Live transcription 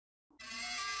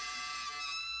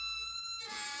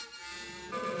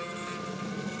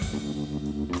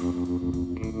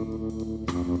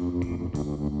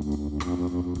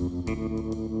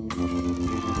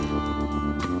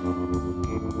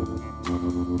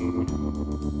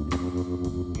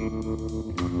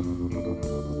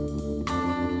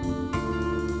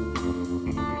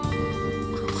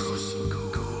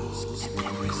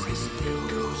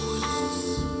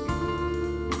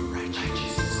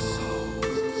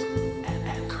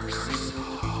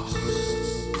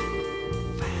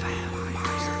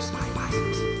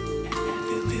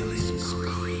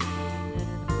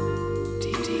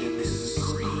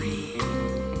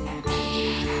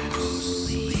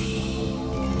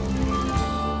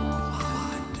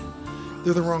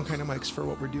They're the wrong kind of mics for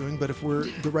what we're doing, but if we're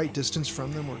the right distance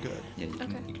from them, we're good. Yeah, you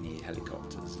can hear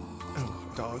helicopters.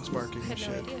 Oh, dogs barking and I had no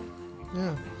shit. idea.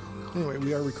 Yeah. Anyway,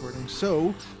 we are recording.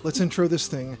 So let's intro this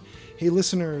thing. Hey,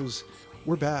 listeners,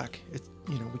 we're back.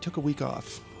 We took a week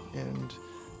off, and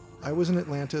I was in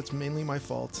Atlanta. It's mainly my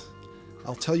fault.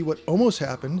 I'll tell you what almost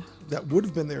happened. That would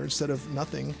have been there instead of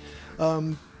nothing.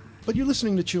 But you're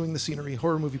listening to Chewing the Scenery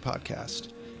Horror Movie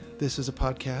Podcast. This is a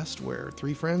podcast where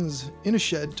three friends in a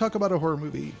shed talk about a horror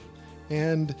movie.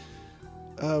 And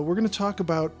we're going to talk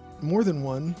about more than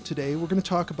one today. We're going to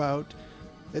talk about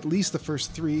at least the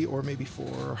first three or maybe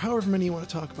four, or however many you want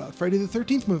to talk about. Friday the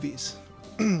 13th movies.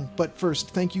 But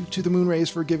first, thank you to the Moonrays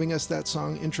for giving us that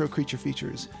song, Intro Creature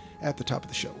Features, at the top of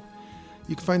the show.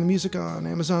 You can find the music on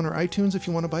Amazon or iTunes if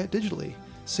you want to buy it digitally.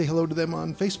 Say hello to them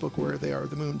on Facebook, where they are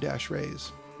the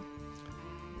Moon-Rays.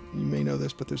 You may know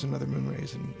this, but there's another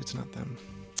Moonrays, and it's not them.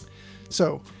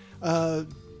 So,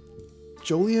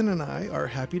 Jolien and I are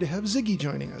happy to have Ziggy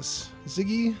joining us.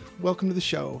 Ziggy, welcome to the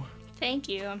show. Thank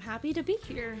you. I'm happy to be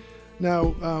here.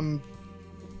 Now,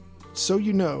 so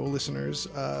you know, listeners,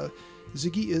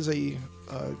 Ziggy is a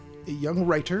young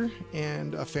writer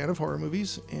and a fan of horror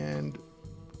movies, and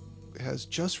has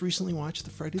just recently watched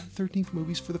the Friday the 13th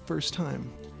movies for the first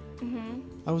time. Mm-hmm.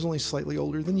 I was only slightly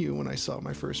older than you when I saw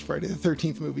my first Friday the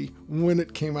 13th movie when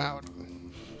it came out.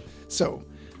 So,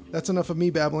 that's enough of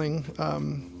me babbling.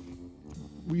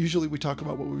 We talk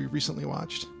about what we recently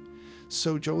watched.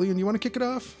 So, Jolien, you want to kick it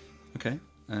off? Okay.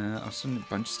 I've seen a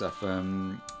bunch of stuff.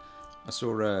 I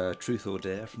saw Truth or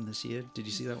Dare from this year. Did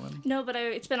you see that one? No, but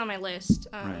it's been on my list.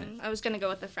 Right. I was going to go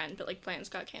with a friend, but plans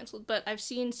got canceled. But I've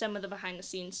seen some of the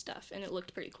behind-the-scenes stuff, and it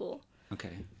looked pretty cool.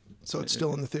 Okay. So it's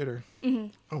still in the theater? Mm-hmm.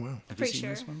 Oh, wow. Have Pretty you seen sure.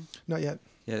 this one? Not yet.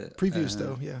 Yeah. Previews,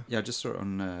 though, yeah. Yeah, I just saw it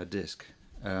on disc.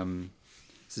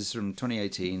 This is from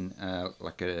 2018,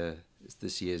 it's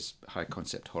this year's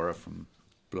high-concept horror from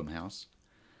Blumhouse.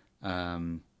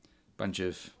 Bunch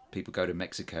of people go to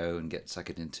Mexico and get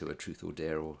suckered into a Truth or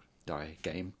Dare or Die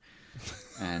game.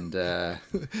 And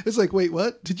It's like, wait,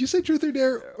 what? Did you say Truth or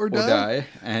Dare or Die? Or Die.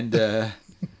 And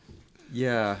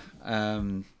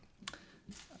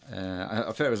I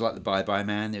felt it was like the Bye Bye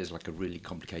Man. There's like a really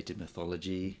complicated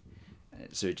mythology,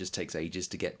 so it just takes ages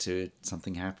to get to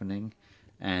something happening.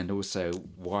 And also,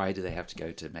 why do they have to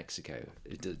go to Mexico?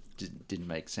 It didn't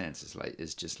make sense.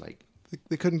 It's just like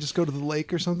They couldn't just go to the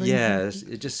lake or something? yeah,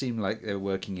 it just seemed like they were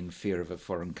working in fear of a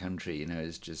foreign country.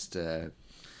 It's just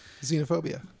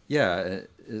Xenophobia. yeah.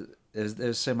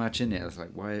 There's so much in it. I was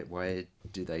like, why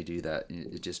do they do that?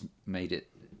 It just made it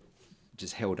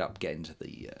just held up getting to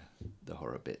the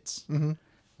horror bits.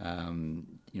 Mm-hmm.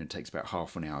 It takes about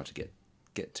half an hour to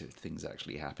get to things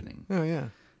actually happening. Oh, yeah.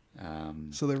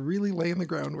 So they're really laying the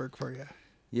groundwork for you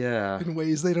Yeah, in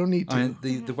ways they don't need to. I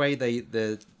mean, the way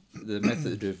the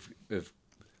method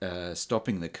of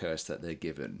stopping the curse that they're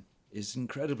given is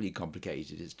incredibly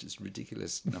complicated. It's just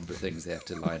ridiculous number of things they have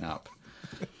to line up,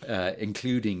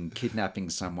 including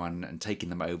kidnapping someone and taking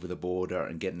them over the border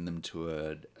and getting them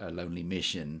to a lonely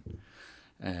mission.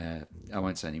 I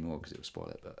won't say any more because it will spoil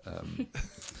it. But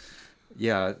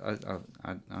yeah,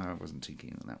 I wasn't too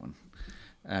keen on that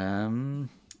one.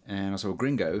 And I saw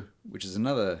Gringo, which is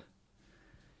another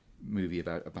movie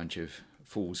about a bunch of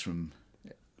fools from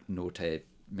Norte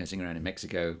messing around in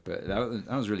Mexico. But that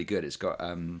was really good. It's got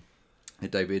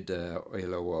David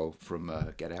Oyelowo from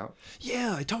Get Out.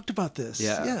 Yeah, I talked about this.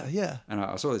 Yeah. Yeah. And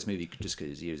I saw this movie just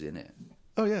because he was in it.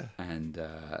 Oh, yeah. And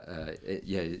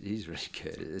he's really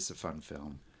good. It's a fun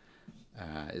film.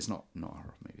 It's not a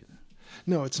horror movie though.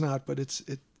 No, it's not, but it's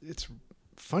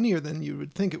funnier than you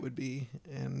would think it would be,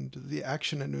 and the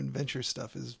action and adventure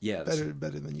stuff is better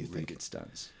than you really think. Good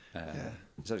stunts. Yeah.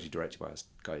 It's actually directed by a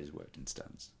guy who's worked in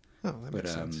stunts. Oh, that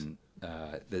makes sense.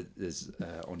 There's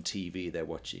on TV they're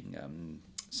watching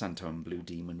Santon Blue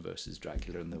Demon versus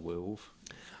Dracula and the Werewolf.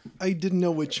 I didn't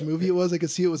know which movie it was. I could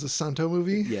see it was a Santo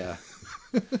movie. Yeah.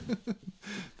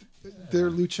 They're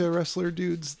lucha wrestler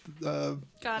dudes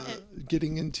Got it.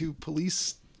 getting into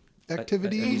police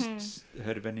activity. Have you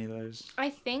heard of any of those? I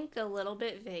think a little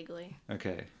bit vaguely.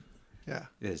 Okay. Yeah.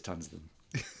 There's tons of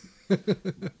them.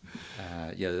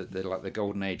 Yeah, they're like the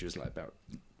golden age was like about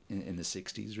in the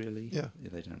 60s, really. Yeah.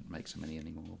 They don't make so many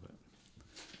anymore, but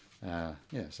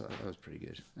yeah, so that was pretty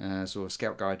good. So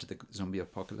Scout Guide to the Zombie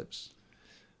Apocalypse.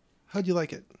 How'd you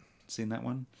like it? Seen that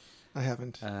one? I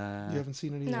haven't. You haven't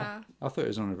seen it either? Nah. I thought it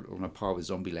was on a par with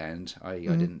Zombieland. I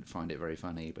didn't find it very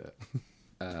funny, but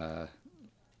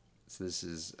so this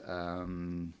is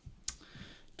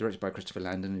directed by Christopher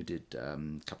Landon, who did a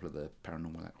couple of the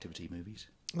Paranormal Activity movies.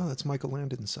 Oh, that's Michael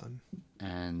Landon's son.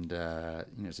 And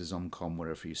it's a zomcom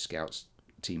where a few scouts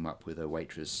team up with a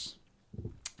waitress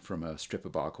from a stripper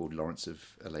bar called Lawrence of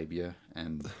Arabia,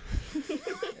 and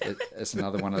it's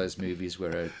another one of those movies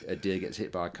where a deer gets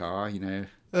hit by a car.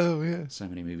 Oh yeah. So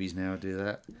many movies now do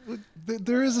that.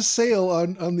 There is a sale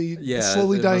on the Yeah,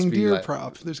 slowly there must dying be, deer like-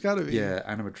 prop. There's got to be. Yeah,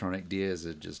 animatronic deers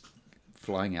are just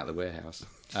flying out the warehouse.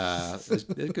 There's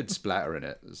a good splatter in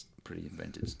it. There's pretty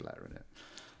inventive splatter in it.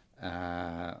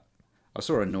 I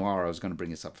saw a noir. I was going to bring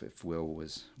this up if Will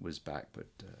was back, but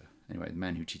anyway, The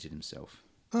Man Who Cheated Himself.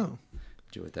 Oh.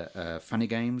 Enjoyed that. Funny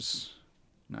Games,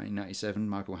 1997,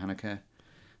 Michael Haneke,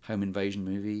 home invasion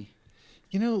movie.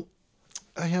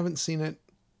 I haven't seen it,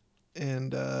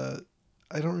 and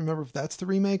I don't remember if that's the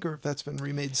remake or if that's been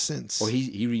remade since. Well,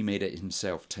 he remade it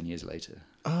himself 10 years later.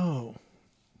 Oh.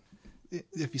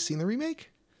 Have you seen the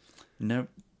remake? No.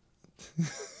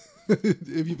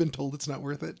 Have you been told it's not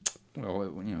worth it? Well,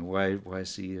 why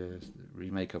see a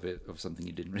remake of something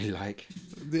you didn't really like?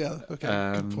 Yeah, okay,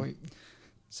 good point.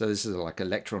 So this is like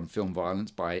Electron film violence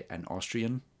by an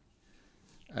Austrian.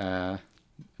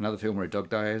 Another film where a dog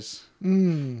dies.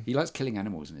 He likes killing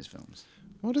animals in his films.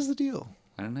 What is the deal?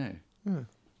 I don't know.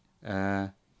 Yeah.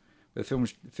 But the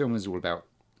film is all about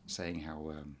saying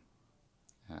how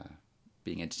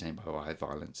being entertained by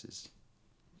violence is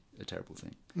a terrible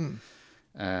thing.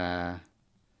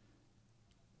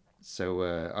 So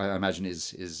I imagine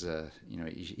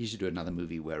he should do another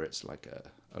movie where it's like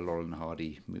a Laurel and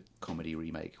Hardy comedy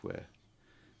remake where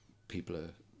people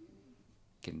are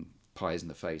getting pies in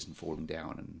the face and falling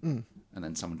down, and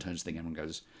then someone turns to the camera and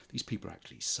goes, "These people are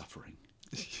actually suffering."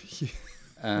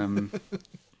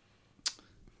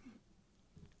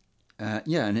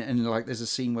 And like there's a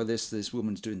scene where this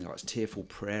woman's doing like tearful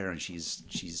prayer, and she's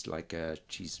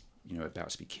about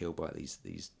to be killed by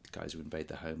these guys who invade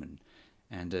the home,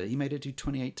 and he made her do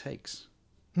 28 takes.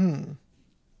 Who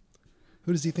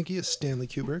does he think he is? Stanley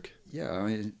Kubrick? Yeah, I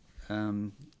mean,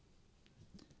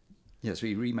 so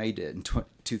he remade it in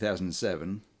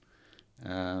 2007.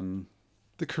 The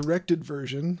corrected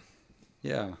version.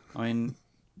 Yeah, I mean,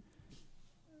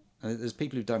 there's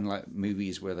people who've done like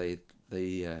movies where they're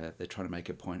trying to make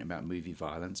a point about movie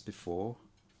violence before.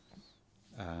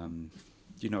 Do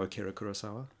you know Akira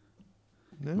Kurosawa?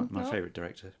 No? My No. favourite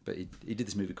director. But he did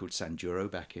this movie called Sanjuro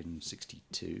back in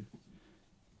 '62.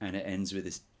 And it ends with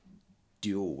this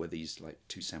duel where these like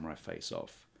two samurai face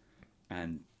off.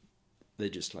 And they're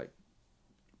just like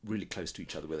really close to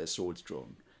each other with their swords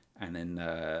drawn. And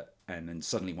then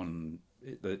suddenly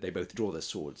they both draw their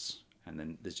swords. And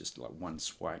then there's just like one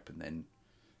swipe, and then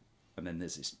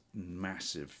there's this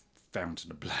massive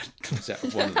fountain of blood comes out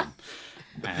of one of them,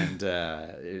 and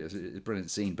it was a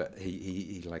brilliant scene. But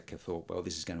he thought, well,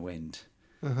 this is going to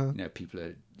end. People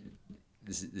are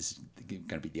this is going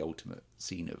to be the ultimate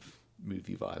scene of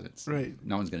movie violence. Right.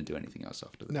 No one's going to do anything else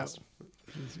after No. this.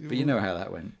 But you know how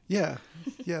that went. Yeah.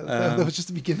 That was just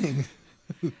the beginning.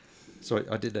 So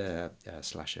I did a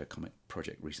slasher comic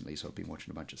project recently, so I've been watching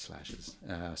a bunch of slashers.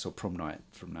 So Prom Night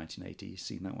from 1980,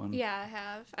 seen that one? Yeah, I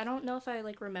have. I don't know if I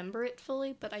remember it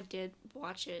fully, but I did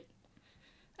watch it.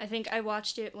 I think I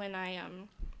watched it when I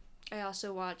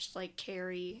also watched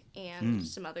Carrie and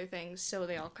some other things, so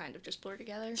they all kind of just blur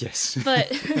together. Yes.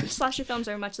 But slasher films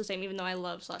are much the same, even though I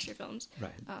love slasher films.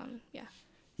 Right. Yeah.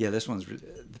 Yeah, this one's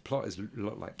the plot is a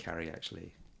lot like Carrie,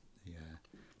 actually.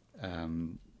 Yeah.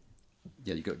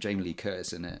 You've got Jamie Lee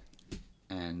Curtis in it,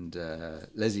 and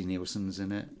Leslie Nielsen's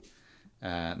in it,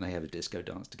 and they have a disco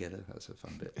dance together. That's a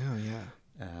fun bit. Oh, yeah.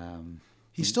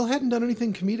 He He still hadn't done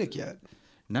anything comedic yet.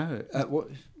 No,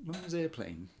 when was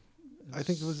Airplane? I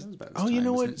think it was. That was about this Oh, you time,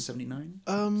 know wasn't what? it 79.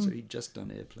 Um, So he'd just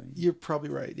done Airplane. You're probably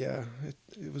right. Yeah,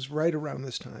 it was right around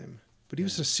this time. But he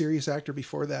was a serious actor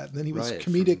before that, and then he was Right,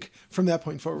 comedic from that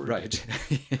point forward. Right.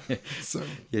 So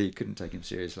Yeah, you couldn't take him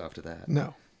seriously after that.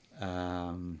 no.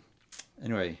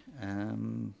 Anyway,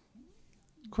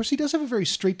 Of course, he does have a very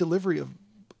straight delivery of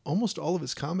almost all of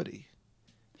his comedy.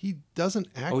 He doesn't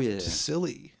act Oh, yeah.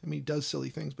 silly. I mean, he does silly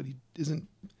things, but he isn't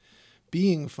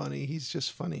being funny. He's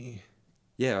just funny.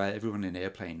 yeah, everyone in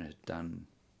Airplane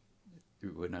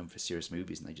were known for serious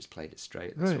movies, and they just played it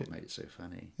straight. That's Right. what made it so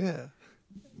funny. Yeah.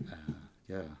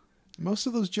 Yeah. Most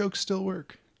of those jokes still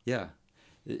work. Yeah,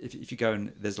 if you go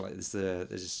and there's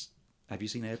have you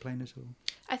seen Airplane at all?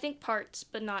 I think parts,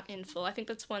 but not in full. I think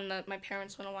that's one that my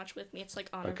parents want to watch with me. It's like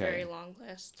on Okay. a very long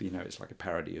list. But, it's like a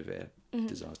parody of air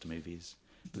disaster movies.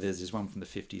 But there's this one from the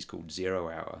 50s called 0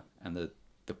 Hour, and the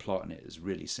plot in it is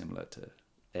really similar to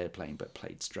Airplane, but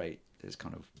played straight. It's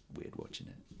kind of weird watching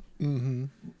it. Mm-hmm.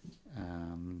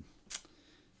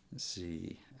 Let's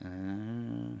see. I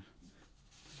don't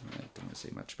want to say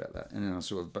much about that. And then I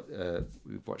saw,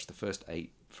 we've watched the first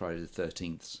 8 Friday the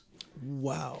 13th.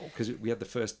 Wow. Because we had the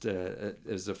first,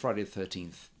 there's a Friday the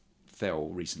 13th fell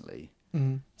recently.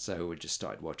 Mm-hmm. So we just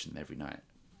started watching them every night,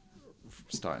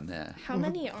 starting there. How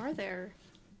many are there?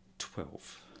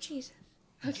 12. Jesus.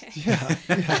 Okay. Yeah.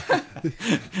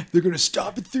 They're going to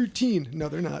stop at 13. No,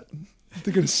 they're not.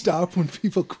 They're going to stop when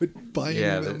people quit buying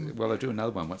them. Well, they'll do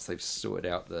another one once they've sorted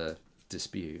out the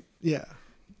dispute. Yeah.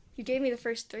 You gave me the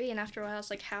first 3, and after a while, I was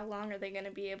like, how long are they going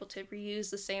to be able to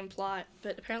reuse the same plot?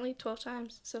 But apparently 12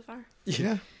 times so far.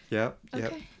 Yeah. Yeah.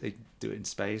 Okay. They do it in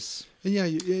space. And yeah.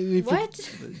 What?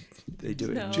 They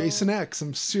do it No. in Jason X.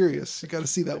 I'm serious. You got to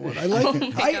see that one. I like Oh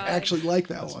it. my I God. actually like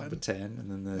that That's number one. 10. And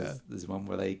then there's one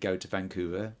where they go to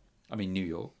Vancouver. I mean, New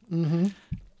York. Mm-hmm.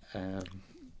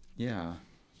 Yeah.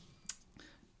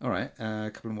 All right. A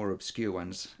couple of more obscure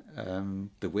ones.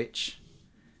 The Witch.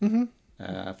 Mm-hmm.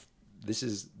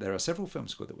 There are several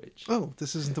films called The Witch. Oh,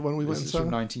 this isn't the one we went This and is saw?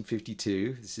 from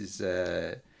 1952. This is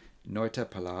Noita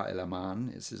Pala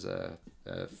Elaman. This is a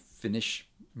Finnish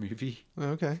movie.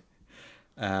 Okay.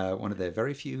 One of their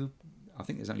very few. I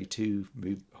think there's only 2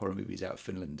 horror movies out of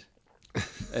Finland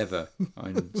ever.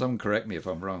 Someone correct me if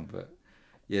I'm wrong, but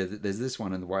yeah, there's this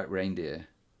one and The White Reindeer,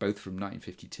 both from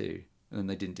 1952, and then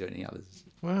they didn't do any others.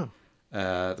 Wow.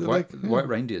 The White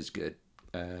Reindeer is good.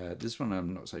 This one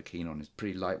I'm not so keen on. It's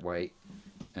pretty lightweight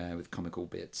with comical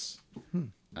bits.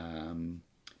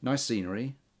 Nice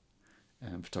scenery,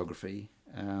 photography.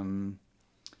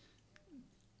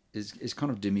 It's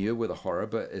kind of demure with a horror,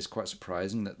 but it's quite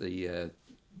surprising that they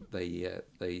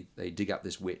dig up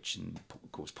this witch and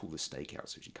of course pull the stake out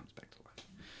so she comes back to life.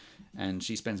 And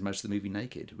she spends most of the movie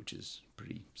naked, which is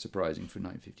pretty surprising for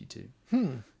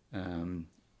 1952.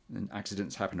 And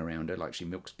accidents happen around her, like she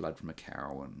milks blood from a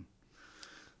cow and.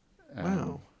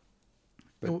 Wow.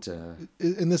 But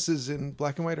And this is in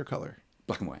black and white or color?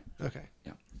 black and white. Okay.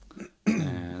 Yeah.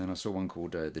 And then I saw one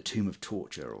called The Tomb of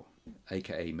Torture, or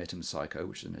AKA Metempsycho,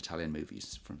 which is an Italian movie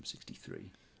from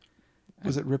 '63.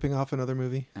 Was it ripping off another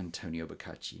movie? Antonio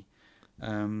Boccacci.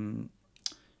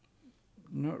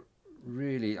 Not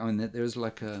really. I mean, there's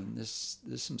like there's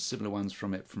some similar ones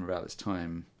from about this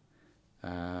time.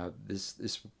 This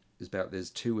is about there's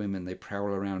 2 women. They prowl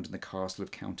around in the castle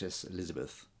of Countess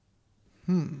Elizabeth.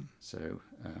 So,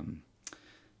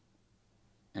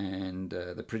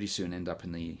 they pretty soon end up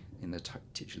in the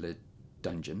titular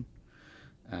dungeon.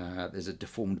 There's a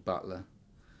deformed butler.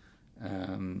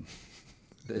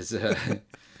 There's a.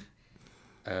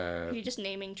 Are you just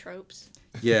naming tropes?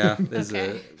 Yeah, there's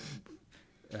Okay.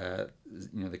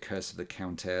 the curse of the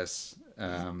Countess.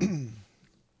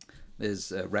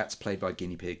 There's rats played by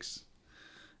guinea pigs.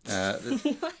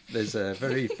 There's a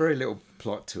very little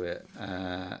plot to it,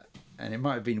 and it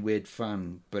might have been weird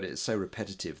fun, but it's so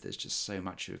repetitive. There's just so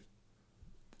much of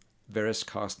various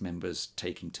cast members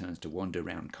taking turns to wander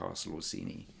around Castle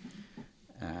Orsini.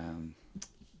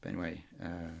 But anyway,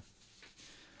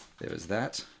 there was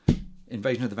that.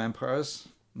 Invasion of the Vampires,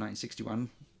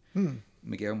 1961.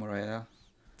 Miguel Moreira.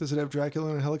 Does it have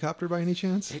Dracula in a helicopter by any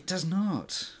chance? It does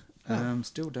not.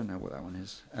 Still don't know what that one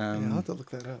is. Yeah, I'll have to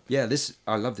look that up. Yeah,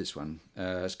 I love this one.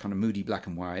 It's kind of moody black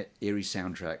and white, eerie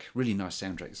soundtrack. Really nice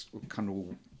soundtrack. It's kind of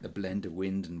all a blend of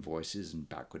wind and voices and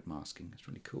backward masking. It's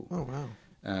really cool. Oh, wow.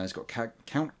 It's got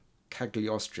Count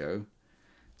Cagliostro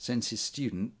sends his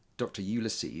student, Dr.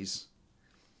 Ulysses.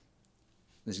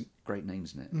 There's great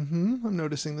names in it. Mm-hmm. I'm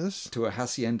noticing this. To a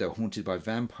hacienda haunted by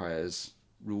vampires,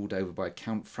 ruled over by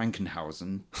Count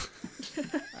Frankenhausen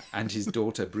and his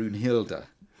daughter Brunhilde.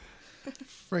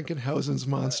 Frankenhausen's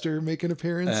monster make an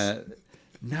appearance?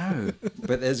 No,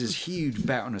 but there's this huge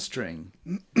bat on a string.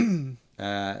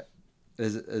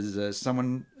 There's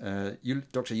someone,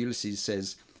 Dr. Ulysses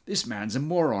says, "This man's a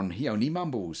moron, he only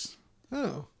mumbles."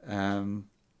 Oh. And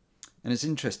it's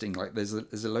interesting, like there's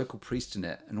a local priest in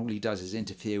it, and all he does is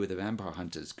interfere with the vampire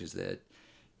hunters because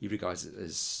he regards it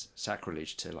as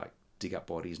sacrilege to like dig up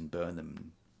bodies and burn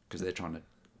them because they're trying to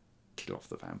kill off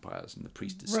the vampires, and the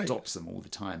priest stops them all the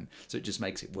time, so it just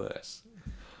makes it worse.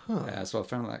 So I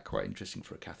found that quite interesting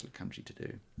for a Catholic country to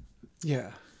do.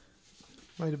 Yeah.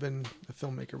 Might have been a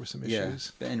filmmaker with some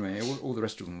issues. But anyway, all the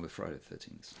rest of them were Friday the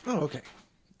 13th. Oh, okay.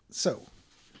 So,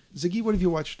 Ziggy, what have you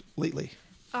watched lately?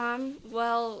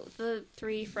 Well, the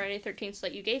 3 Friday 13ths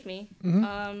that you gave me,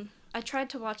 I tried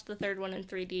to watch the third one in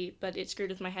 3D, but it screwed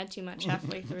with my head too much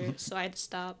halfway through, so I had to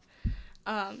stop,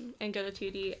 and go to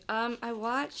 2D. I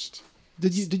watched...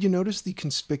 Did you notice the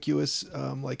conspicuous,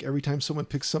 like every time someone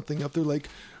picks something up, they're like,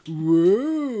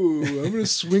 whoa, I'm going to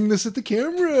swing this at the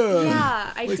camera.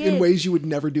 Yeah, I like did. in ways you would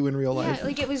never do in real life. Yeah,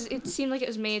 like it seemed like it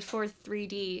was made for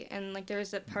 3D, and like there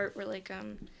was that part where like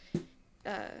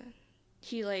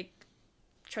he like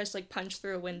tries to like punch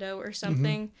through a window or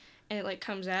something, and it like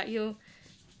comes at you,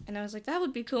 and I was like, that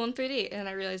would be cool in 3D, and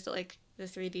I realized that like the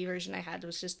 3D version I had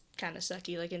was just kind of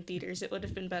sucky. Like in theaters, it would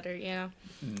have been better, you know.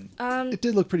 It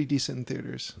did look pretty decent in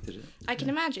theaters. Did it? I can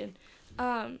imagine.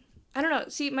 I don't know.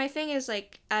 See, my thing is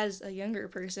like, as a younger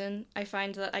person, I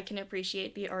find that I can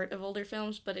appreciate the art of older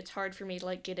films, but it's hard for me to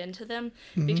like get into them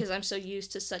because I'm so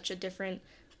used to such a different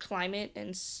climate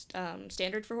and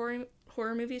standard for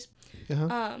horror movies.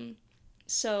 Uh-huh.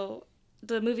 So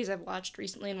the movies I've watched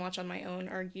recently and watch on my own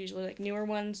are usually like newer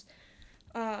ones.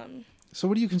 So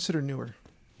what do you consider newer?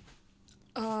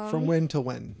 From when till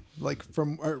when? Like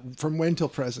from when till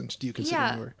present do you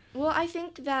consider newer? Well, I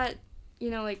think that, you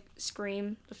know, like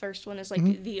Scream, the first one, is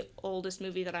like the oldest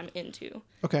movie that I'm into.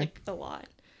 Okay. Like a lot.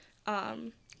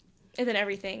 And then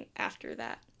everything after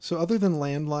that. So other than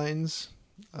landlines,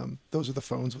 those are the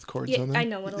phones with cords Yeah, on them. I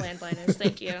know what a landline is.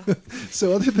 Thank you.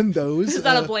 So other than those, This is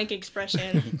not a blank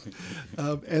expression.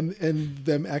 and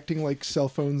them acting like cell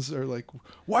phones are like,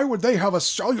 why would they have a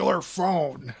cellular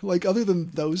phone? Like other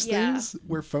than those Yeah. things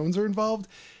where phones are involved,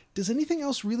 does anything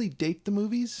else really date the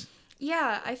movies?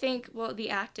 Yeah, I think, well, the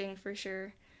acting for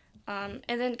sure. And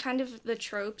then kind of the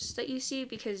tropes that you see,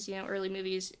 because, you know, early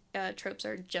movies, tropes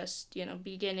are just, you know,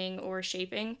 beginning or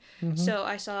shaping. So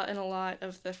I saw in a lot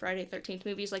of the Friday 13th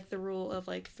movies, like the rule of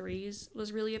like threes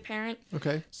was really apparent.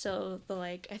 Okay. So the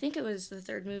like, I think it was the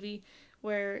third movie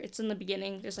where it's in the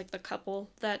beginning, there's like the couple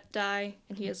that die,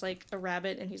 and he has like a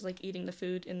rabbit and he's like eating the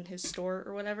food in his store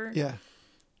or whatever. Yeah.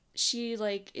 She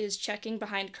like is checking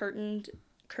behind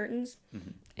curtains,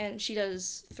 and she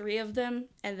does 3 of them,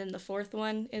 and then the 4th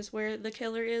one is where the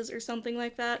killer is or something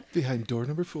like that. Behind door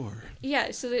number 4.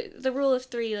 Yeah, so the rule of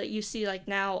 3 that you see like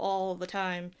now all the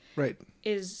time Right.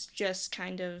 is just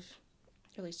kind of,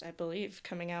 at least I believe,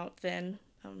 coming out then.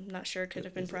 I'm not sure, it could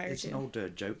have been prior It's to. an older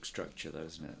joke structure, though,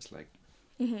 isn't it? It's like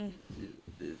you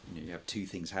have 2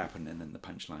 things happen, and then the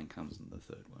punchline comes in the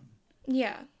third one.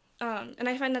 Yeah. And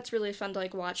I find that's really fun to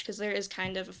like watch, because there is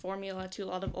kind of a formula to a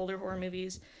lot of older horror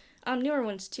movies. Newer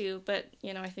ones too, but,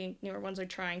 you know, I think newer ones are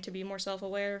trying to be more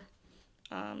self-aware.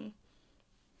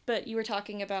 But you were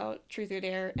talking about Truth or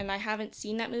Dare, and I haven't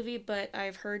seen that movie, but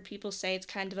I've heard people say it's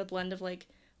kind of a blend of like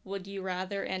Would You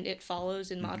Rather and It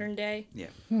Follows in modern day. Yeah.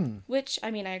 Which,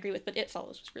 I mean, I agree with, but It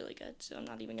Follows was really good, so I'm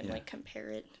not even gonna like compare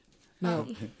it. Now,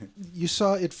 you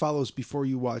saw It Follows before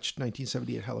you watched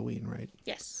 1978 Halloween, right?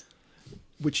 Yes.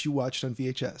 Which you watched on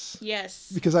VHS.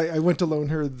 Yes. Because I went to loan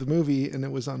her the movie and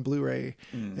it was on Blu-ray,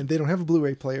 and they don't have a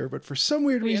Blu-ray player, but for some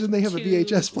weird reason they have a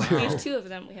VHS player. We have 2 of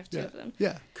them. We have 2 of them.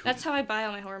 Yeah. Cool. That's how I buy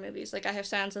all my horror movies. Like, I have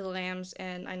Silence of the Lambs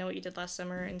and I Know What You Did Last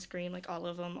Summer and Scream, like all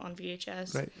of them on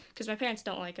VHS. Right. Because my parents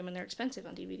don't like them and they're expensive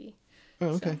on DVD. Oh,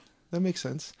 okay. So. That makes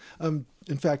sense. In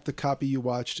fact, the copy you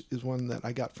watched is one that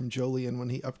I got from Jolien when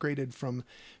he upgraded from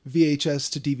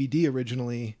VHS to DVD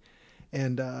originally.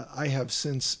 And I have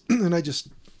since, and I just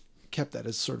kept that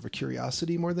as sort of a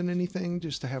curiosity more than anything,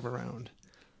 just to have around.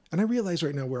 And I realize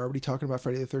right now we're already talking about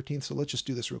Friday the 13th, so let's just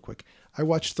do this real quick. I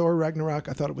watched Thor Ragnarok.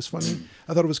 I thought it was funny.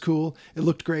 I thought it was cool. It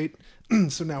looked great.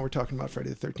 So now we're talking about Friday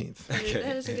the 13th. Okay.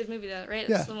 That is a good movie, though, right?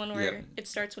 Yeah. It's the one where Yeah. it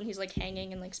starts when he's like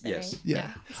hanging and like spinning. Yes.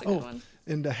 Yeah. It's a good one.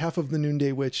 And half of The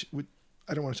Noonday Witch,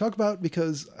 I don't want to talk about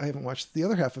because I haven't watched the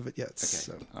other half of it yet. Okay.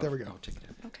 So there we go. I'll check it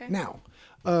out. Okay. Now,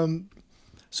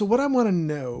 so what I want to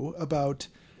know about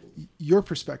your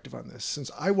perspective on this, since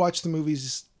I watched the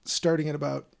movies starting at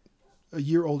about a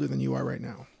year older than you are right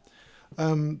now,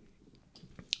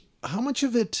 how much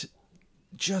of it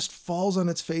just falls on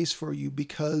its face for you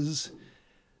because,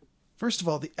 first of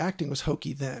all, the acting was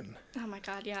hokey then. Oh my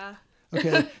God, yeah.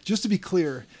 Okay, just to be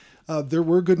clear, there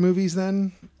were good movies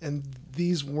then, and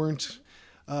these weren't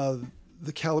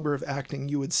the caliber of acting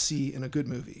you would see in a good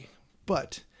movie.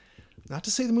 But not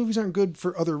to say the movies aren't good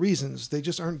for other reasons; they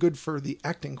just aren't good for the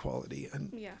acting quality,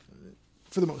 and Yeah.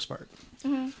 for the most part.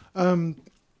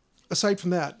 Aside from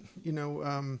that, you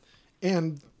know,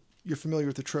 and you're familiar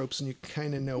with the tropes, and you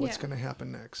kind of know what's Yeah. going to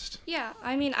happen next. Yeah,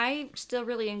 I mean, I still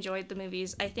really enjoyed the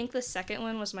movies. I think the second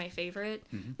one was my favorite,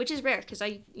 which is rare because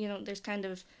there's kind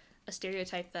of a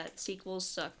stereotype that sequels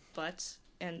suck butts,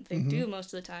 and they do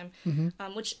most of the time.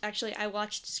 Which actually, I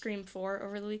watched Scream 4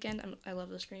 over the weekend. I love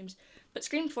the Screams. But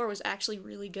Scream 4 was actually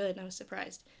really good, and I was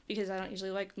surprised, because I don't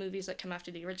usually like movies that come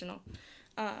after the original.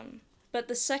 But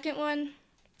the second one,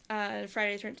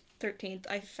 Friday the 13th,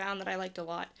 I found that I liked a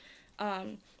lot.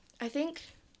 I think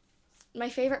my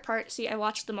favorite part, I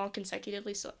watched them all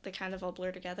consecutively, so they kind of all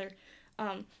blur together.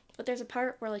 But there's a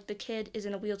part where, like, the kid is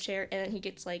in a wheelchair and then he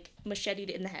gets, like, macheted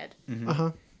in the head.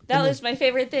 Uh-huh. That was my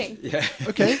favorite thing. Yeah.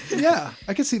 Okay, yeah,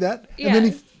 I can see that. Yeah. And then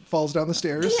he falls down the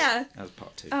stairs. Yeah. That was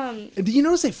part 2. And do you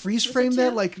notice they freeze frame that?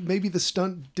 two? Like, maybe the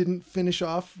stunt didn't finish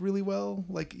off really well?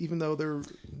 Like, even though they're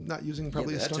not using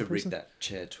probably they a had stunt to rig person? that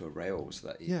chair to a rail so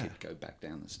that he Yeah. could go back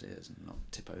down the stairs and not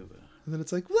tip over. And then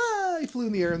it's like, wah, he flew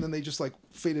in the air, and then they just, like,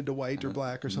 faded to white or And-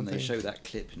 black or and something. they show that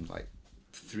clip in like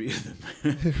 3 of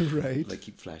them. Right. They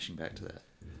keep flashing back to that.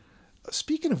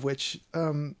 Speaking of which,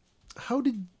 how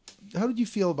did you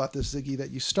feel about this, Ziggy,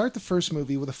 that you start the first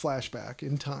movie with a flashback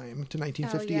in time to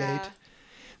 1958? Oh, yeah.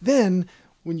 Then,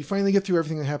 when you finally get through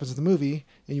everything that happens in the movie,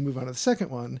 and you move on to the second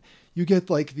one, you get,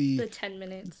 like, The 10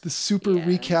 minutes. the super Yeah.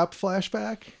 recap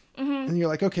flashback. And you're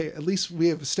like, okay, at least we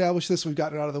have established this. We've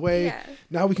gotten it out of the way. Yeah.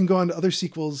 Now we can go on to other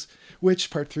sequels,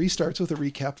 which part 3 starts with a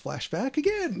recap flashback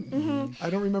again. I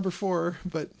don't remember 4,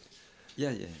 but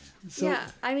Yeah. so Yeah,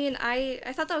 I mean, I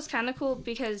thought that was kind of cool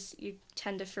because you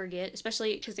tend to forget,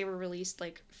 especially because they were released,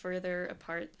 like, further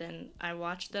apart than I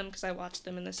watched them, because I watched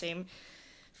them in the same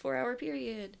 4-hour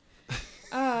period.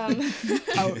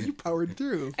 you powered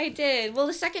through. I did. Well,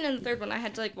 the second and the third one I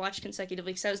had to, like, watch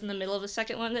consecutively, because I was in the middle of the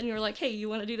second one, and you were like, hey, you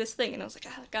want to do this thing? And I was like,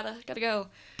 gotta go.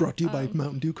 Brought to you by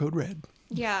Mountain Dew Code Red.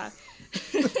 Yeah.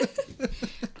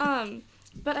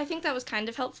 But I think that was kind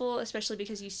of helpful, especially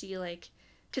because you see, like,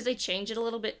 because they change it a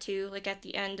little bit too, like at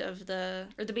the end of the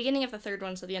beginning of the third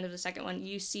one, so the end of the second one,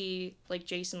 you see, like,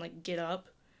 Jason, like, get up,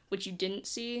 which you didn't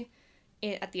see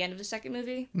at the end of the second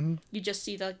movie. You just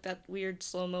see that weird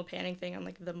slow-mo panning thing on,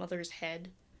 like, the mother's head.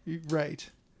 Right.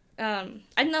 I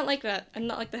did not like that. I did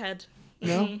not like the head.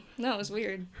 No? No, it was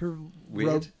weird. Her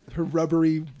Weird. her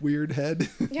rubbery weird head.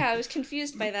 Yeah, I was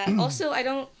confused by that. Also, I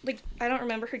don't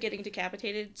remember her getting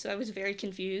decapitated, so I was very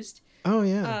confused. Oh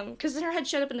yeah. Because then her head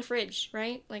showed up in the fridge,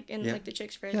 right? Like in Yeah. like the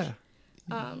chick's fridge. Yeah.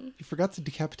 You forgot the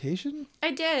decapitation?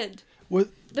 I did. What?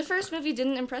 The first movie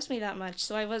didn't impress me that much,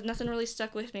 so nothing really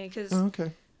stuck with me. Because Oh,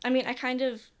 okay. I mean, I kind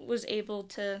of was able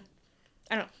to.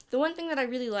 I don't know. The one thing that I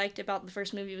really liked about the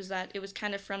first movie was that it was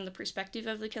kind of from the perspective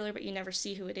of the killer, but you never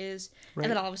see who it is. Right.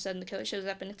 And then all of a sudden the killer shows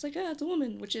up and it's like, it's a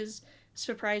woman, which is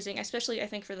surprising, especially I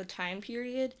think for the time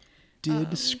period.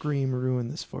 Did Scream ruin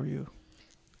this for you?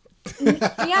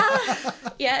 Yeah.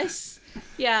 Yes.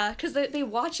 Yeah, because they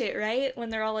watch it, right? When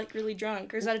they're all, like, really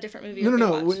drunk. Or is that a different movie? No, that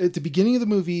no, they no. watch? At the beginning of the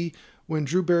movie, when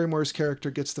Drew Barrymore's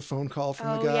character gets the phone call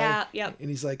from the guy, yeah, yep. and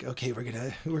he's like, "Okay, we're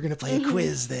gonna play a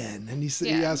quiz then," and he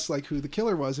Yeah. asks, like, who the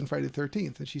killer was in Friday the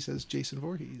 13th, and she says Jason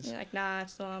Voorhees. You're like, nah,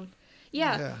 it's the mom.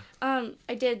 Yeah.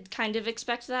 I did kind of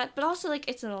expect that, but also, like,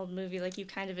 it's an old movie. Like, you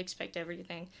kind of expect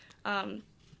everything.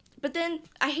 But then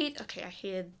I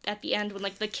hated at the end when,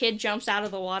 like, the kid jumps out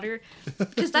of the water,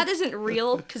 because that isn't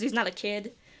real, because he's not a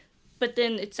kid. But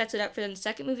then it sets it up for the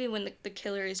second movie when the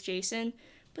killer is Jason.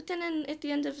 But then at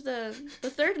the end of the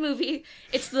third movie,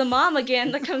 it's the mom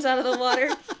again that comes out of the water.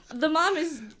 The mom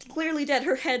is clearly dead.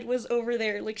 Her head was over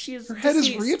there. Like, she is Her head is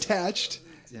deceased. reattached.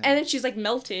 And then she's, like,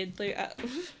 melted. Like,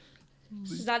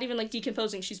 she's not even, like,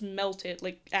 decomposing. She's melted.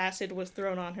 Like, acid was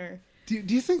thrown on her. Do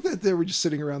you think that they were just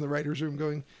sitting around the writer's room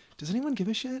going, "Does anyone give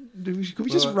a shit? Could we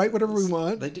just write whatever we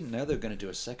want?" They didn't know they were going to do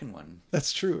a second one,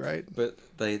 That's true, right? but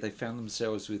they found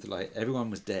themselves with, like, everyone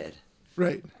was dead.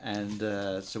 Right. And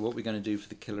so what we're going to do for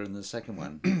the killer in the second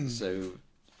one? So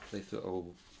they thought,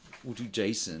 we'll do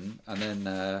Jason. And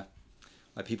then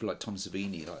like people like Tom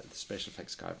Savini, like the special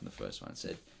effects guy from the first one,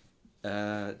 said,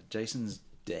 Jason's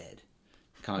dead.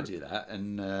 Can't do that.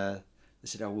 And they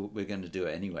said, we're going to do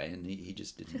it anyway. And he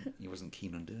just didn't, he wasn't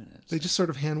keen on doing it. They just sort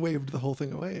of hand waved the whole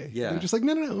thing away. Yeah. They're just like,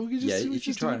 no. We just, Yeah, we if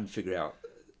you just try do- and figure out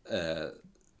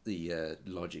the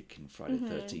logic in Friday the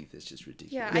 13th, it's just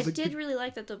ridiculous. Yeah, Yeah, I the- did really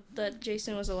like that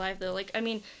Jason was alive, though. Like, I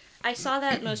mean, I saw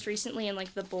that most recently in,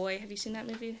 like, The Boy. Have you seen that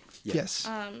movie? Yeah. Yes.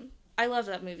 I love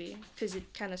that movie because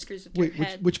it kind of screws with Wait, your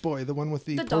head. which boy? The one with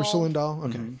the The doll. porcelain doll?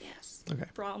 Okay. Yes. Okay.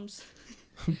 Brahms.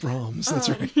 Brahms, that's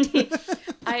right.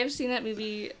 I have seen that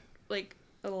movie, like,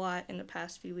 a lot in the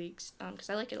past few weeks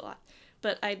because I like it a lot.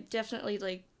 But I definitely,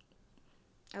 like,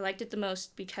 I liked it the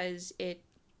most because it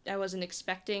I wasn't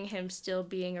expecting him still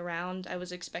being around. I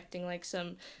was expecting like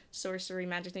some sorcery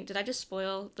magic thing. Did I just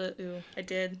spoil the? Ooh, I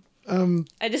did.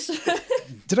 I just.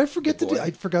 Did I forget The to do? boy.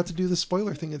 I forgot to do the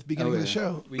spoiler thing at the beginning of the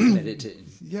show. We can edit it in.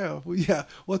 Yeah, we'll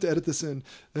have to edit this in,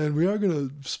 and we are gonna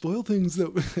spoil things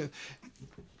that.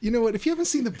 You know what? If you haven't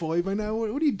seen The Boy by now,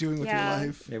 what are you doing with your Yeah.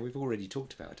 life? Yeah, we've already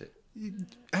talked about it.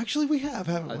 Actually, we have,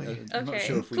 haven't we? I'm not Okay,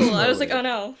 sure if we cool. I was spoiled like, it. oh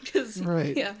no, because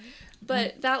Right. yeah,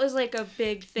 but that was like a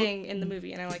big thing in the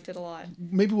movie, and I liked it a lot.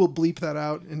 Maybe we'll bleep that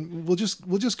out, and we'll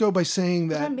just go by saying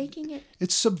But that I'm making it.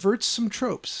 it subverts some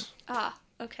tropes.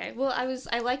 Okay. Well,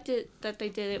 I liked it that they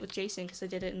did it with Jason because they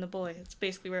did it in The Boy. That's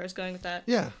basically where I was going with that.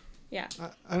 Yeah. Yeah.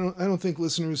 I don't think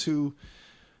listeners who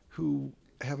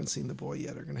haven't seen The Boy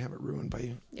yet are going to have it ruined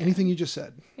by anything you just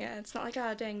said. Yeah. It's not like,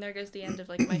 oh dang, there goes the end of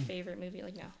like my favorite movie.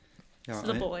 Like no, Yeah, it's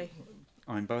The Boy.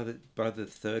 I mean, by the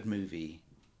third movie,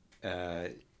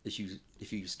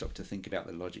 if you stop to think about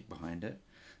the logic behind it,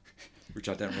 which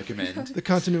I don't recommend, The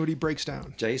continuity breaks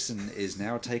down. Jason is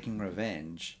now taking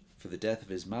revenge for the death of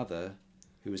his mother,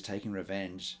 who was taking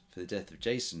revenge for the death of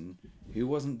Jason, who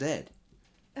wasn't dead.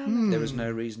 There was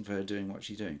no reason for her doing what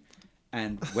she's doing.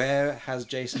 And where has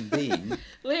Jason been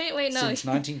Wait, no. since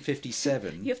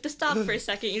 1957? You have to stop for a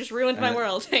second. You just ruined my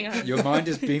world. Hang on. Your mind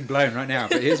is being blown right now,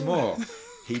 but here's more.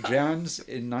 He drowns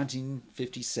in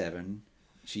 1957.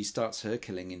 She starts her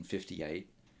killing in 58.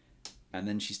 And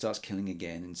then she starts killing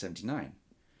again in 79.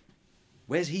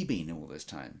 Where's he been all this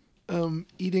time?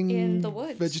 Eating In the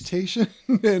woods. vegetation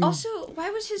and Also, why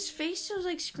was his face so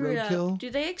like screwed Roadkill? up? Do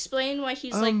they explain why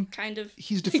he's like kind of?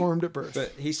 he's deformed at birth.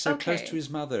 But he's so close Okay. to his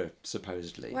mother,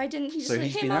 supposedly. Why didn't he just So like,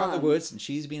 he's hey, been out in the Mom? woods, and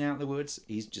she's been out in the woods.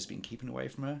 He's just been keeping away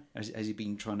from her. Has he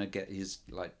been trying to get his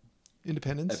like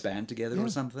Independence. a band together Yeah. or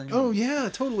something? Oh yeah,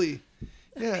 totally.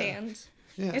 Yeah. And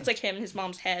Yeah. it's like him and his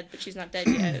mom's head, but she's not dead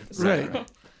yet. So. Right.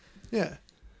 Yeah.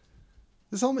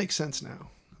 This all makes sense now.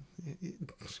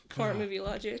 Horror movie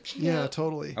logic. Yeah,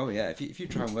 totally. Oh yeah. If you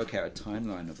try and work out a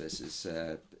timeline of this, is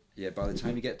by the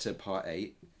time you get to part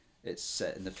 8, it's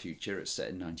set in the future. It's set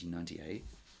in 1998.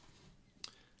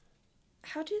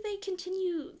 How do they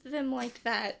continue them like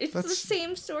that? It's the That's-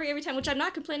 same story every time, which I'm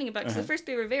not complaining about because the first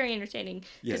three were very entertaining.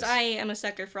 Because Yes. I am a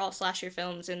sucker for all slasher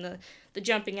films and the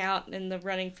jumping out and the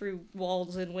running through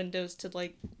walls and windows to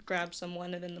like grab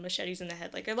someone and then the machetes in the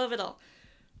head. Like I love it all,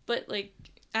 but like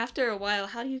after a while,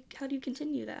 how do you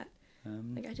continue that?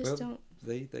 Like I just don't.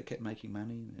 They kept making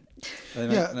money.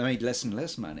 Yeah. They made less and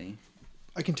less money.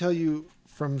 I can tell you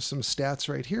from some stats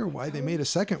right here why they made a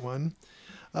second one.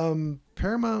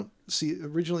 Paramount,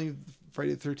 originally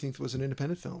Friday the 13th was an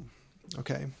independent film.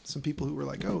 Okay. Some people who were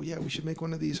like, oh yeah, we should make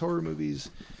one of these horror movies.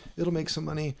 It'll make some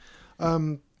money.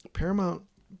 Paramount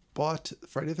bought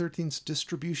Friday the 13th's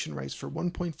distribution rights for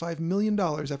 $1.5 million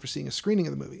after seeing a screening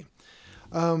of the movie.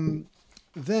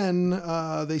 Then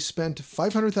they spent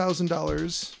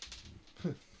 $500,000.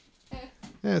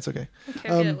 Yeah, it's okay. Okay,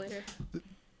 I'll get it later.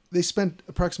 They spent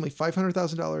approximately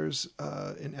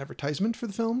 $500,000 in advertisement for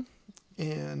the film.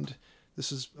 And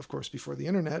this is, of course, before the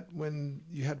internet, when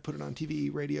you had to put it on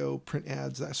TV, radio, print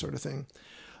ads, that sort of thing.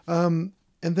 And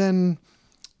then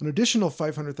an additional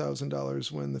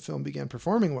 $500,000 when the film began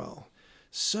performing well.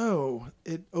 So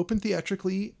it opened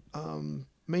theatrically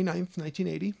May 9th,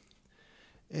 1980.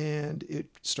 And it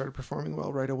started performing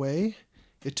well right away.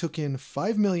 It took in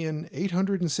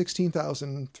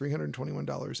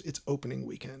 $5,816,321 its opening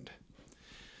weekend.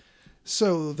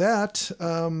 So that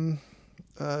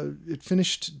it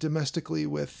finished domestically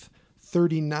with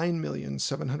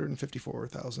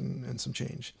 $39,754,000 and some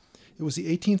change. It was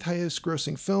the 18th highest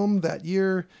grossing film that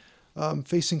year,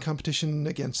 facing competition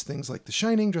against things like The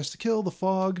Shining, Dressed to Kill, The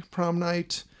Fog, Prom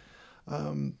Night,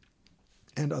 and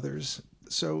others.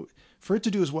 So for it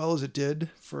to do as well as it did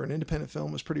for an independent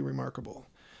film was pretty remarkable.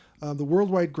 The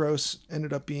worldwide gross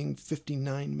ended up being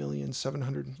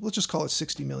 $59,700,000. Let's just call it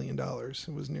 $60 million.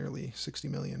 It was nearly $60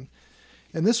 million.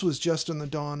 And this was just on the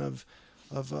dawn of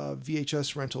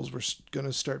VHS rentals were going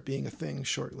to start being a thing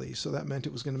shortly. So that meant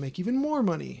it was going to make even more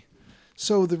money.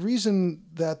 So the reason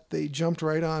that they jumped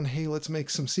right on, hey, let's make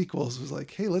some sequels, was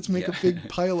like, hey, let's make a big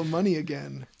pile of money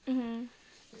again. Mm-hmm.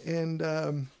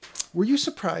 And were you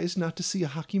surprised not to see a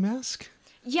hockey mask?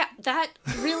 Yeah, that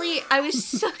really, I was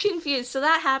so confused. So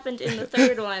that happened in the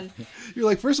third one. You're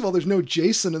like, first of all, there's no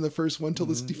Jason in the first one till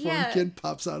this deformed kid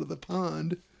pops out of the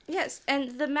pond. Yes,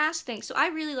 and the mask thing. So I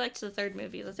really liked the third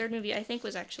movie. The third movie, I think,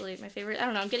 was actually my favorite. I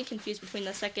don't know, I'm getting confused between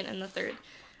the second and the third.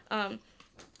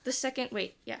 The second,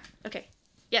 wait, yeah, okay.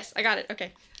 Yes, I got it,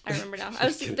 okay. I remember now.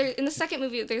 In the second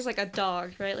movie, there's like a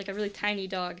dog, right? Like a really tiny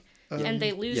dog. And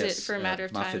they lose it for a matter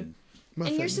of time. Muffin. And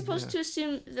you're Muffin, supposed yeah. to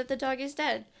assume that the dog is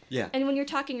dead. Yeah. And when you're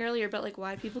talking earlier about like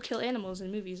why people kill animals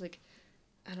in movies, like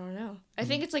I don't know. I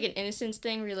think it's like an innocence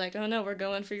thing where you're like, oh no, we're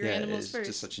going for your Yeah, animals it's first.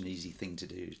 just such an easy thing to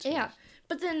do. Yeah.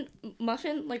 But then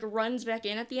Muffin like runs back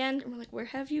in at the end, and we're like, where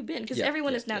have you been? Because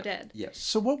everyone is now dead. Yes.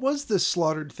 So what was this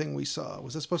slaughtered thing we saw?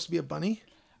 Was that supposed to be a bunny?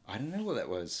 I don't know what that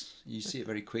was. You see it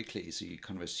very quickly, so you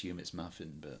kind of assume it's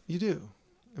Muffin, but You do.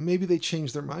 And maybe they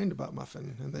changed their mind about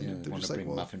Muffin, and then they they're want just to like, bring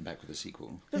well, Muffin back with a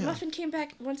sequel. But Yeah. Muffin came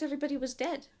back once everybody was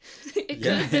dead. It could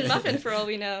Yeah. have been Muffin for all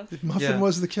we know. Muffin Yeah.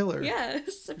 was the killer. Yeah,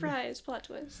 surprise, plot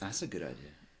twist. That's a good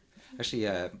idea.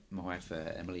 Actually, my wife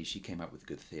Emily, she came up with a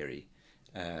good theory.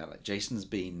 Like Jason's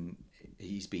been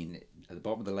at the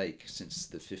bottom of the lake since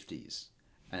the 50s,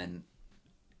 and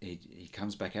he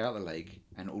comes back out of the lake,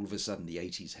 and all of a sudden the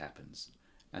 80s happens,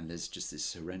 and there's just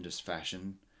this horrendous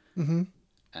fashion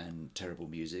and terrible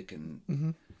music,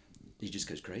 and he just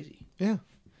goes crazy. Yeah.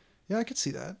 Yeah, I could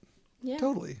see that. Yeah.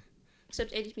 Totally.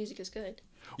 Except 80s music is good.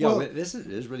 Yeah, Well- well,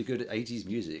 there's really good 80s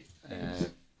music.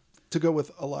 To go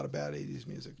with a lot of bad 80s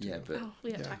music, too. Yeah, but Oh,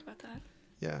 we gotta Yeah. talk about that.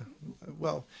 Yeah.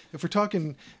 Well, if we're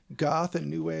talking goth and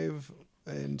new wave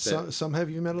and some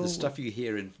heavy metal, the stuff you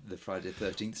hear in the Friday the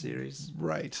 13th series,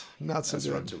 right? Not so that's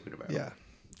good. what I'm talking about. Yeah.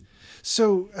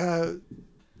 So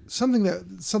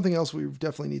something else we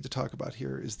definitely need to talk about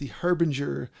here is the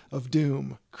harbinger of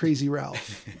doom, Crazy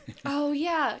Ralph. Oh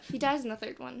yeah, he dies in the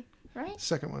third one, right?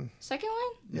 Second one. Second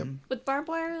one? Yep. With barbed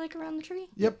wire like around the tree?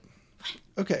 Yep.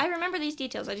 Okay. I remember these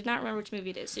details. I do not remember which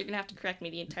movie it is, so you're gonna have to correct me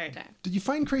the entire time. Did you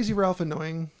find Crazy Ralph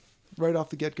annoying right off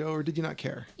the get-go, or did you not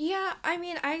care? Yeah, I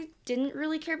mean, I didn't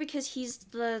really care because he's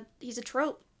a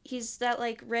trope. He's that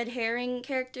like red herring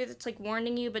character that's like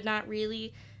warning you but not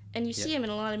really, and you see him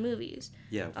in a lot of movies.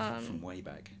 Yeah, from way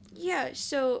back. Yeah,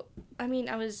 so I mean,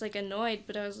 I was like annoyed,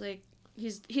 but I was like,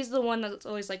 he's the one that's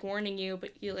always like warning you,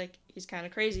 but he's kind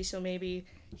of crazy, so maybe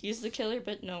he's the killer,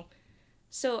 but no.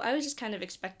 So I was just kind of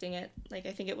expecting it. Like,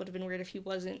 I think it would have been weird if he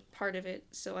wasn't part of it,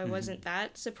 so I wasn't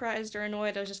that surprised or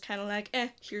annoyed. I was just kind of like,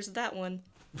 here's that one.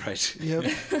 Right. Yep.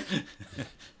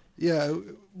 Yeah,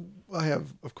 I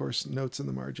have, of course, notes in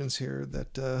the margins here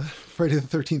that Friday the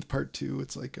 13th Part 2,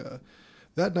 it's like,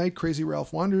 that night, Crazy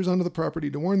Ralph wanders onto the property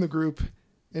to warn the group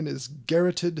and is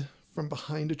garroted from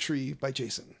behind a tree by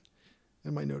Jason.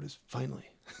 And my note is, finally.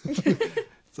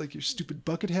 It's like your stupid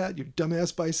bucket hat, your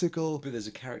dumbass bicycle. But there's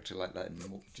a character like that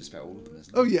in just about all of them,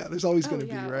 isn't Oh, there? yeah, there's always going to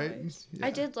yeah, be, right? always. Yeah.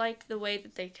 I did like the way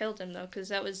that they killed him, though, because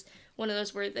that was one of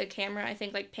those where the camera, I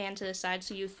think, like, panned to the side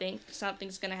so you think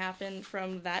something's going to happen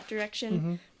from that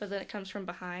direction, but then it comes from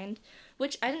behind,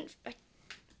 which I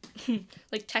didn't...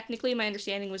 like, technically, my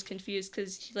understanding was confused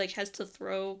because he, like, has to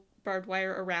throw barbed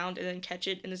wire around and then catch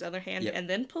it in his other hand Yep. and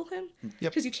then pull him.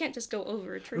 Yep. Because you can't just go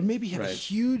over a tree. Or maybe he had a Right.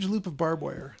 huge loop of barbed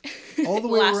wire all the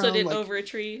way Lassoed around. it Like, over a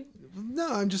tree.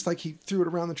 no, I'm just like he threw it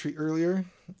around the tree earlier,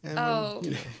 and Oh.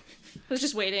 then, I was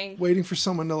just waiting. waiting for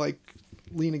someone to like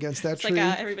lean against that It's tree,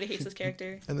 like everybody hates this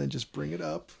character. and then just bring it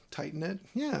up, tighten it.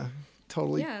 Yeah,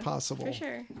 totally Yeah, possible. for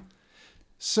sure.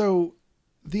 So,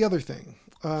 the other thing,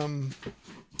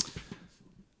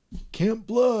 Camp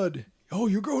Blood. Oh,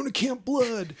 you're going to Camp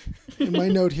Blood. And my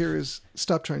note here is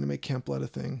stop trying to make Camp Blood a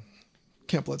thing.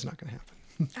 Camp Blood's not going to happen.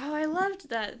 Oh, I loved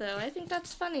that though. I think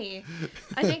that's funny.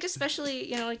 I think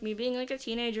especially, like me being like a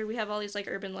teenager, we have all these like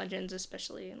urban legends,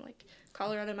 especially in like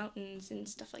Colorado mountains and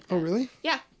stuff like that. Oh, really?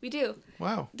 Yeah, we do.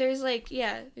 Wow. There's like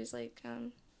Are there's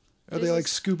they like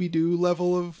this- Scooby Doo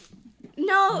level of?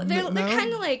 no, they're No?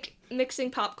 kind of like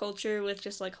mixing pop culture with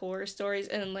just like horror stories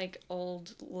and like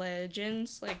old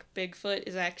legends. Like Bigfoot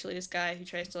is actually this guy who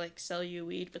tries to like sell you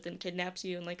weed but then kidnaps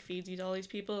you and like feeds you to all these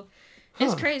people.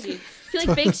 It's Huh. crazy. He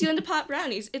like bakes you into pot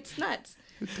brownies. It's nuts.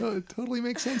 It totally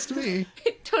makes sense to me.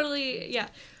 Totally, yeah.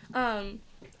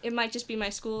 It might just be my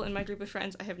school and my group of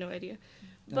friends. I have no idea.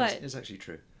 No, But it's actually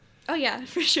true. oh yeah,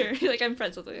 for sure. Like I'm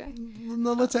friends with the guy. Well,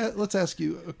 no, let's ask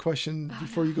you a question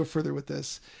before you go further with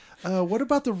this. What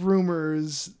about the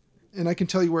rumors? And I can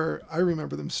tell you where I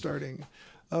remember them starting.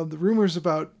 The rumors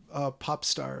about pop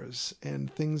stars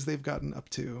and things they've gotten up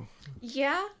to.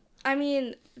 Yeah, I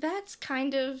mean that's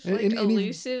kind of And- like and any-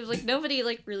 elusive. Like nobody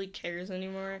like really cares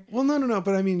anymore. Well, no.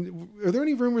 But I mean, are there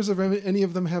any rumors of any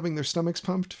of them having their stomachs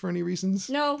pumped for any reasons?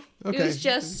 No, Okay. it was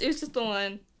just the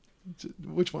one.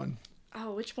 Which one?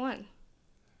 Oh, which one?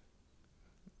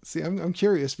 See, I'm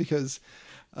curious because.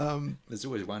 There's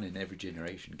always one in every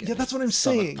generation. Yeah, that's what I'm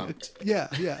stomach saying. pumped. Yeah.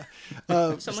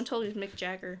 Someone told me it was Mick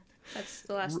Jagger. That's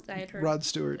the last I had heard. Rod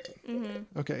Stewart.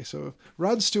 Mm-hmm. Okay, so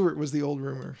Rod Stewart was the old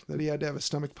rumor that he had to have a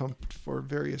stomach pumped for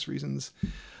various reasons.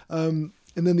 And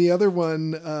then the other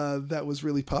one that was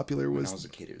really popular When was I was a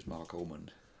kid, it was Mark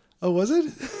Almond. Oh, was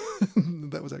it?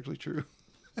 That was actually true.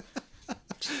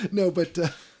 No, but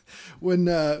when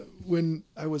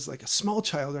I was like a small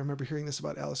child, I remember hearing this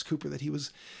about Alice Cooper, that he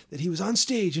was on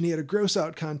stage and he had a gross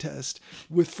out contest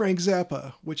with Frank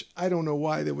Zappa, which I don't know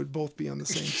why they would both be on the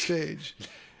same stage.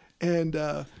 And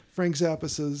Frank Zappa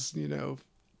says,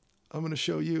 I'm going to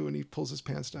show you, and he pulls his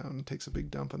pants down and takes a big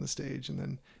dump on the stage, and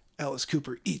then Alice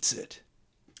Cooper eats it.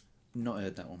 Not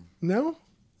heard that one. No?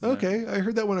 Okay, I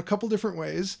heard that one a couple different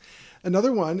ways.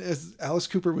 Another one is Alice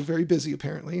Cooper was very busy,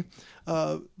 apparently.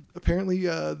 The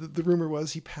rumor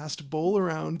was he passed a bowl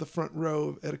around the front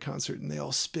row at a concert, and they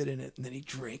all spit in it, and then he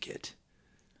drank it.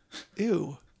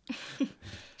 Ew.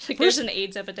 Like, there's an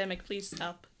AIDS epidemic, please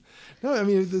stop. No, I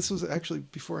mean, this was actually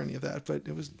before any of that, but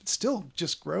it was still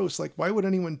just gross. Like, why would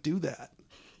anyone do that?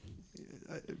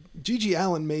 Gigi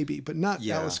Allen, maybe, but not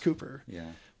Alice Cooper.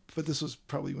 Yeah. But this was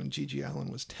probably when Gigi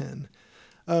Allen was 10.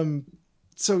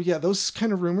 So yeah, those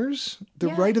kind of rumors,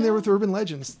 they're right in there with urban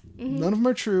legends. Mm-hmm. None of them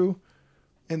are true,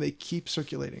 and they keep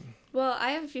circulating. Well,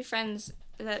 I have a few friends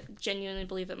that genuinely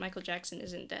believe that Michael Jackson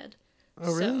isn't dead.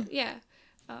 Oh, really? So, yeah.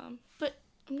 But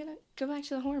I'm going to go back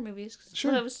to the horror movies.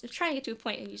 Sure. Well, I was trying to get to a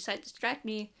point, and you decided to distract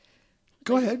me.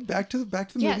 Go ahead. Back to the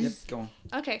Yes. movies. Yep, go on.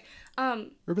 Okay.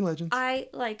 Urban legends. I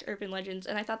liked urban legends,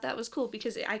 and I thought that was cool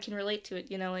because I can relate to it.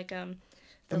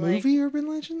 The movie Urban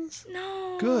Legends?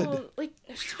 No. Good. Like,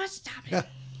 stop it. Yeah.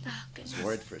 Oh, goodness. I was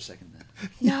worried for a second there.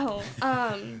 No.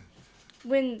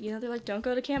 When, they're like, don't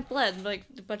go to Camp Blood, like,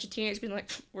 a bunch of teenagers being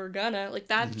like, we're gonna, like,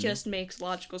 that just makes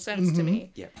logical sense to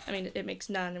me. Yeah. I mean, it makes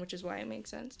none, which is why it makes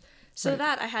sense. So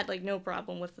that I had, like, no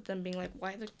problem with them being like,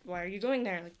 why are you going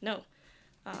there? Like, no.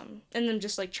 And them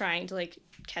just, like, trying to, like,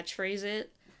 catchphrase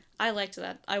it. I liked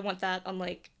that. I want that on,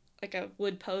 like a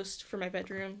wood post for my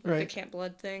bedroom, like the Camp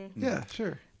Blood thing. Yeah,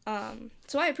 sure.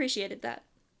 So I appreciated that.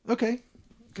 Okay.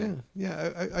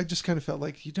 Yeah. I just kind of felt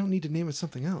like you don't need to name it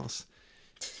something else.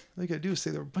 All you gotta do is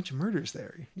say there were a bunch of murders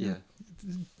there. Yeah.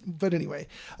 But anyway,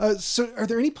 so are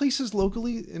there any places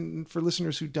locally, and for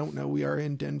listeners who don't know, we are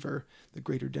in Denver, the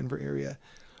greater Denver area.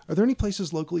 Are there any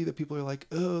places locally that people are like,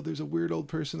 oh, there's a weird old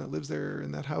person that lives there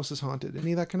and that house is haunted?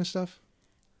 Any of that kind of stuff?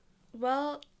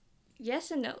 Well,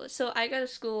 yes and no. So I go to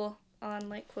school on,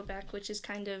 like, Quebec, which is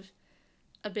kind of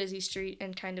a busy street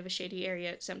and kind of a shady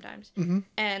area sometimes. Mm-hmm.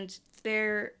 And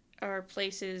there are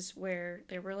places where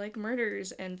there were, like,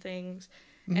 murders and things.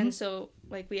 Mm-hmm. And so,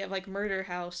 like, we have, like, Murder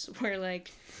House where,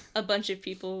 like, a bunch of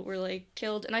people were, like,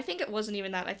 killed. And I think it wasn't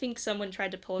even that. I think someone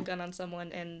tried to pull a gun on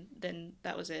someone and then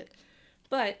that was it.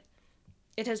 But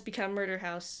it has become Murder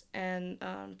House, and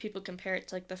people compare it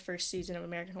to, like, the first season of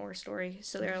American Horror Story.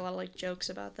 So there are a lot of, like, jokes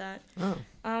about that. Oh.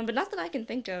 But not that I can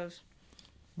think of.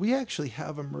 We actually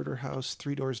have a murder house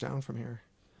 3 doors down from here.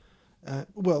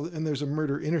 And there's a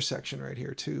murder intersection right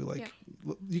here, too. Like,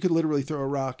 you could literally throw a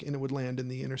rock and it would land in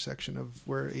the intersection of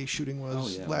where a shooting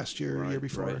was last year or year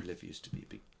before. Where I live used to be a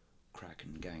big crack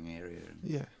and gang area.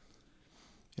 Yeah.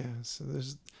 So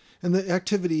and the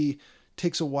activity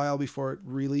takes a while before it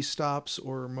really stops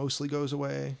or mostly goes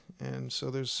away. And so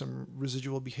there's some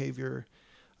residual behavior.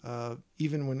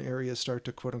 Even when areas start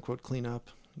to quote unquote clean up,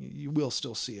 you will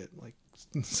still see it. Like,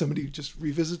 somebody just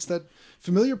revisits that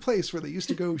familiar place where they used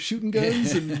to go shooting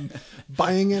guns and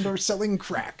buying and or selling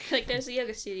crack. Like, there's a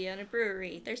yoga studio and a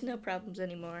brewery. There's no problems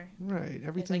anymore. Right.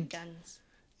 Everything. There's, like, guns.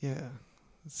 Yeah.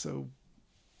 So,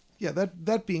 yeah,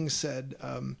 that being said,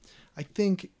 I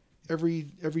think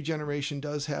every generation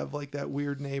does have, like, that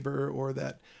weird neighbor or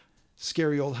that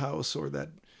scary old house or that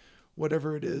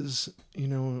whatever it is,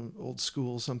 old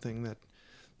school, something that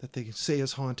they say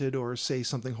is haunted or say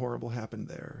something horrible happened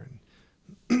there.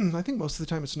 And I think most of the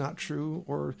time it's not true,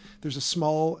 or there's a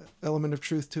small element of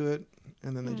truth to it,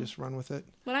 and then they just run with it.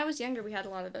 When I was younger, we had a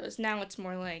lot of those. Now it's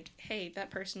more like, hey, that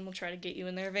person will try to get you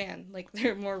in their van. Like,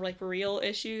 they're more, like, real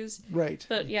issues. Right.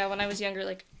 But, yeah, when I was younger,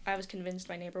 like, I was convinced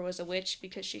my neighbor was a witch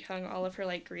because she hung all of her,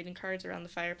 like, greeting cards around the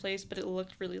fireplace, but it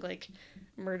looked really, like,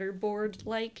 murder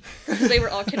board-like, because they were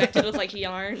all connected with, like,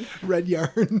 yarn. Red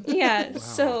yarn. Yeah, Wow.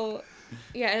 So...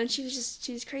 Yeah, and she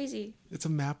was crazy. It's a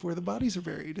map where the bodies are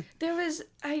buried. There was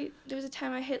a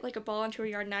time I hit, like, a ball into her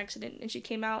yard in an accident, and she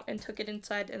came out and took it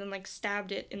inside and then, like,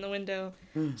 stabbed it in the window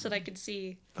so that I could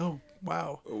see. Oh,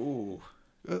 wow. Ooh.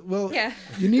 Well, Yeah.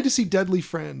 You need to see Deadly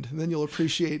Friend, and then you'll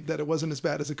appreciate that it wasn't as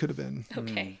bad as it could have been.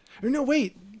 Okay. Or no,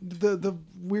 wait. The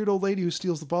weird old lady who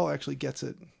steals the ball actually gets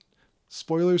it.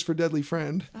 Spoilers for Deadly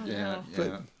Friend. Oh, Yeah.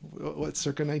 no. But what,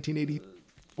 circa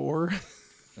 1984?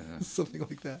 Something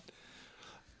like that.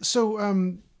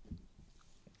 So,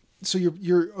 so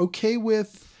you're okay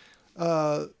with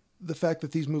the fact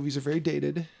that these movies are very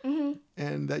dated,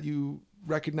 and that you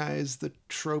recognize the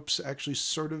tropes actually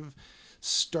sort of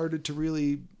started to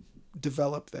really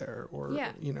develop there, or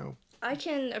Yeah. you know. I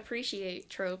can appreciate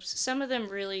tropes. Some of them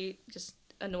really just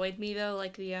annoyed me though,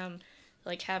 like the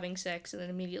like having sex and then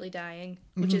immediately dying,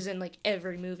 which is in like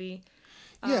every movie.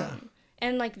 Yeah.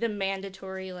 And like the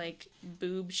mandatory like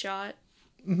boob shot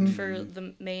for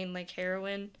the main like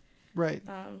heroine, Right.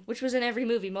 which was in every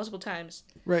movie multiple times.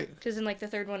 Right. Because in like the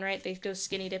third one, right, they go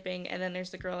skinny dipping, and then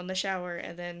there's the girl in the shower,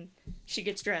 and then she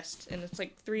gets dressed, and it's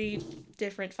like 3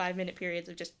 different 5-minute periods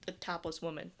of just a topless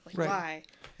woman. Like Right. why?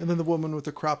 And then the woman with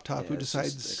the crop top who it's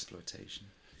just decides. exploitation.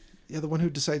 Yeah, the one who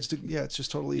decides to. Yeah, it's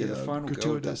just totally Yeah, the final girl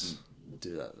gratuitous. doesn't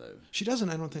do that though. She doesn't,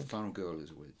 I don't The think. final girl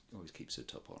is always keeps her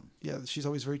top on. Yeah, she's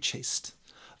always very chaste.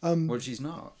 Well, she's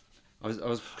not. I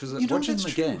was because You know, watching them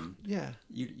that's true. again. Yeah.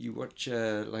 You watch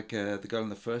the girl in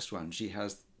the first one. She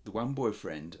has the one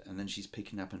boyfriend, and then she's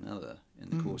picking up another in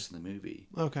the course of the movie.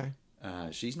 Okay.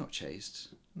 She's not chaste,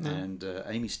 and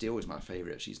Amy Steele is my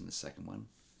favorite. She's in the second one.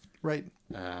 Right.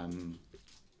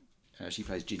 She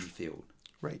plays Ginny Field.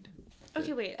 Right.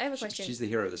 Okay, wait, I have a question. She's the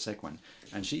hero of the second one,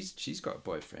 and she's got a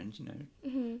boyfriend, you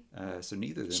know. So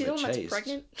neither of them She's are the one that's chaste.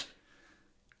 pregnant?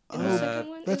 In the second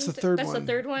one? That's the Is it third that's one. That's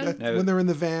the third one? That- No. When they're in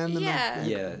the van. And Yeah.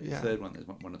 Yeah, Yeah. the third one. There's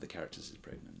one of the characters is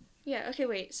pregnant. Yeah, okay,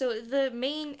 wait. So the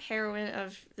main heroine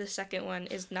of the second one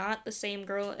is not the same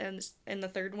girl as in the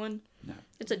third one? No.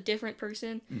 It's a different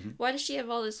person? Why does she have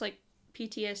all this, like,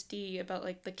 PTSD about,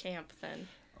 like, the camp, then?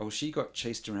 Oh, she got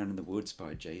chased around in the woods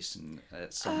by Jason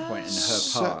at some point in her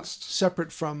Se- past.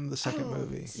 separate from the second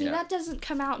movie. See, Yeah. that doesn't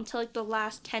come out until, like, the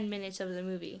last 10 minutes of the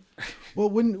movie. Well,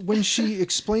 when she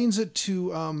explains it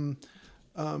to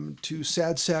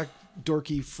sad sack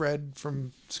dorky Fred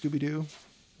from Scooby Doo,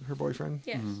 her boyfriend,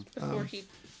 Yes, before he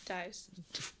dies.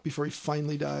 before he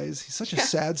finally dies, he's such a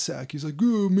sad sack. He's like,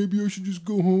 oh, maybe I should just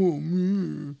go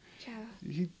home.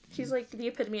 Yeah. He's like the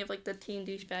epitome of like the teen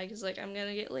douchebag. He's like, I'm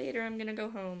gonna get laid or I'm gonna go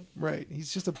home. Right.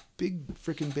 He's just a big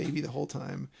freaking baby the whole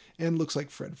time, and looks like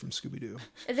Fred from Scooby Doo.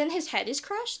 And then his head is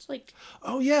crushed. Like,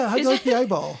 Oh yeah, how'd you like the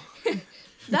eyeball?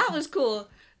 that was cool.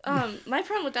 My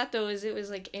problem with that though is it was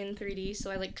like in 3D, so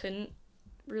I like couldn't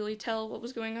really tell what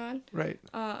was going on. Right.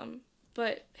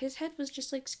 But his head was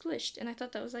just like squished, and I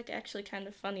thought that was like actually kind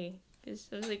of funny. It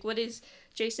was like, what is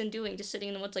Jason doing? Just sitting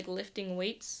in the woods, like lifting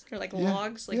weights or like Yeah,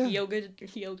 logs, like yeah.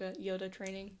 Yoda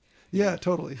training. Yeah,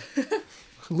 totally.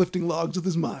 Lifting logs with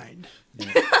his mind.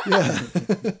 Yeah.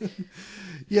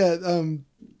 Yeah.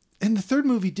 And the third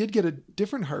movie did get a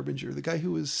different harbinger, the guy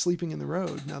who was sleeping in the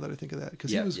road. Now that I think of that,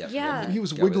 because Yeah. he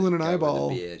was Guy wiggling with- an guy with the eyeball.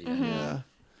 beard, yeah.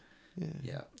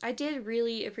 Yeah. I did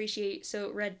really appreciate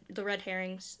the red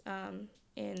herrings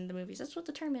in the movies. That's what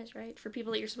the term is, right? For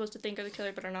people that you're supposed to think are the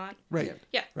killer but are not. Right. Yeah.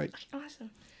 Yeah. Right. Okay, awesome.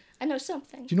 I know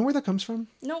something. Do you know where that comes from?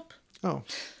 Nope. Oh,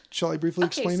 shall I briefly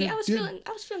Okay, explain see, it?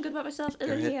 I was feeling good about myself, and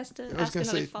then he ahead. has to was ask gonna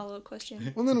another say- follow-up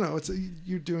question. Well, no.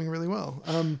 You're doing really well.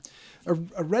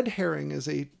 A red herring is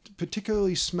a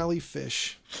particularly smelly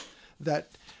fish that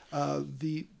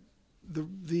the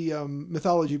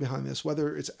mythology behind this,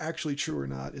 whether it's actually true or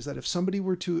not, is that if somebody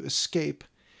were to escape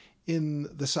in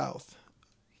the South,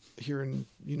 here in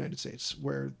the United States,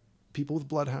 where people with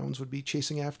bloodhounds would be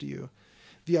chasing after you,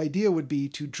 the idea would be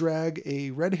to drag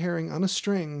a red herring on a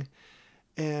string,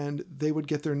 and they would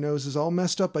get their noses all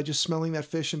messed up by just smelling that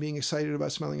fish and being excited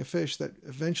about smelling a fish, that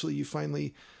eventually you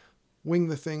finally wing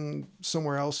the thing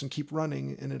somewhere else and keep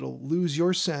running, and it'll lose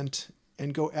your scent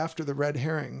and go after the red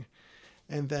herring,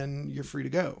 and then you're free to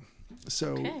go.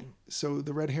 So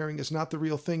the red herring is not the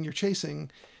real thing you're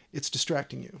chasing, it's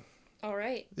distracting you All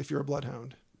right. if you're a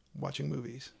bloodhound watching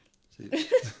movies. So,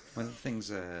 one of the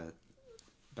things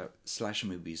about slasher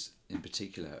movies in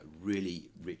particular are really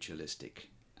ritualistic,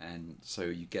 and so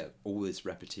you get all this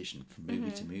repetition from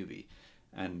movie to movie,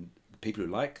 and the people who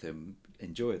like them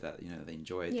enjoy that. You know, they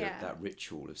enjoy that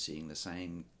ritual of seeing the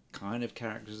same kind of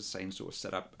characters, the same sort of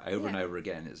setup over and over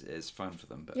again. Is fun for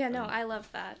them. But Yeah, no, I love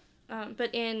that.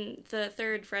 But in the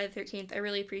third Friday the 13th, I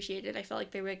really appreciated it. I felt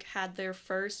like they like had their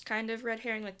first kind of red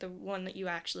herring, like the one that you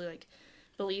actually like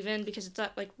believe in, because it's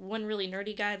not like one really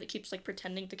nerdy guy that keeps like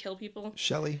pretending to kill people.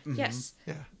 Shelley. Yes.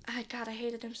 Yeah. God, I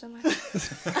hated him so much.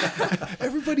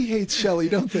 Everybody hates Shelley,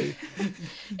 don't they?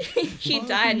 He Fucking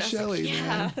died, and I was Shelley, like,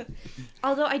 yeah.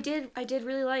 Although I did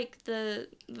really like the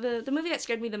movie that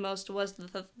scared me the most was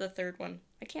the third one.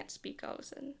 I can't speak all of a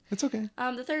sudden. It's okay.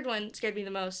 The third one scared me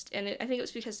the most, and I think it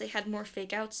was because they had more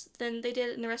fake outs than they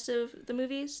did in the rest of the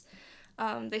movies.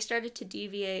 They started to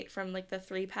deviate from like the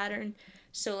 3 pattern,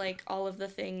 so like all of the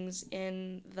things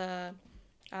in the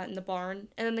barn,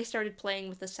 and then they started playing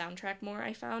with the soundtrack more.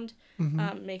 I found,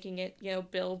 making it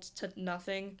build to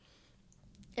nothing,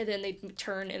 and then they'd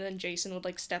turn, and then Jason would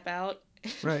like step out,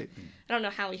 Right. I don't know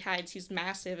how he hides. He's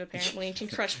massive, apparently, and can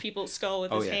crush people's skull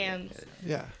with Oh, his yeah, yeah, hands.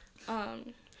 yeah. Yeah.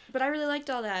 But I really liked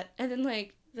all that. And then,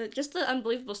 like, just the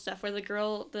unbelievable stuff where the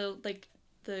girl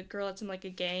that's in, like, a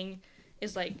gang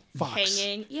is, like, Fox.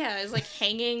 hanging. Yeah, is, like,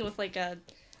 hanging with, like, a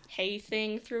hay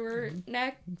thing through her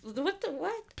neck.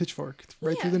 What? Pitchfork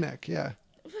right Yeah. through the neck. Yeah.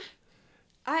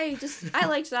 I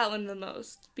liked that one the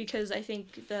most because I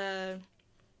think the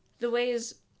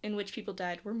ways in which people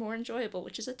died were more enjoyable,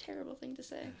 which is a terrible thing to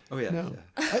say. Oh yeah. No.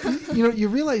 Yeah. You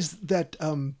realize that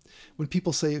when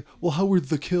people say, "Well, how were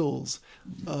the kills?"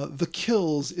 The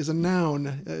kills is a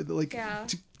noun. Yeah.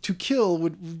 To kill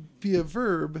would be a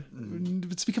verb.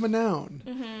 It's become a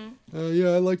noun. Yeah,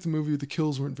 I like the movie. The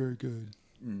kills weren't very good.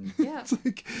 Yeah. It's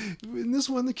like in this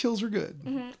one, the kills were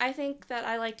good. I think that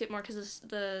I liked it more because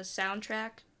the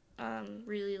soundtrack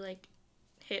really, like,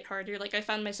 hit harder. Like, I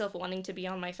found myself wanting to be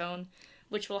on my phone,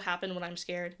 which will happen when I'm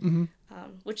scared.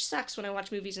 Which sucks when I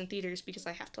watch movies in theaters because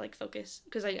I have to, like, focus.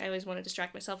 Because I always want to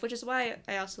distract myself, which is why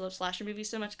I also love slasher movies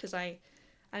so much because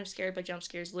I'm scared by jump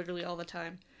scares literally all the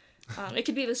time. It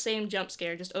could be the same jump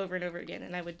scare just over and over again,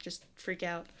 and I would just freak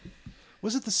out.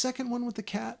 Was it the second one with the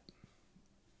cat?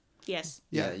 Yes.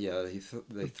 Yeah.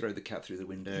 They throw the cat through the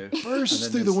window. Bursts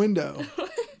And through then the window.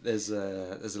 There's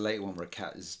a later one where a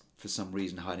cat is for some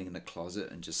reason hiding in the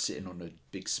closet and just sitting on a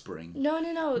big spring.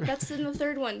 No. That's in the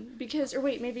third one because, or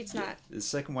wait, maybe it's not. The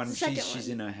second one, The second she's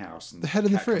in her house and The head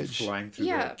in the cat comes fridge. flying through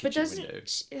Yeah, the but kitchen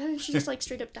doesn't window. she just like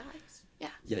straight up dies? Yeah.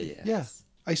 Yeah. Yeah.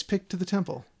 Ice pick to the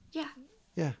temple. Yeah.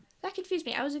 Yeah. That confused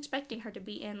me. I was expecting her to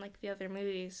be in, like, the other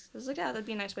movies. I was like, that'd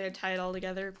be a nice way to tie it all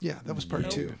together. Yeah, that was part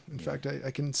Nope. 2. In fact, I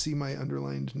can see my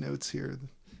underlined notes here.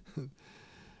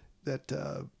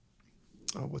 That,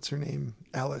 what's her name?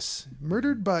 Alice.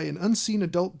 Murdered by an unseen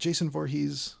adult Jason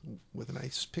Voorhees with an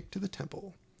ice pick to the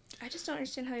temple. I just don't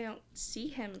understand how you don't see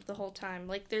him the whole time.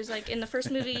 Like, there's, like, in the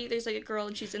first movie, there's, like, a girl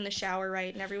and she's in the shower,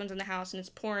 right? And everyone's in the house and it's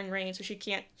pouring rain, so she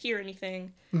can't hear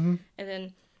anything. And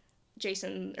then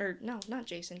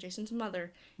Jason's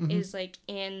mother is, like,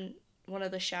 in one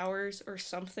of the showers or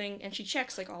something, and she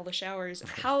checks, like, all the showers.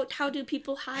 How do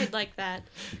people hide like that?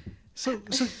 So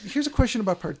here's a question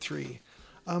about part 3.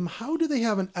 How do they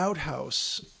have an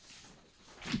outhouse?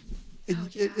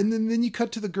 And then you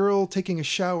cut to the girl taking a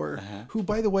shower, who,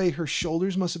 by the way, her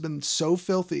shoulders must have been so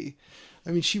filthy.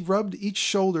 I mean, she rubbed each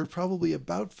shoulder probably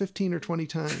about 15 or 20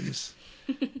 times.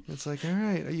 It's like, all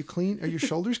right, are you clean? Are your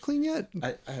shoulders clean yet?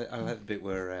 I like the bit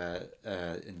where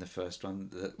in the first one,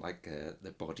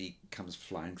 the body comes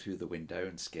flying through the window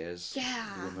and scares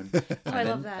the woman. I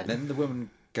love that. And then the woman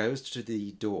goes to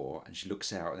the door and she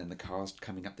looks out, and then the car's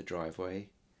coming up the driveway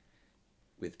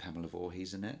with Pamela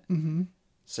Voorhees in it. Mm-hmm.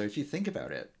 So if you think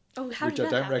about it, Oh, how which did I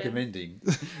that don't happen? recommending,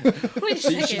 Wait a she's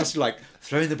second. just like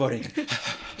throwing the body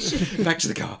in. Back to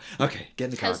the car. Okay, get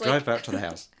in the car. Has, like- Drive back to the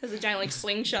house. Has a giant, like,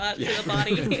 slingshot for the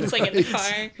body. It's, like, in the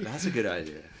car. That's a good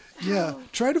idea. Yeah,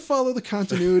 try to follow the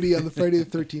continuity on the Friday the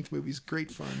 13th movies.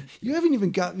 Great fun. You haven't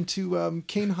even gotten to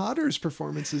Kane Hodder's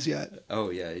performances yet. Oh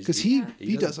yeah, 'Cause he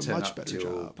doesn't does a turn much up better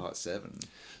till job. Part 7.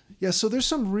 Yeah, so there's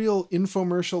some real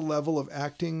infomercial level of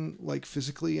acting, like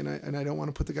physically, and I don't want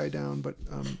to put the guy down, but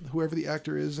whoever the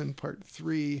actor is in part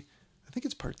 3, I think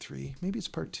it's part 3, maybe it's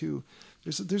part 2.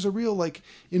 There's a real like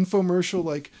infomercial,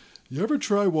 like, you ever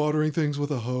try watering things with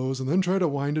a hose and then try to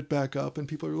wind it back up, and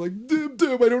people are like, dib,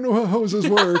 I don't know how hoses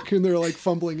work, and they're like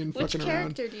fumbling and Which fucking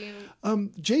around. character do you...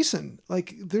 Jason,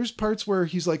 like, there's parts where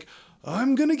he's like,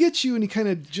 I'm gonna get you, and he kind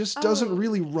of just doesn't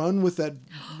really run with that,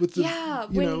 with the, Yeah,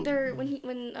 you know,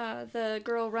 when the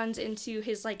girl runs into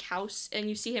his, like, house and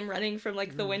you see him running from,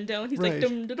 like, the window and he's Right. like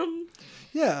dum dum dum.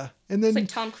 yeah, and then It's like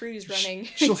Tom Cruise running.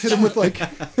 she'll hit him with like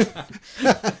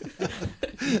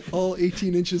all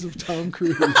 18 inches of Tom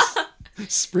Cruise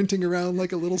sprinting around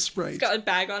like a little sprite. He's got a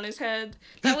bag on his head.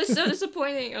 That was so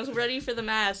disappointing. I was ready for the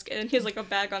mask and he has, like, a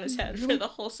bag on his head for the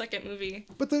whole second movie.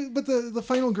 But the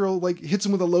final girl like hits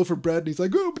him with a loaf of bread, and he's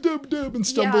like, oh, dub dub, and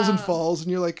stumbles and Yeah. falls,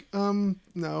 and you're like,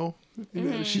 no, you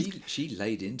know, she's She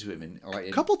laid into him in like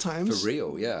a couple times. for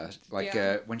real, yeah. Like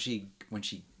Yeah. when she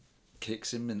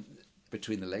kicks him in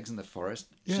between the legs in the forest,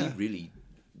 Yeah. she really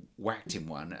whacked him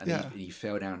one, and Yeah. he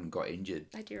fell down and got injured.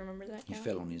 I do remember that. He Yeah.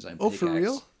 fell on his own. Oh, pickaxe. for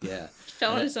real? Yeah.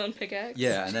 Fell on his own pickaxe.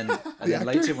 Yeah, and then actor?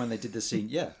 later when they did the scene,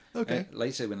 Okay.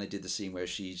 later when they did the scene where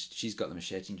she's got the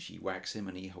machete and she whacks him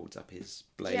and he holds up his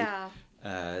blade. Yeah.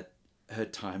 Her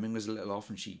timing was a little off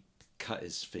and she cut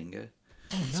his finger.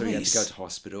 So he had to go nice. to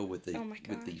hospital with the Oh my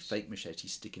fake machete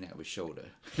sticking out of his shoulder.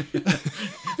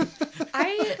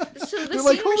 So the They're scene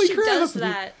like, where "Holy she crap!" does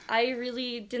that, I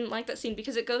really didn't like that scene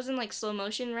because it goes in like slow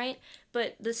motion, right?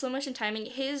 But the slow motion timing,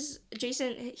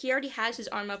 Jason, he already has his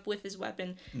arm up with his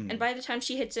weapon, and by the time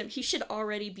she hits him, he should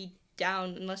already be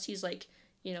down unless he's like,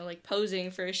 like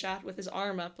posing for a shot with his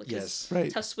arm up, like Yes. his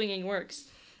Right. tough swinging works.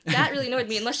 That really annoyed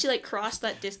me unless she like crossed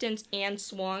that distance and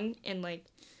swung and like.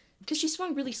 Because she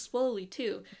swung really slowly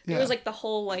too. Yeah. It was like the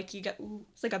whole like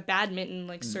it's like a badminton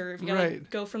like serve. You gotta Right. like,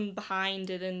 go from behind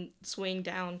and then swing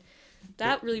down.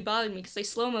 That really bothered me because they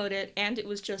slow-moed it and it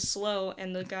was just slow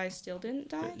and the guy still didn't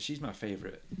die. But she's my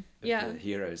favorite of Yeah. the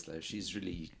heroes, though. She's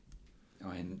really,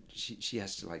 she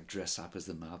has to like dress up as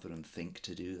the mother and think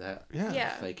to do that. Yeah.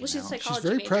 Yeah, Faking well, she's a out. psychology She's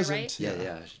very major, present. right?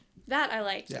 Yeah. That I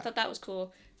liked. Yeah. I thought that was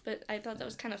cool. But I thought that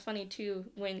was kind of funny too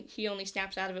when he only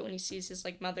snaps out of it when he sees his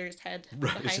like mother's head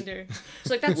Right. behind her. It's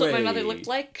like that's what my mother Wait. looked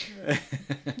like.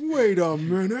 Wait a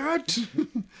minute.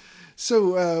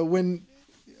 So when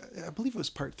I believe it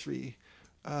was part 3,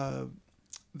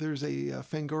 there's a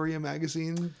Fangoria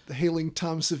magazine hailing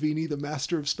Tom Savini, the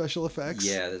master of special effects.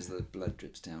 Yeah, there's the blood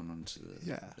drips down onto the,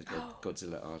 Yeah. the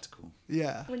Godzilla article.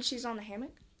 Yeah. When she's on the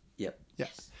hammock. Yep.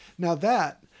 Yes. Now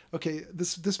that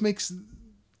this makes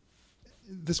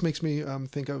me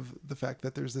think of the fact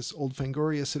that there's this old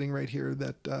Fangoria sitting right here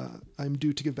that I'm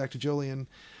due to give back to Jolien.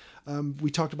 We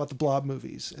talked about the Blob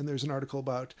movies, and there's an article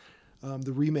about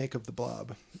the remake of the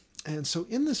Blob. And so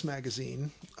in this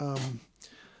magazine,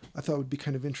 I thought it would be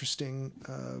kind of interesting.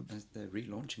 They're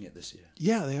relaunching it this year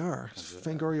Yeah, they are.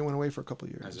 Fangoria went away for a couple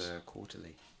of years. as a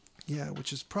quarterly. Yeah,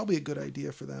 which is probably a good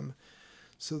idea for them.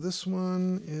 So this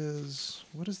one is,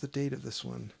 what is the date of this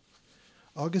one?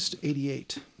 August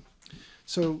 88.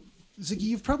 So, Ziggy,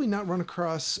 you've probably not run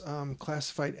across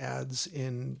classified ads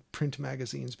in print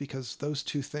magazines because those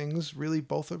two things really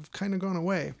both have kind of gone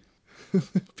away.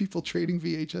 People trading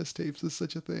VHS tapes is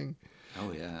such a thing.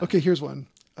 Oh yeah. Okay, here's one.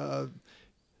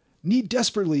 Need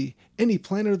desperately any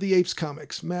Planet of the Apes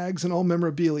comics, mags, and all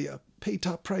memorabilia. Pay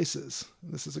top prices.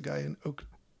 And this is a guy in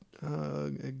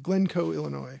Glencoe,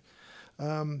 Illinois.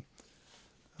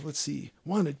 Let's see.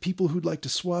 Wanted people who'd like to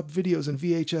swap videos in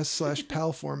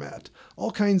VHS/PAL format.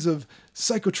 All kinds of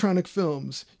psychotronic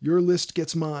films. Your list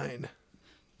gets mine.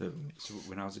 So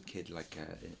when I was a kid, like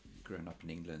growing up in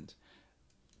England,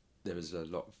 there was a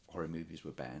lot of horror movies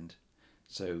were banned.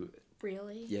 So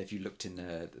Really? yeah, if you looked in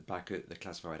the back at the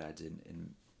classified ads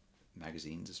in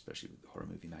magazines, especially horror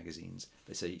movie magazines,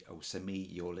 they say, "Oh, send me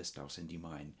your list, I'll send you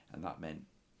mine," and that meant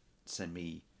send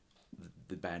me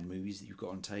the banned movies that you've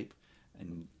got on tape,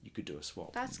 and you could do a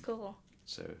swap. That's cool.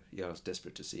 So yeah, I was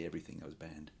desperate to see everything that was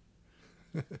banned.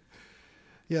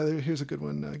 Yeah, here's a good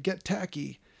one. Get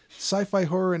tacky. Sci-fi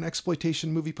horror and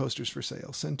exploitation movie posters for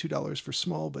sale. Send $2 for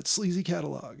small but sleazy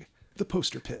catalog. The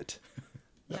Poster Pit.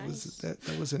 That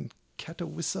was in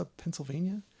Catawissa,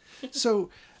 Pennsylvania. So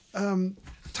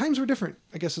times were different,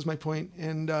 I guess is my point.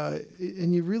 And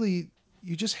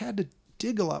you just had to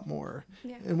dig a lot more.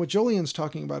 Yeah. And what Jolien's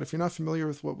talking about, if you're not familiar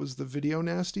with what was the Video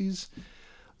Nasties,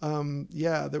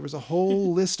 there was a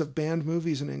whole list of banned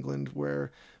movies in England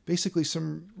where basically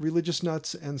some religious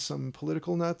nuts and some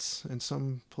political nuts and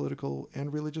some political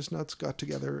and religious nuts got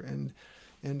together and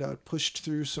pushed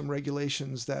through some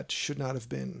regulations that should not have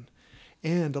been.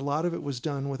 And a lot of it was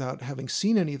done without having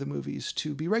seen any of the movies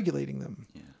to be regulating them.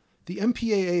 Yeah. The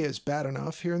MPAA is bad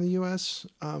enough here in the U.S.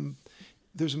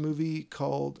 There's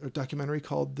a documentary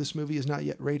called This Movie Is Not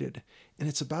Yet Rated. And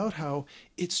it's about how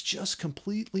it's just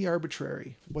completely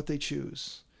arbitrary what they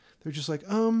choose. They're just like,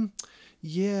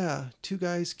 yeah, two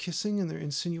guys kissing and they're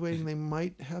insinuating they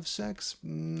might have sex.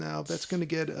 No, that's going to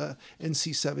get a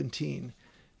NC-17.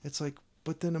 It's like,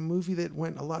 but then a movie that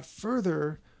went a lot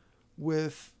further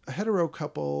with a hetero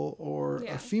couple or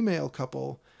a female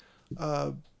couple,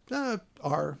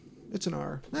 R. It's an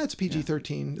R. It's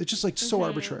PG-13. It's just like so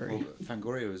arbitrary. Well,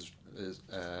 Fangoria was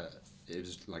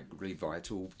like really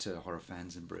vital to horror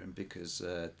fans in Britain because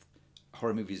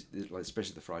horror movies, like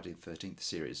especially the Friday the 13th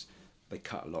series, they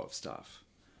cut a lot of stuff,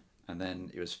 and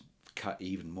then it was cut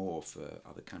even more for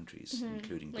other countries,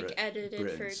 including like edited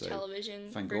Britain. for So television.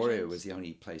 Fangoria versions. was the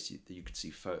only place that you could see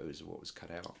photos of what was cut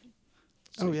out.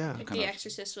 Oh yeah. Like kind The of-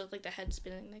 Exorcist with like the head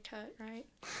spinning they cut, right?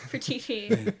 For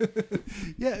TV.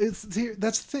 Yeah,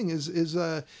 that's the thing is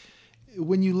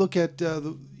when you look at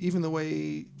even the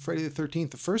way Friday the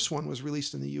 13th, the first one was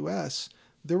released in the U.S.,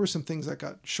 there were some things that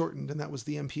got shortened, and that was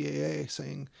the MPAA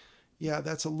saying, yeah,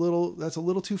 that's a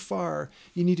little too far.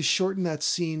 You need to shorten that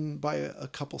scene by a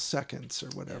couple seconds or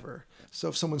whatever. So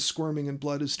if someone's squirming and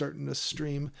blood is starting to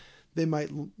stream, they might,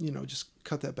 just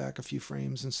cut that back a few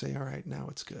frames and say, all right, now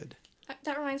it's good.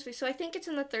 That reminds me. So I think it's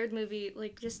in the third movie.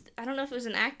 I don't know if it was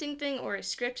an acting thing or a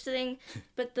script thing,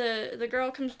 but the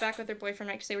girl comes back with her boyfriend,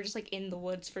 right? Because they were just in the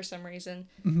woods for some reason,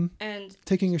 and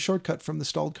Taking a shortcut from the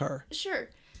stalled car. sure,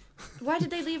 why did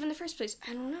they leave in the first place?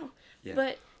 I don't know. Yeah.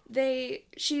 But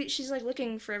she's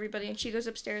looking for everybody, and she goes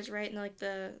upstairs, right? And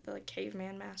the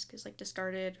caveman mask is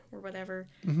discarded or whatever,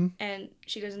 and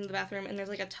she goes into the bathroom, and there's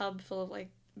a tub full of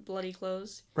bloody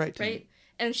clothes, Right. right?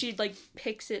 And she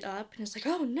picks it up and is like,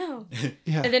 oh no,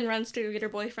 Yeah. and then runs to go get her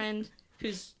boyfriend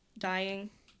who's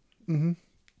dying. Mm-hmm.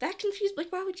 That confused.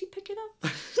 Why would you pick it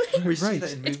up? We see Right.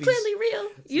 that in It's movies. clearly real.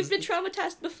 You've been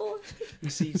traumatized before. We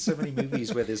see so many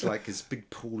movies where there's this big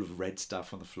pool of red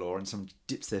stuff on the floor, and someone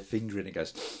dips their finger in and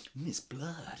goes, "It's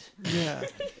blood." Yeah.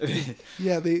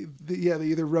 Yeah, they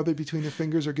either rub it between their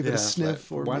fingers or give it a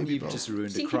sniff, or one, maybe you've both. just ruined a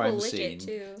Seen people crime lick scene. it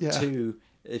too. Yeah. Two,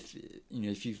 if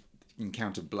you've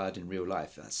encountered blood in real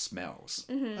life, that smells.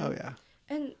 Oh yeah.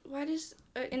 And why does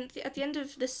at the end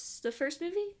of the first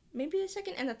movie, maybe the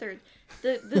second and the third,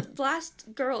 the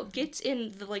last girl gets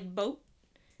in the boat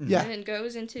Yeah. and then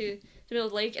goes into the middle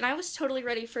of the lake, and I was totally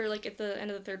ready for at the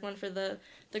end of the third one for the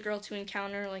girl to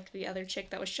encounter the other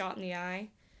chick that was shot in the eye.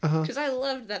 Uh-huh. Because I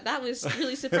loved that. That was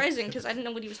really surprising because I didn't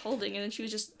know what he was holding, and then she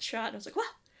was just shot, and I was like, wow.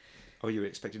 Oh, you were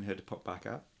expecting her to pop back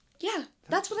up? Yeah,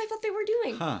 that's what I thought they were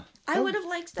doing. Huh. I would have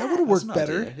liked that. That would have worked That's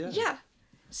an better. idea, Yeah.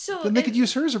 So Then they could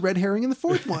use her as a red herring in the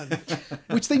fourth one,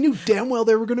 which they knew damn well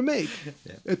they were going to make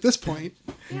at this point.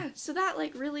 yeah. So that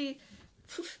really,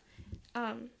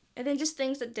 and then just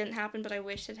things that didn't happen but I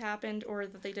wish had happened or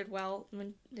that they did well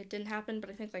when it didn't happen. But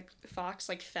I think Fox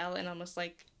fell and almost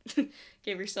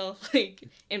gave herself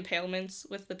impalements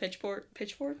with the pitchfork.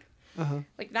 Uh-huh.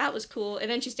 That was cool. And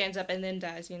then she stands up and then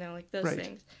dies. Those Right.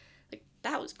 things.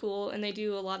 That was cool. And they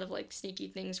do a lot of sneaky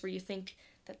things where you think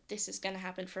that this is gonna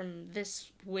happen from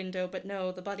this window, but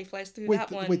no, the body flies through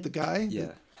that one. Wait, the guy?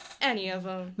 Yeah. Any of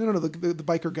them. No, the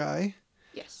biker guy.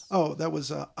 Yes. Oh, that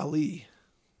was Ali.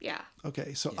 Yeah.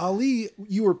 Okay, so Ali,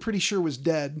 you were pretty sure was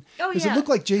dead. Oh, Because yeah. it looked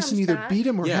like Jason Comes either back. beat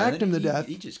him or Yeah, and hacked then him to he, death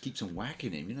He just keeps on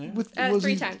whacking him, with was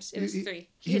 3 he- times. It was he- 3.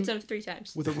 He he- hits him 3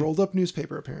 times. with a rolled up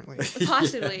newspaper, apparently.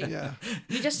 Possibly. Yeah.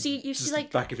 You just see the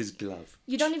back of his glove.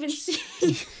 you don't even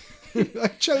see I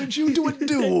challenge you to a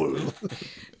duel.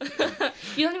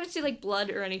 you don't even see blood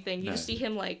or anything. You No. just see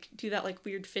him do that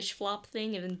weird fish flop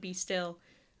thing and then be still.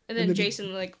 And then then-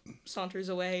 Jason saunters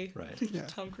away. Right. Yeah.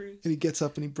 Tom Cruise. And he gets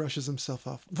up and he brushes himself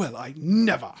off. Well, I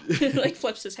never.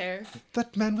 Flips his hair.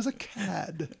 That man was a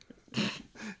cad.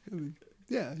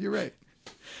 Yeah, you're right.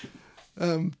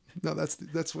 No,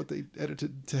 that's what they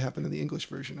edited to happen in the English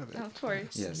version of it. Oh, of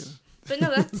course. Yes. But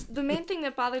no, that's the main thing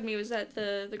that bothered me was that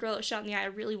the girl that was shot in the eye, I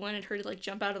really wanted her to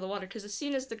jump out of the water because as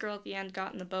soon as the girl at the end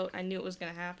got in the boat, I knew it was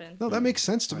going to happen. No, that makes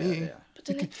sense to Oh, me. yeah. But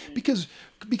then it,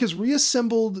 Because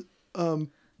reassembled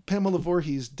Pamela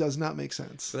Voorhees does not make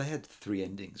sense. So they had 3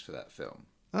 endings for that film.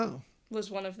 Oh. was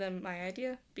one of them my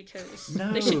idea because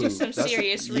No, they should do some that's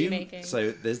serious remaking. So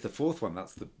there's the 4th one.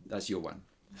 That's your one.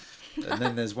 And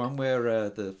then there's one where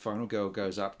the final girl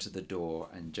goes up to the door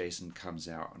and Jason comes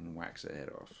out and whacks her head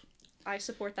off, I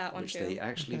support that one which too. they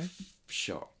actually Okay.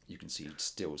 shot. You can see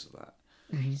stills of that.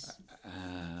 Nice.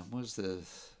 What was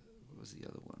the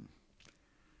other one?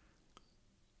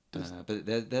 But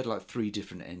they had 3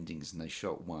 different endings, and they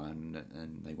shot one,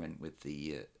 and they went with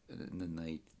the, and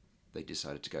then they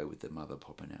decided to go with the mother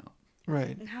popping out.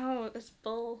 Right. No, that's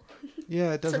bull.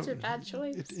 Yeah, it doesn't. Such a bad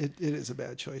choice. It is a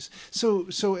bad choice.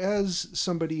 So as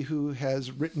somebody who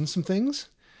has written some things,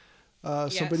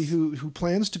 somebody Yes. who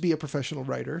plans to be a professional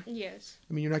writer. Yes.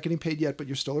 I mean, you're not getting paid yet, but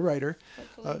you're still a writer.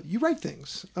 Hopefully. You write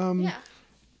things. Yeah.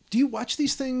 Do you watch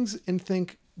these things and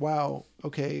think, wow,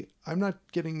 okay, I'm not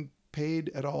getting paid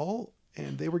at all,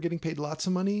 and they were getting paid lots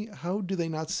of money? How do they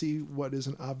not see what is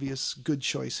an obvious good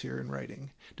choice here in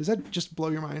writing? Does that just blow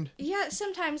your mind? Yeah,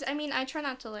 sometimes. I mean, I try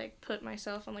not to put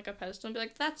myself on a pedestal and be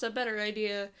like, "That's a better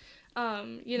idea."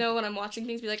 When I'm watching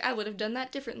things, be like, "I would have done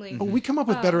that differently." Oh, we come up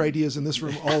with better ideas in this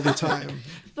room all the time.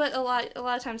 But a lot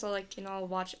of times I'll I'll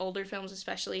watch older films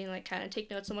especially and kind of take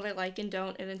notes on what I like and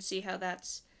don't, and then see how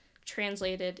that's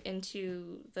translated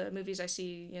into the movies I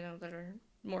see, that are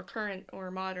more current or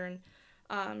modern,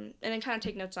 and then kind of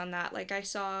take notes on that. Like I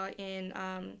saw in,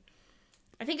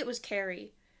 I think it was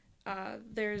Carrie.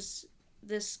 There's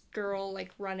this girl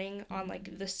running on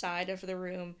the side of the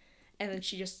room, and then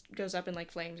she just goes up in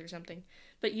flames or something.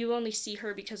 But you only see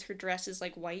her because her dress is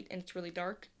white and it's really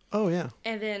dark. Oh, yeah.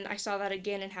 And then I saw that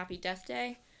again in Happy Death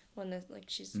Day when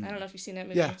she's I don't know if you've seen that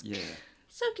movie. Yeah. Yeah.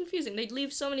 So confusing. They'd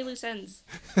leave so many loose ends.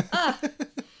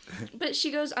 But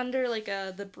she goes under like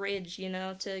the bridge, you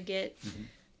know, to get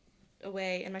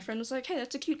away. And my friend was like, "Hey,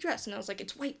 that's a cute dress," and I was like,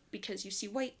 "It's white because you see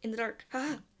white in the dark."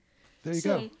 Ha. There you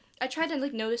So go. I try to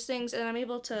like notice things, and I'm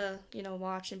able to, you know,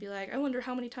 watch and be like, I wonder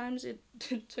how many times it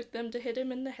took them to hit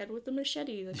him in the head with the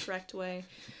machete the correct way.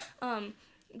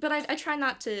 But I try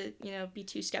not to, you know, be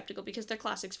too skeptical because they're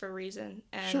classics for a reason,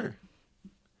 and Sure.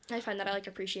 I find that I like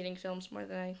appreciating films more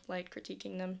than I like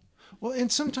critiquing them. Well,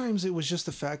 and sometimes it was just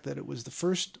the fact that it was the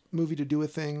first movie to do a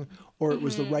thing, or it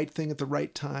was the right thing at the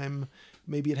right time.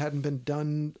 Maybe it hadn't been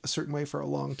done a certain way for a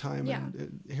long time. Yeah.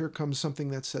 And here comes something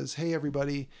that says, hey,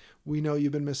 everybody, we know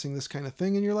you've been missing this kind of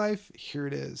thing in your life. Here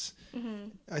it is.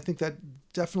 I think that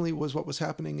definitely was what was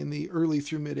happening in the early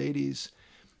through mid 80s.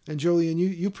 And Jolien,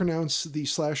 you pronounce the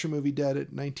slasher movie dead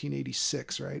at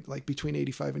 1986, right? Like between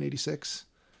 85 and 86?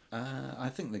 I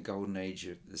think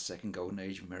the second golden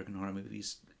age of American horror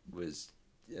movies was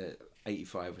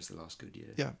 85 was the last good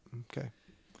year. Yeah. Okay.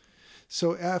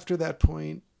 So after that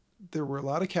point, there were a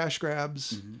lot of cash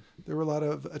grabs. There were a lot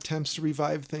of attempts to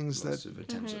revive things Lots of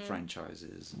attempts at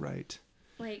franchises. Right.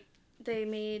 Like they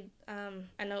made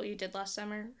I Know What You Did Last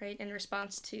Summer, right, in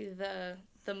response to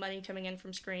the money coming in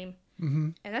from Scream.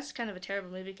 And that's kind of a terrible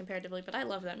movie comparatively, but I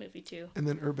love that movie too. And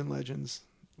then Urban Legends,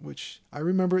 which I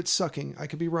remember it sucking. I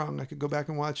could be wrong. I could go back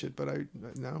and watch it, but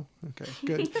no. Okay,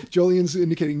 good. Jolien's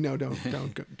indicating no,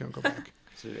 don't go back.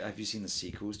 So have you seen the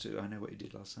sequels to I Know What You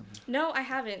Did Last Summer? No, I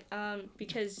haven't,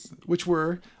 because... Which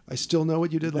were I Still Know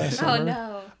What You Did Last Summer. Oh,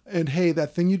 no. And hey,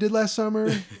 that thing you did last summer,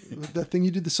 that thing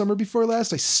you did the summer before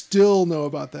last, I still know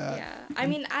about that. Yeah. I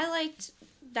mean, I liked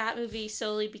that movie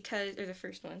solely because... Or the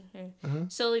first one.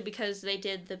 Solely because they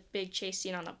did the big chase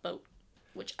scene on a boat,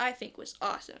 which I think was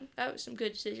awesome. That was some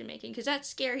good decision making, because that's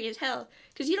scary as hell.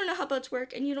 Because you don't know how boats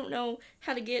work, and you don't know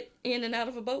how to get in and out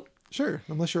of a boat. Sure,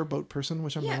 unless you're a boat person,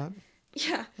 which I'm not.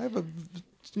 Yeah. I have a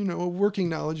working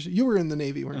knowledge. You were in the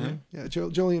Navy, weren't you? Yeah,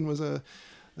 Jolien was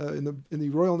in the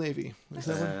Royal Navy. Is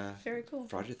that one? Very cool.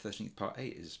 Friday the 13th Part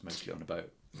 8 is mostly on a boat.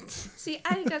 See,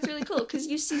 I think that's really cool, because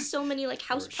you see so many, like,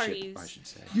 house Or a parties. ship, I should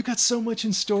say. You got so much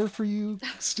in store for you,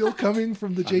 still coming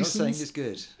from the I'm not Jasons. saying it's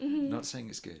good. Not saying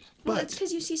it's good. Well, But- it's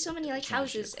because you see so many, like, It's on a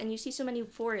houses, ship. and you see so many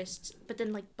forests, but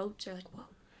then, like, boats are like, whoa.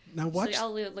 Now watch So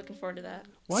I'll be looking forward to that.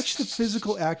 watch the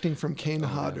physical acting from Kane Oh,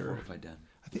 no, Hodder. what have I done?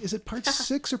 I think, is it part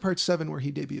 6 or part 7 where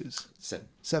he debuts? 7.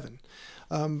 7.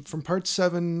 From part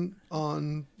 7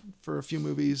 on for a few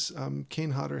movies,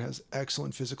 Kane Hodder has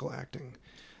excellent physical acting.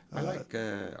 I like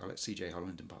CJ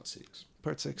Holland in Part 6.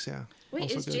 Part 6, yeah. Wait,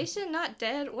 Also is good. Jason not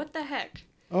dead? What the heck?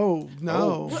 Oh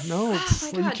no, What? no! Oh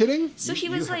my Are you God. kidding? So he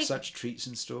you was have like, such treats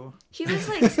in store. he was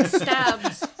like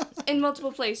stabbed in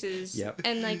multiple places, Yep.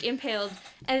 and like impaled,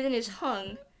 and then is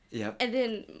hung, Yep. and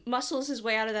then muscles his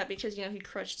way out of that because he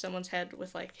crushed someone's head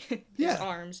with like his Yeah.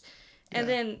 arms, and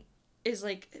Yeah. then is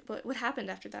like what happened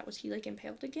after that? Was he like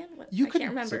impaled again? What? You I could-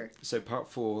 can't remember. So part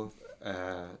 4,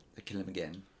 they kill him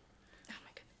again. Oh my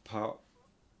god. Part,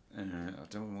 I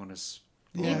don't want to.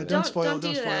 Yeah, You don't spoil. don't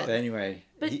Don't do spoil. that. But anyway,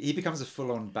 But- he becomes a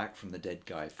full-on back from the dead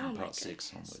guy from Oh my part 6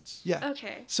 goodness. onwards. Yeah.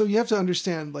 Okay. So you have to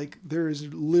understand, like, there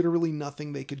is literally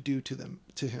nothing they could do to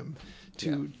him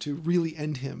to really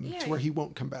end him Yeah. to where he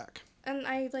won't come back. And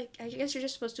I guess you're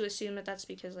just supposed to assume that that's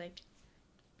because like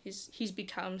he's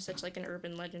become such like an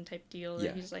urban legend type deal that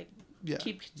Yeah. he's like Yeah.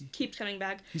 keeps coming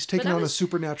back. He's taken But I on a was-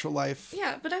 supernatural life.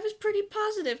 Yeah, but I was pretty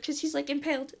positive because he's like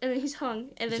impaled and then he's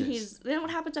hung and then Yes. then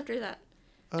what happens after that?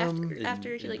 Um,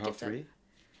 After he in like part gets up. 3,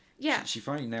 Yeah, she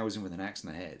finally nails him with an axe in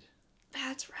the head.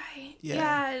 that's right. Yeah.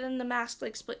 Yeah, and then the mask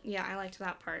like split. Yeah, I liked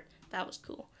that part. That was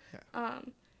cool. Yeah.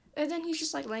 And then he's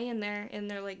just like laying there and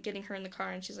they're like getting her in the car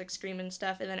and she's like screaming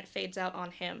stuff and then it fades out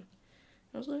on him.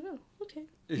 I was like, oh, okay,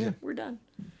 Yeah. we're done.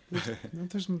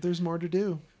 there's more to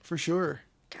do for sure.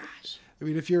 Gosh. I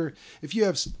mean, if you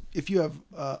have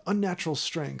unnatural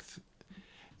strength,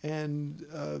 and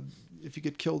if you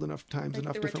get killed enough times, Like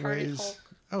enough the different retarded ways, Hulk.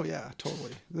 oh yeah,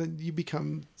 totally. Then you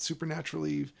become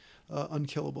supernaturally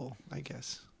unkillable. I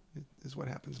guess is what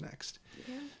happens next.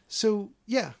 Yeah. So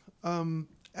yeah,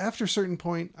 after a certain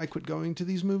point, I quit going to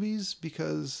these movies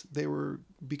because they were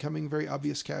becoming very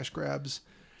obvious cash grabs,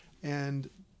 and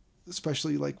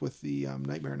especially like with the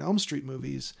Nightmare on Elm Street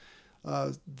movies.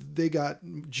 They got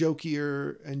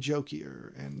jokier and jokier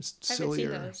and I haven't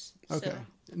sillier. seen those. Okay,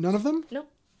 So. none of them.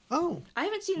 Nope. Oh, I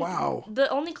haven't seen. Wow. The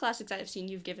only classics I've seen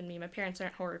you've given me. My parents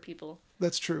aren't horror people.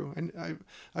 that's true. And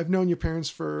I've known your parents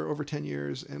for over 10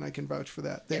 years, and I can vouch for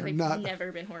that. They are They've not.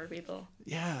 never been horror people.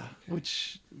 Yeah,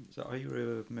 which So are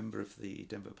you a member of the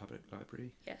Denver Public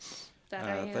Library? Yes, that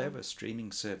I am. They have a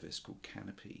streaming service called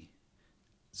Canopy,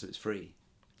 so it's free,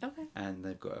 Okay. and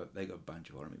they got a bunch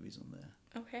of horror movies on there.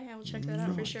 Okay, I will check that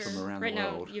out for sure. From around Right the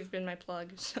now, world. you've been my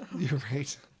plug, so. You're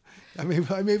right.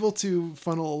 I'm able to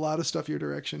funnel a lot of stuff your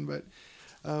direction, but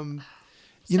you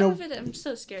Some know. of it I'm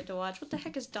so scared to watch. What the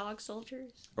heck is Dog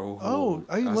Soldiers? Oh,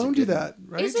 I that's a loaned you good one. that,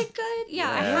 right? Is it good? Yeah,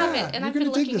 I Yeah. haven't, and You're I've gonna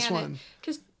been dig looking this at one.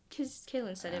 it because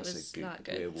Kaylin said That's it was a good not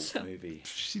good. werewolf So. movie.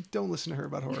 Don't listen to her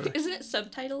about horror. Isn't it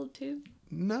subtitled too?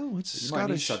 No, it's You might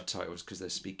need Scottish. subtitles because they're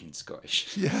speaking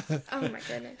Scottish. Yeah, Oh my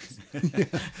goodness.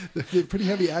 they're pretty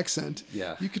heavy accent.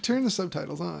 Yeah. You could turn the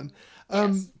subtitles on.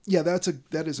 Yes. Yeah,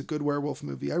 that is a good werewolf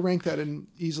movie. I rank that in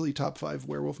easily top 5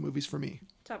 werewolf movies for me.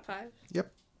 Top 5.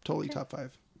 Yep, totally Okay. top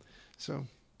 5. So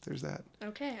there's that.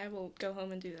 Okay, I will go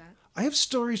home and do that. I have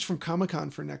stories from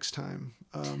Comic-Con for next time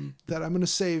that I'm going to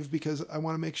save because I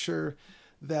want to make sure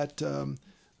that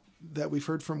that we've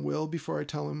heard from Will before I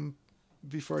tell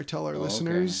our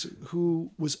listeners who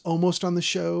was almost on the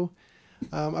show.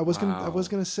 I was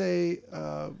gonna say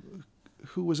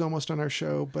who was almost on our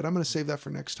show, but I'm gonna save that for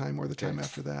next time or the time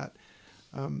after that.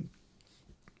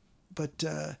 But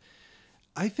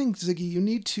I think, Ziggy, you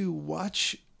need to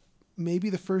watch maybe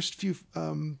the first few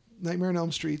Nightmare on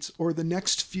Elm Streets or the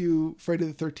next few Friday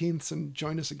the 13th and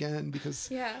join us again because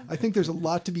Yeah. I think there's a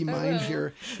lot to be mined will.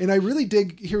 here. And I really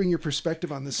dig hearing your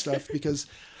perspective on this stuff because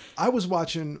I was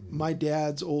watching my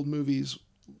dad's old movies,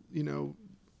 you know,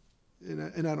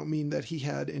 and I don't mean that he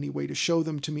had any way to show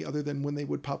them to me other than when they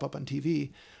would pop up on TV,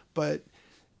 but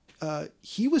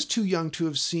he was too young to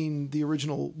have seen the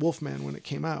original Wolfman when it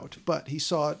came out, but he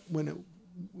saw it when it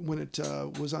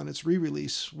was on its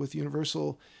re-release with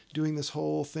Universal doing this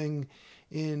whole thing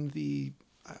in the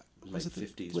Late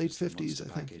 50s. late was the 50s, monster I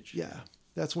think. package. Yeah.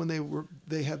 That's when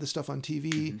they had the stuff on TV.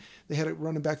 Mm-hmm. They had it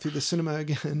running back through the cinema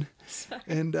again.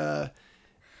 And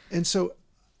so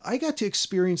I got to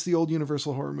experience the old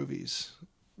Universal horror movies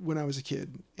when I was a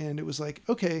kid. And it was like,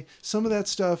 okay, some of that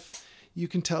stuff you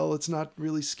can tell it's not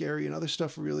really scary, and other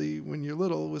stuff really, when you're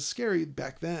little, was scary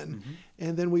back then. Mm-hmm.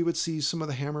 And then we would see some of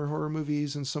the Hammer horror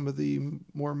movies and some of the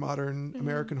more modern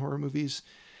American horror movies.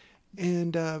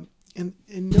 And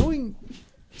knowing,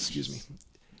 excuse me,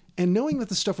 and knowing that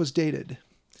the stuff was dated,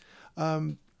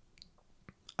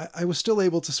 I was still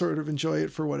able to sort of enjoy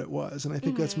it for what it was, and I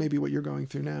think that's maybe what you're going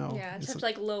through now. Yeah, I just It's have to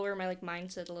like lower my like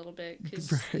mindset a little bit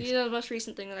because Right. you know the most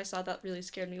recent thing that I saw that really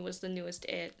scared me was the newest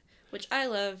It, which I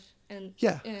love and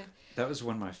Yeah. That was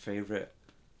one of my favorite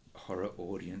horror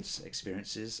audience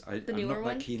experiences. I'm newer not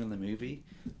one? that keen on the movie,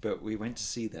 but we went to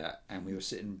see that and we were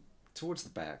sitting towards the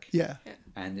back. Yeah.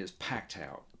 And it was packed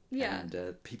out. Yeah.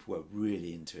 And people were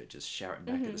really into it, just shouting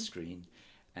back at the screen.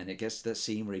 And it gets to that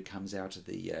scene where he comes out of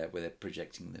the where they're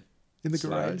projecting the In the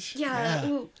slides. garage. yeah.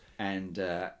 Ooh, And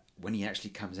when he actually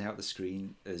comes out the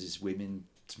screen, there's this women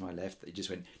to my left that just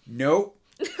went, nope,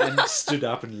 and stood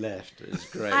up and left. It was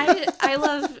great. I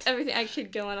love everything. I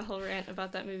could go on a whole rant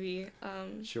about that movie.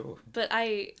 Sure. But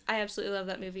I absolutely love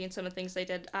that movie and some of the things they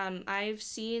did. I've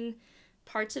seen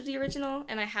parts of the original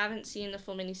and I haven't seen the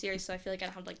full miniseries, so I feel like I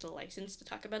don't have like the license to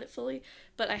talk about it fully.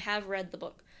 But I have read the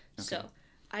book, so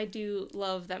I do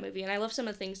love that movie, and I love some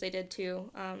of the things they did too.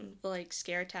 The like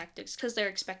scare tactics, because they're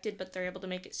expected, but they're able to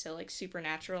make it so like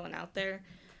supernatural and out there.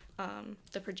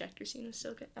 The projector scene was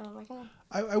so good. Oh my god.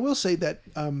 I will say that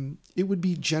it would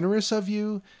be generous of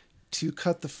you to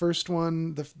cut the first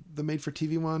one, the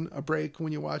made-for-TV one, a break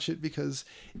when you watch it, because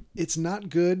it's not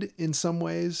good in some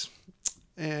ways,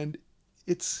 and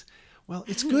it's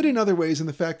good in other ways in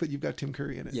the fact that you've got Tim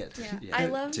Curry in it. Yeah. Yeah, I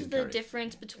love Tim the Curry.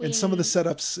 difference between. And some of the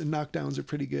setups and knockdowns are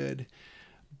pretty good.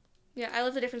 Yeah, I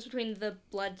love the difference between the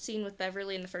blood scene with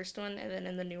Beverly in the first one and then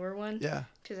in the newer one. Yeah.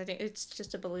 Because I think it's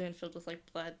just a balloon filled with like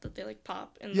blood that they like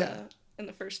pop in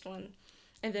the first one,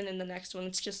 and then in the next one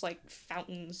it's just like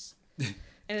fountains, and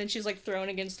then she's like thrown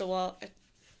against the wall.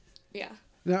 Yeah.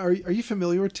 Now, are you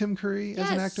familiar with Tim Curry as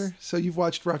an Yes. actor? So you've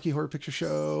watched Rocky Horror Picture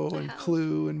Show I and have.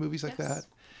 Clue and movies like Yes. that.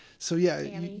 So yeah,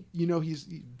 Annie. you know he's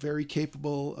very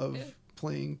capable of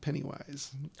playing Pennywise.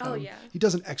 Oh, yeah. He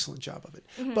does an excellent job of it.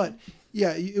 But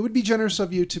yeah, it would be generous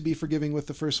of you to be forgiving with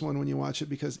the first one when you watch it,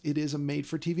 because it is a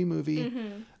made-for-TV movie.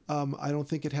 I don't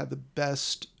think it had the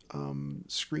best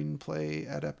screenplay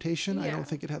adaptation. I Yeah. don't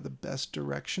think it had the best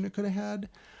direction it could have had.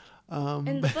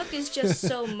 And the book is just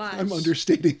so much. I'm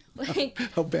understating Like,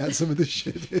 how bad some of this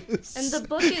shit is. and the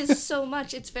book is so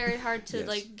much. It's very hard to Yes.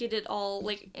 like get it all.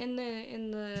 Like in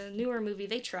the newer movie,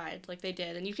 they tried, like they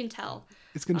did, and you can tell.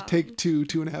 It's going to take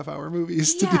 2.5 hour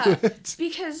movies to Yeah, do it.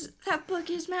 because that book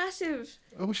is massive.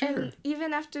 Oh, sure. And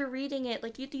even after reading it,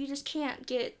 like you just can't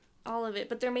get all of it.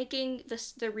 But they're making the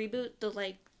reboot, the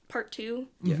like part 2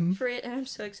 for it, and I'm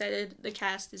so excited. The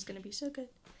cast is gonna be so good.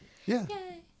 Yeah.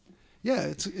 Yay! Yeah,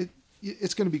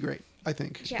 it's going to be great, I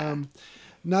think. Yeah.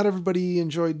 not everybody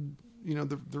enjoyed,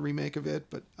 the remake of it,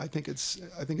 but I think it's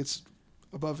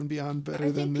above and beyond better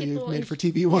than the made for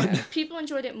TV one. Yeah, people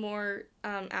enjoyed it more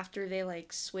after they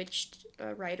like switched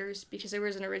writers, because there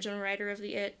was an original writer of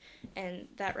the It, and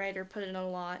that writer put in a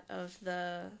lot of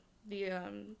the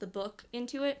book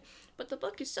into it. But the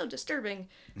book is so disturbing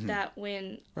that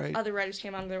when other writers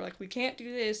came on, they were like, we can't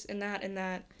do this and that and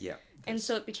that. Yeah. And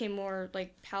so it became more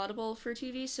like palatable for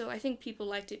TV. So I think people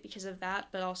liked it because of that,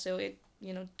 but also it,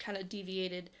 kind of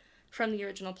deviated from the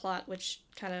original plot, which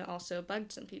kind of also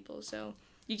bugged some people. So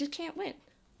you just can't win.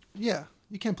 Yeah,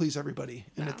 you can't please everybody,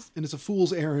 and No. it's a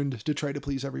fool's errand to try to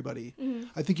please everybody.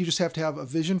 I think you just have to have a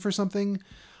vision for something,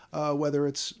 whether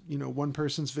it's one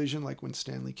person's vision, like when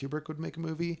Stanley Kubrick would make a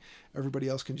movie, everybody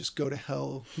else can just go to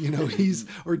hell. He's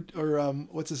or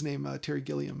what's his name, Terry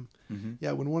Gilliam.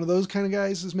 Yeah, when one of those kind of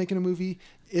guys is making a movie,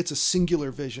 it's a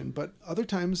singular vision. But other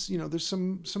times, there's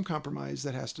some compromise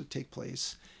that has to take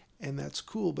place, and that's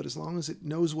cool. But as long as it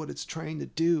knows what it's trying to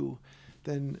do,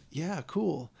 then yeah,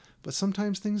 cool. But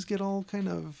sometimes things get all kind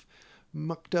of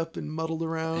mucked up and muddled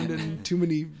around, and too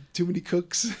many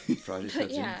cooks. Friday But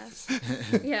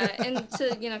 13th. yeah, and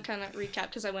to kind of recap,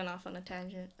 because I went off on a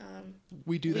tangent.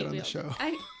 We do that on we the all show.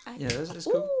 did. Yeah, that's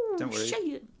cool. Ooh, Don't worry.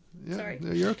 shit. Yeah, Sorry.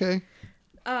 no, you're okay.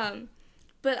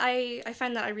 But I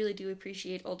find that I really do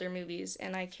appreciate older movies,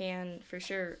 and I can for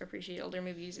sure appreciate older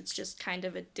movies. It's just kind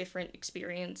of a different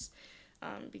experience,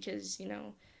 because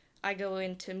I go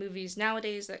into movies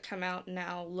nowadays that come out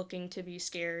now looking to be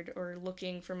scared, or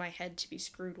looking for my head to be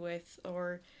screwed with,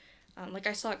 or like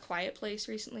I saw A Quiet Place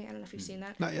recently. I don't know if you've seen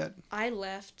that. Not yet. I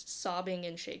left sobbing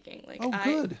and shaking. Like, Oh,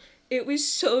 good. It was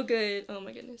so good. Oh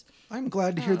my goodness. I'm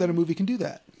glad to hear that a movie can do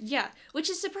that. Yeah, which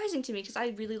is surprising to me, because I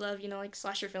really love, like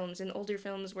slasher films and older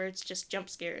films where it's just jump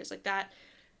scares. Like that,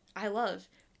 I love,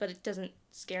 but it doesn't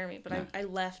scare me. But No. I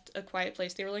left A Quiet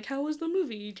Place. They were like, how was the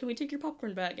movie? Can we take your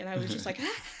popcorn back? And I was just like,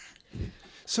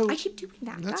 So I keep doing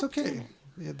that. that's God damn okay.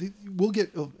 it. Yeah, we'll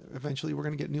get eventually. We're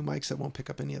going to get new mics that won't pick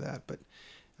up any of that, but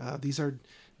these are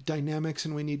dynamics,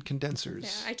 and we need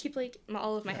condensers. Yeah, I keep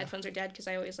all of my headphones are dead because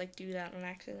I always do that on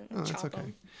accident. And Oh, that's chop okay.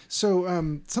 them. So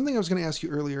something I was going to ask you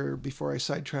earlier before I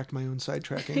sidetracked my own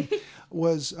sidetracking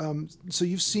was, so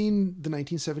you've seen the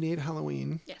 1978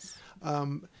 Halloween. Yes.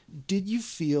 Did you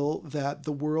feel that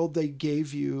the world they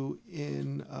gave you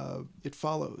in It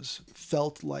Follows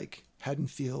felt like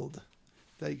Haddonfield?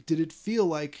 Like, did it feel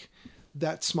like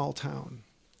that small town?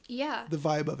 Yeah. The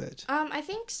vibe of it? I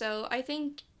think so. I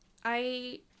think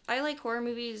I like horror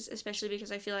movies, especially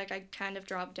because I feel like I kind of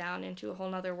drop down into a whole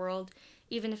nother world,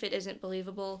 even if it isn't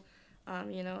believable.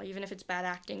 Even if it's bad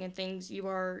acting and things, you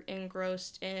are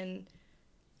engrossed in,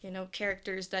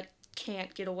 characters that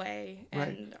can't get away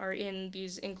and are in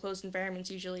these enclosed environments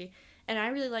usually. And I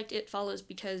really liked It Follows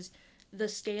because the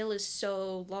scale is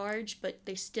so large, but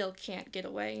they still can't get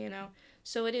away,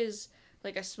 So it is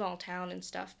like a small town and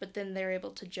stuff, but then they're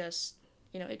able to just,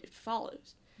 it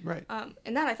follows. Right.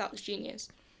 And that I thought was genius.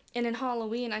 And in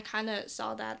Halloween, I kind of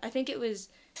saw that. I think it was,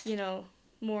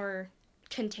 more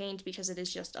contained because it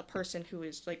is just a person who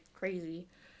is, crazy.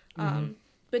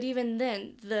 But even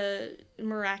then, the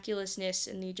miraculousness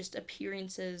and the just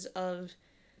appearances of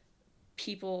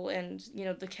people and,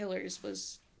 the killers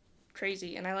was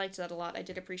crazy. And I liked that a lot. I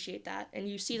did appreciate that. And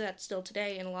you see that still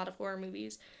today in a lot of horror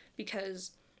movies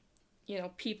because,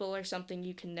 people are something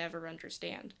you can never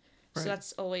understand. Right. So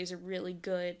that's always a really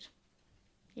good,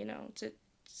 it's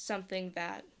something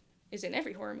that is in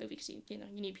every horror movie because, you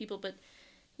need people, but,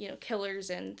 killers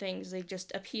and things, they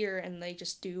just appear and they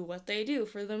just do what they do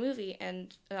for the movie,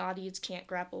 and an audience can't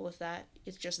grapple with that.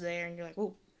 It's just there, and you're like,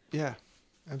 whoa. Yeah,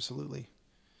 absolutely.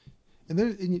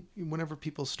 And whenever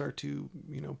people start to,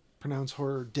 pronounce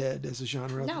horror dead as a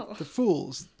genre, No. they're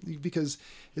fools, because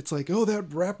it's like, oh,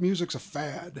 that rap music's a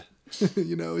fad.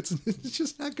 It's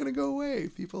just not going to go away,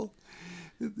 people.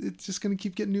 It's just going to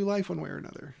keep getting new life one way or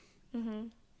another. Mm-hmm.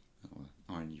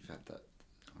 Aaron, you've had that.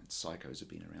 Psychos have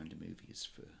been around in movies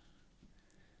for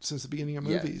Since the beginning of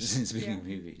Yeah, movies. since the beginning of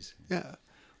movies. Yeah.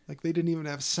 Like they didn't even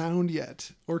have sound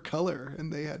yet or color,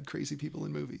 and they had crazy people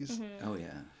in movies Oh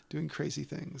yeah. doing crazy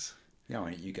things. Yeah,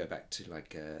 you go back to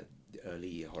the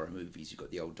early horror movies. You've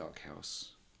got the old Dark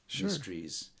House Sure.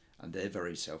 mysteries, and they're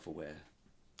very self-aware.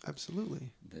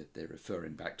 Absolutely. They're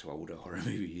referring back to older horror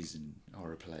movies and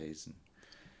horror plays, and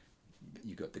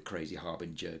you got the crazy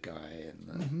Harbinger guy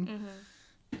and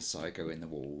the psycho in the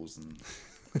walls, and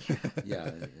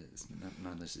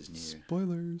none of this is new.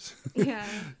 Spoilers. Yeah.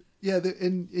 Yeah,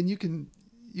 and you can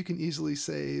easily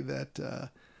say that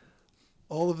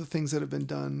all of the things that have been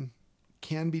done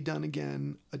can be done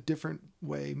again a different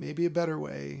way, maybe a better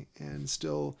way, and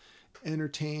still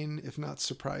entertain, if not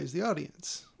surprise, the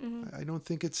audience. I don't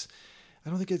think it's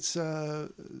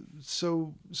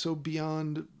so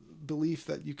beyond belief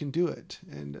that you can do it.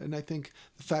 And I think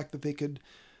the fact that they could,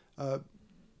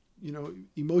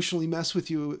 emotionally mess with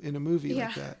you in a movie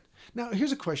like that. Now,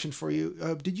 here's a question for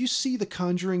you. Did you see The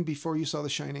Conjuring before you saw The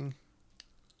Shining?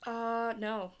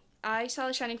 No. I saw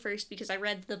The Shining first because I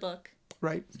read the book.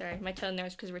 Right. Sorry, my tone there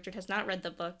is because Richard has not read the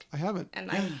book. I haven't.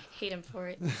 And I hate him for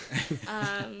it.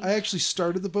 I actually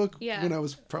started the book when I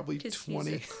was probably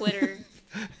 20. He's a quitter.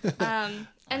 I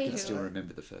Anywho. can still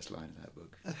remember the first line of that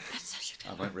book. That's such a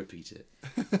good I won't repeat it.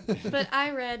 But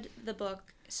I read the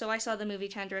book, so I saw the movie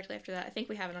kind of directly after that. I think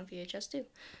we have it on VHS too.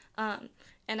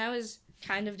 And I was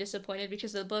kind of disappointed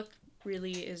because the book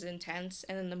really is intense,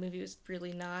 and then the movie was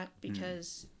really not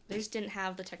because they just didn't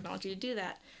have the technology to do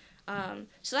that.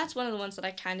 So that's one of the ones that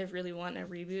I kind of really want a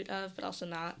reboot of, but also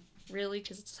not really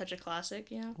because it's such a classic,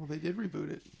 you know? Well, they did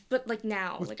reboot it. But like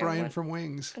now. With like Brian from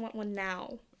Wings. I want one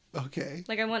now. Okay.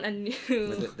 Like I want a new...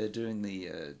 Well, they're doing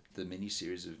the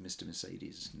mini-series of Mr.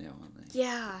 Mercedes now, aren't they?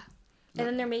 Yeah. And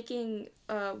then they're making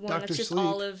one Dr. that's just Sleep.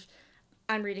 all of...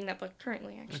 I'm reading that book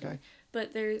currently, actually. Okay.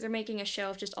 But they're making a show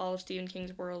of just all of Stephen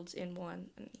King's worlds in one.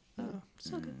 And,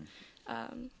 so good.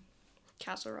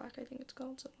 Castle Rock, I think it's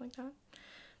called, something like that.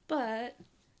 But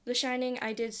The Shining,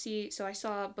 I did see... So I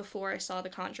saw before I saw The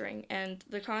Conjuring. And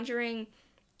The Conjuring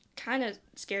kind of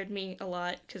scared me a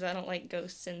lot because I don't like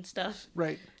ghosts and stuff.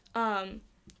 Right.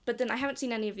 But then I haven't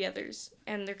seen any of the others.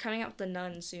 And they're coming out with The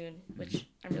Nun soon, which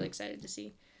I'm really excited to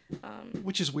see.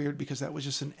 Which is weird because that was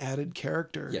just an added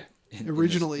character. Yeah.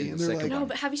 Originally, in and the they're second like, No,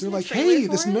 but have you they're seen the like, trailer hey,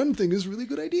 for this it? nun thing is a really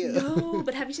good idea. No,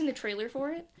 but have you seen the trailer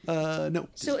for it? No.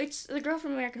 So it's the girl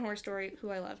from American Horror Story, who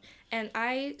I love. And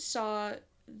I saw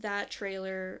that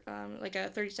trailer, like a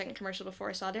 30-second commercial before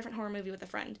I saw a different horror movie with a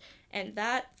friend. And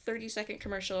that 30-second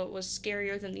commercial was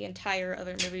scarier than the entire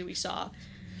other movie we saw.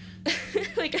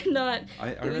 Like, I'm not... I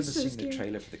it remember was so seeing scary. the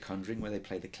trailer for The Conjuring where they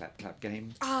play the clap clap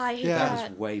game. I hate Yeah.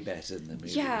 That was way better than the movie.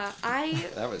 Yeah,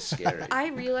 That was scary. I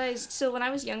realized, so when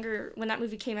I was younger, when that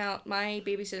movie came out, my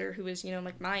babysitter, who was,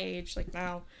 like my age, like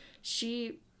now,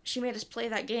 she made us play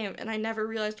that game, and I never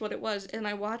realized what it was, and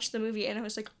I watched the movie, and I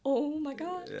was like, oh my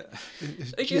god. Yeah.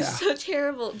 Like, it was so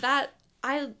terrible. That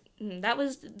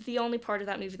was the only part of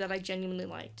that movie that I genuinely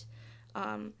liked.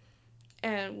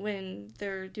 And when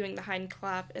they're doing the hide and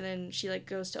clap, and then she, like,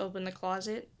 goes to open the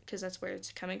closet, because that's where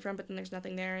it's coming from, but then there's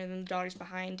nothing there, and then the daughter's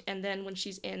behind, and then when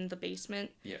she's in the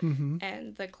basement, Yeah.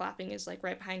 and the clapping is, like,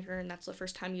 right behind her, and that's the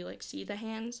first time you, like, see the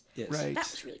hands. Yes. Right. That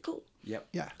was really cool. Yep.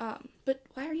 Yeah. But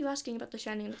why are you asking about The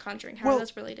Shining and The Conjuring? How Well, are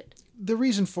those related? The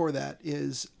reason for that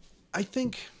is I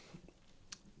think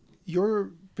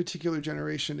your particular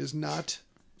generation is not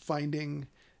finding,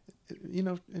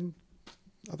 and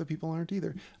other people aren't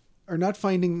either, are not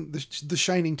finding the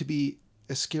Shining to be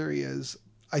as scary as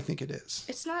I think it is.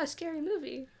 It's not a scary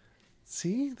movie.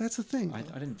 See, that's the thing. I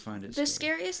didn't find it The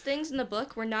scary. scariest things in the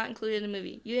book were not included in the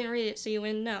movie. You didn't read it, so you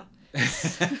wouldn't know.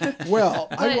 Well,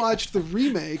 I But- watched the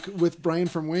remake with Brian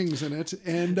from Wings in it,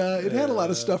 and it had a lot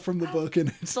of stuff from the book in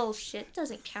it. Bullshit.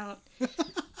 Doesn't count.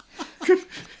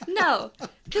 No.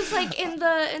 Because, like, you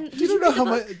You don't know how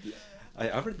much.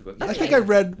 I've read the book. I think I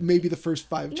read maybe the first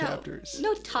 5 No, chapters.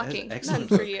 no talking. None Excellent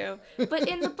for book. you. But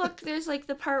in the book, there's like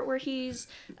the part where he's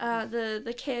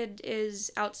the kid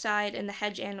is outside and the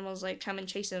hedge animals like come and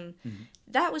chase him. Mm-hmm.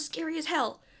 That was scary as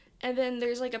hell. And then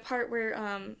there's like a part where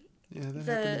Yeah, that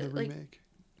the, happened in the like- remake.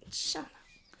 shut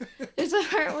up. There's a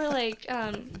part where like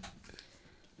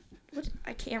what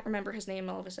I can't remember his name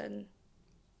all of a sudden.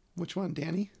 Which one?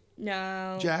 Danny?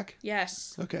 No. Jack?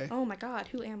 Yes. Okay. Oh my god,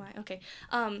 who am I? Okay.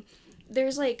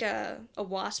 There's like a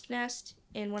wasp nest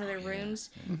in one of their rooms,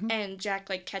 and Jack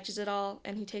like catches it all,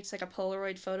 and he takes like a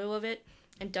Polaroid photo of it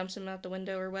and dumps them out the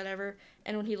window or whatever.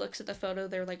 And when he looks at the photo,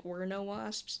 there like were no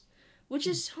wasps, which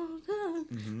is so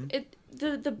good.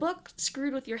 The book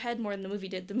screwed with your head more than the movie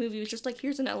did. The movie was just like,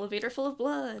 here's an elevator full of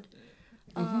blood.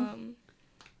 And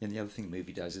the other thing the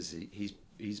movie does is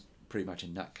he's pretty much a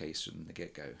nutcase from the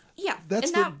get go. Yeah,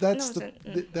 That's and that's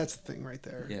the thing right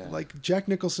there. Yeah. Like Jack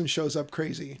Nicholson shows up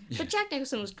crazy. But Jack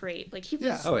Nicholson was great. Like he was.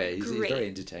 Yeah. Oh yeah, he's great. very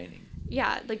entertaining.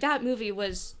 Yeah, like that movie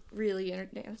was really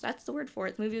entertaining. That's the word for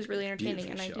it. The movie was really entertaining,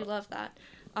 and Beautifully I do shot. love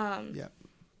that. Yeah.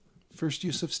 First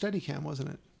use of Steadicam, wasn't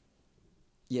it?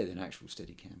 Yeah, an actual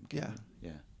Steadicam. camera.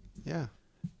 Yeah. Yeah.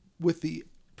 With the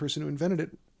person who invented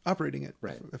it operating it.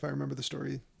 Right. If I remember the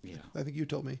story. Yeah. I think you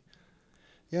told me.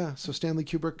 Yeah. So Stanley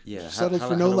Kubrick Yeah. settled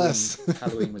for no less.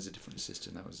 Halloween was a different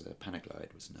system. That was a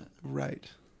Panaglide, wasn't it? Right.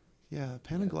 Yeah.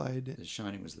 Panaglide. The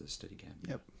Shining was the Steadicam.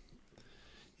 Yep.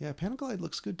 Yeah, Panaglide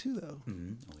looks good too, though.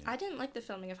 Mm-hmm. Oh, yeah. I didn't like the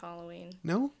filming of Halloween.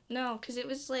 No? No, because it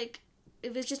was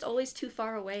just always too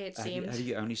far away, it seemed. Have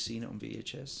you only seen it on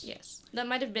VHS? Yes. That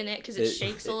might have been it, because it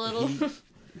shakes a little.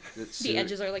 The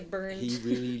edges are, like, burned. He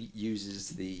really uses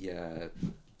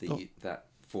that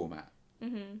format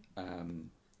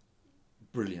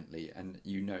brilliantly, and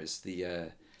you notice he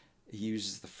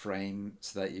uses the frame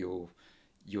so that you're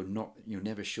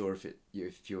never sure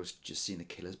if you're just seeing the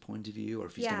killer's point of view, or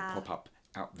if he's going to pop up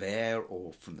out there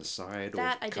or from the side,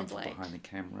 or come from behind the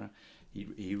camera.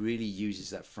 He really uses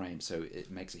that frame, so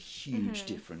it makes a huge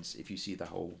difference if you see the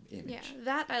whole image. Yeah,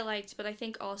 that I liked, but I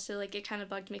think also, like, it kind of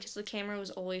bugged me because the camera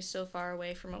was always so far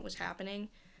away from what was happening.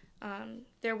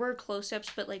 There were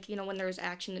close-ups, but, like, you know, when there was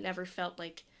action, it never felt,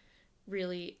 like,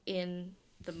 really in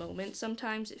the moment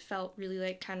sometimes. It felt really,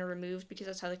 like, kind of removed because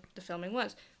that's how the filming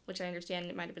was, which I understand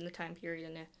it might have been the time period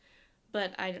in it.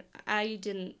 But I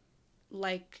didn't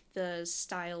like the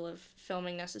style of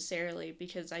filming necessarily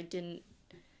because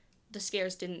the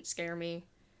scares didn't scare me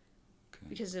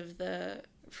because of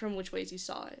from which ways you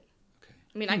saw it. Okay.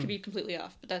 I mean, I could be completely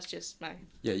off, but that's just my...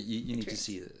 Yeah, you need to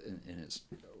see it in its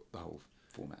the whole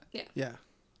format. Yeah. Yeah.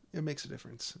 It makes a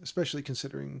difference, especially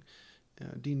considering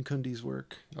Dean Cundy's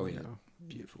work. Oh, yeah. You know.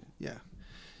 Beautiful. Yeah.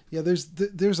 Yeah,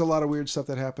 there's a lot of weird stuff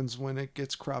that happens when it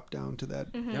gets cropped down to that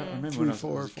Yeah, I remember 3:4 when I was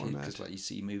a kid, format. because like you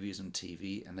see movies on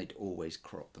TV and they'd always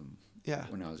crop them. Yeah.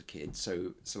 When I was a kid,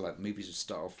 so like movies would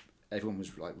start off. Everyone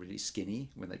was like really skinny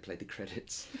when they played the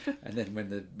credits, and then when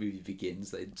the movie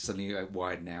begins, they suddenly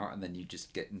widen out, and then you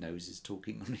just get noses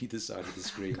talking on either side of the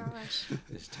screen. Oh, gosh.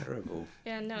 It's terrible.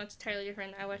 Yeah, no, it's entirely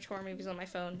different. I watch horror movies on my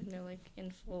phone, and they're, like,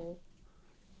 in full...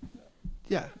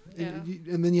 Yeah. Yeah.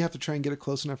 And then you have to try and get it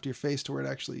close enough to your face to where it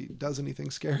actually does anything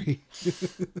scary.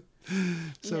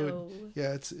 So No.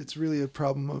 it's really a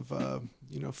problem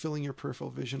of filling your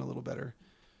peripheral vision a little better.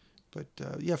 But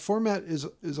format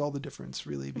is all the difference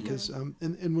really, because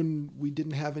and when we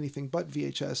didn't have anything but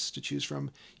VHS to choose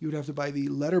from, you would have to buy the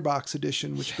letterbox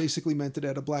edition, which basically meant it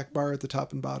had a black bar at the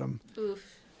top and bottom. Oof.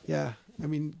 Yeah, I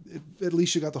mean, at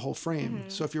least you got the whole frame.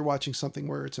 So if you're watching something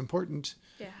where it's important,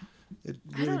 Yeah. it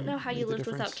I really don't know how made you the lived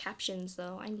without difference. captions,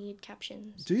 though. I need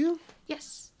captions. Do you?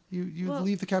 Yes. You Well-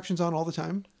 leave the captions on all the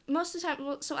time? Most of the time,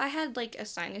 well, so I had, like, a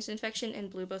sinus infection and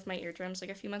blew both my eardrums, like,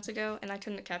 a few months ago, and I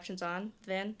turned the captions on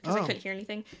then, because I Oh. couldn't hear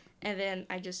anything, and then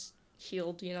I just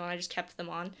healed, and I just kept them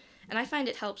on. And I find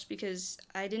it helps because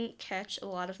I didn't catch a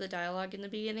lot of the dialogue in the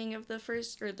beginning of the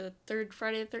third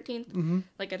Friday the 13th,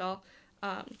 like, at all.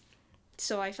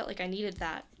 So I felt like I needed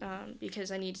that,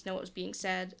 because I need to know what was being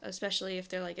said, especially if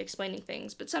they're, like, explaining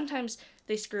things. But sometimes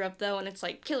they screw up, though, and it's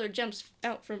like, killer jumps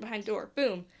out from behind door,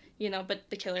 boom, but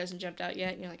the killer hasn't jumped out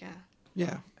yet, and you're like, ah.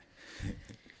 Yeah.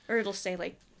 Or it'll say,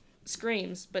 like,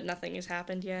 screams, but nothing has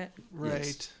happened yet.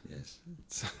 Right. Yes.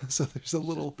 So there's a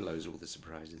little... Just blows all the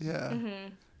surprises. Yeah.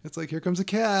 It's like, here comes a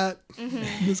cat.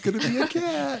 There's going to be a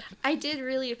cat. I did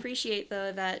really appreciate,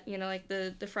 though, that, like,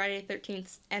 the Friday the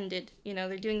 13th ended.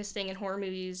 They're doing this thing in horror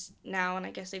movies now, and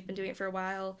I guess they've been doing it for a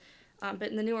while. But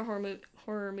in the newer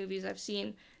horror movies I've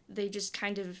seen, they just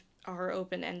kind of are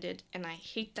open-ended, and I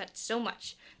hate that so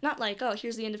much. Not like, oh,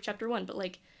 here's the end of chapter 1, but,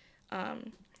 like, have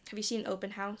you seen Open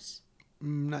House?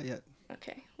 Not yet.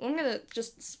 Okay. Well, I'm gonna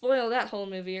just spoil that whole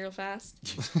movie real fast,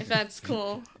 if that's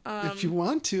cool. If you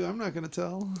want to, I'm not going to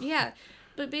tell. Yeah,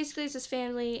 but basically it's this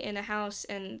family in a house,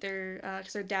 and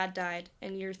because their dad died,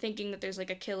 and you're thinking that there's, like,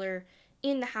 a killer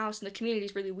in the house, and the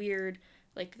community's really weird.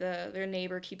 Like, their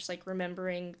neighbor keeps, like,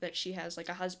 remembering that she has, like,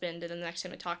 a husband, and then the next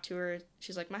time I talk to her,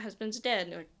 she's like, my husband's dead, and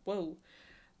you're like, whoa.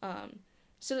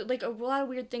 So, like, a lot of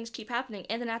weird things keep happening,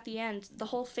 and then at the end, the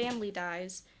whole family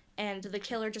dies, and the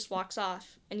killer just walks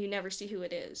off, and you never see who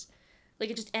it is. Like,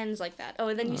 it just ends like that. Oh,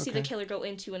 and then you see the Okay. killer go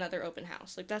into another open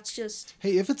house. Like, that's just...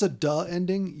 Hey, if it's a duh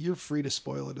ending, you're free to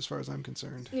spoil it as far as I'm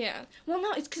concerned. Yeah. Well,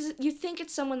 no, it's because you think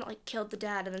it's someone that, like, killed the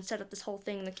dad and then set up this whole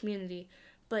thing in the community.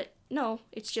 But no,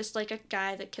 it's just, like, a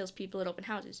guy that kills people at open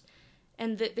houses.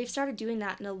 And they've started doing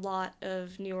that in a lot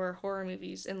of newer horror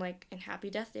movies. And, like, in Happy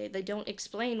Death Day, they don't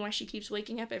explain why she keeps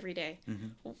waking up every day.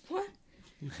 Well, what?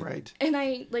 Right. And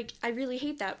I really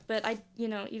hate that. But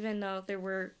even though there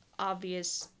were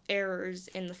obvious errors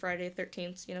in the Friday the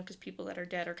 13th, because people that are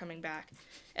dead are coming back,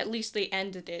 at least they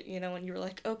ended it, and you were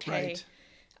like, okay, Right.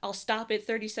 I'll stop it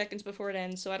 30 seconds before it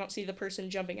ends so I don't see the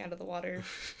person jumping out of the water.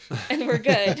 And we're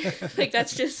good. Like,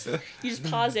 that's just, you just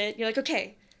pause it. You're like,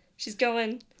 okay, she's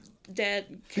going,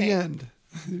 dead. Okay. The end.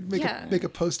 Yeah. Make a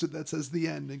post-it that says the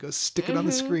end and go stick it on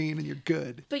the screen and you're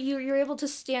good. But you're able to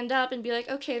stand up and be like,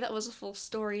 okay, that was a full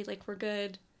story. Like, we're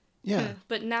good. Yeah.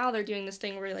 But now they're doing this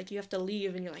thing where, like, you have to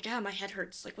leave and you're like, my head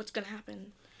hurts. Like, what's going to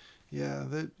happen? Yeah,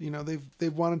 that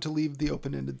they've wanted to leave the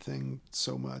open-ended thing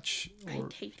so much. I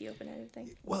hate the open-ended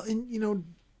thing. Well, and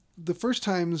the first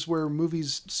times where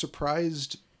movies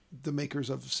surprised the makers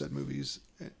of said movies,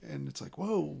 and it's like,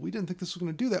 whoa, we didn't think this was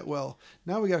going to do that well.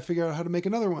 Now we got to figure out how to make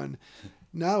another one.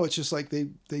 Now it's just like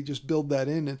they just build that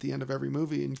in at the end of every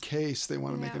movie in case they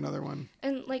want to make another one.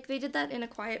 And like they did that in A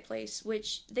Quiet Place,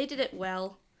 which they did it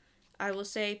well, I will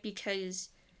say, because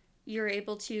you're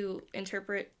able to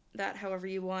interpret that however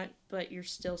you want, but you're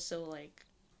still so like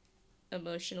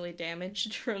emotionally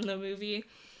damaged from the movie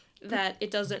that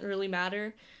it doesn't really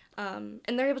matter. And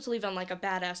they're able to leave on like a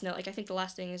badass note. Like I think the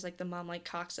last thing is like the mom like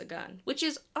cocks a gun, which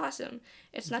is awesome.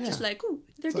 It's not just like, ooh,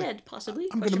 they're It's dead, like, possibly.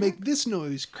 I'm going to make this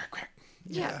noise. Crack, crack.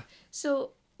 Yeah.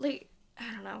 So like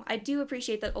I don't know. I do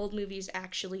appreciate that old movies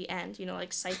actually end. You know,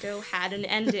 like Psycho had an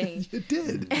ending. It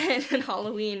did. And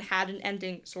Halloween had an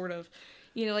ending, sort of.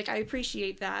 You know, like I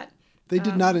appreciate that. They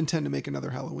did not intend to make another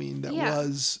Halloween that yeah.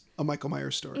 was a Michael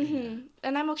Myers story. Mm-hmm.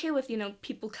 And I'm okay with,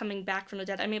 people coming back from the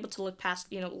dead. I'm able to look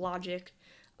past, logic.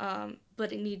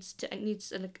 But it needs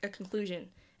a conclusion.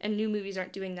 And new movies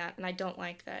aren't doing that, and I don't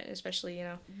like that, especially,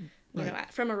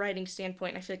 Right. from a writing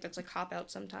standpoint, I feel like that's a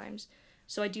cop-out sometimes.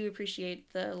 So I do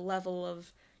appreciate the level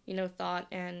of, thought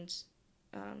and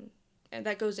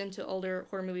that goes into older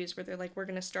horror movies where they're like, we're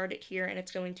going to start it here and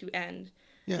it's going to end.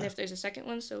 Yeah. And if there's a second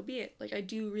one, so be it. Like, I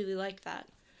do really like that.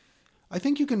 I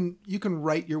think you can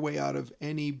write your way out of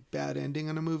any bad ending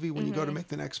in a movie when you go to make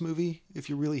the next movie, if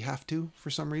you really have to for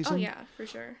some reason. Oh, yeah, for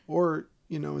sure. Or,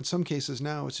 in some cases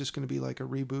now it's just going to be like a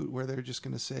reboot where they're just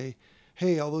going to say,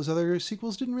 hey, all those other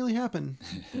sequels didn't really happen.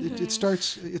 It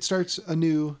starts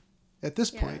anew at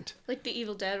this point. Like The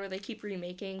Evil Dead, where they keep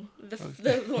remaking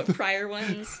the prior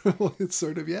ones. Well, it's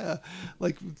sort of, yeah.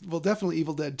 Like, well, definitely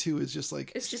Evil Dead 2 is just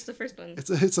like... It's just the first one.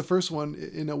 It's the first one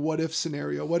in a what-if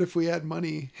scenario. What if we had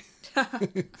money?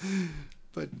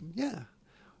 But, yeah.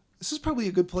 This is probably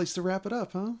a good place to wrap it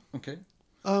up, huh? Okay.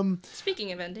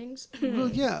 Speaking of endings. Well,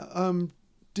 yeah.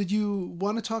 Did you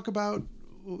want to talk about...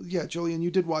 Yeah, Jolien,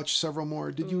 you did watch several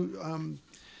more. Did you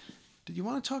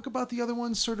want to talk about the other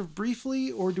ones sort of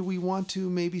briefly, or do we want to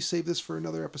maybe save this for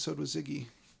another episode with Ziggy?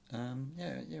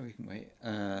 Yeah, we can wait.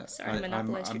 Sorry, I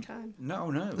monopolized your time.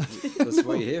 No, that's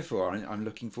what you're here for. I'm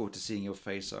looking forward to seeing your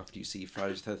face after you see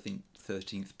Friday the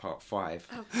 13th Part 5.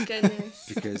 Oh, goodness.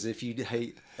 Because if you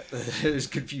hate those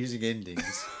confusing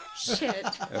endings... Shit.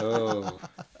 Oh.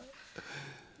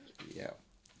 Yeah.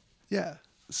 Yeah.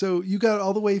 So you got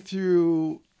all the way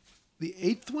through the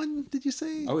 8th one, did you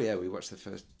say? Oh, yeah, we watched the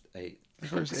first 8. The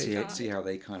first 8. See how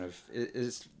they kind of...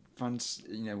 It's fun,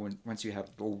 once you have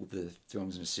all the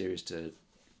films in a series to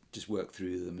just work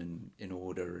through them in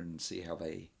order and see how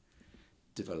they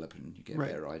develop, and you get a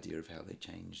better idea of how they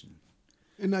change.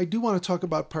 And I do want to talk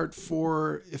about Part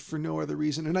 4, if for no other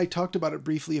reason. And I talked about it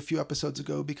briefly a few episodes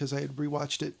ago because I had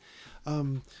rewatched it.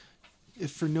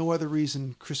 If for no other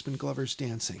reason, Crispin Glover's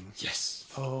dancing. Yes.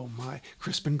 Oh my.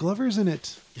 Crispin Glover's in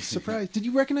it. Surprise. Did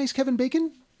you recognize Kevin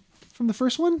Bacon from the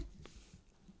first one?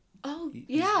 Oh, He's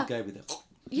yeah. the guy with the...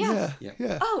 Yeah.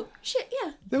 Yeah. Oh, shit,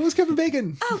 yeah. That was Kevin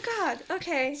Bacon. Oh, God.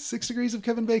 Okay. 6 Degrees of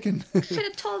Kevin Bacon. Should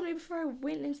have told me before I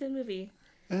went into the movie.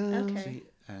 Okay.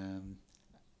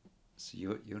 So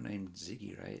you're named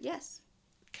Ziggy, right? Yes.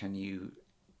 Can you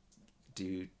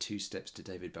do 2 steps to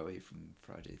David Bowie from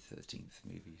Friday the 13th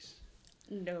movies?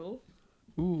 No.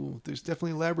 Ooh, there's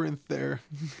definitely Labyrinth there.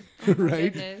 Oh,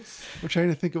 right? Goodness. I'm trying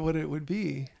to think of what it would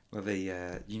be. Well,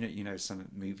 some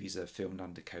movies are filmed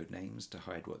under code names to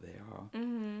hide what they are.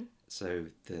 Mm-hmm. So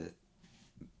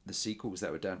the sequels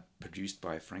that were produced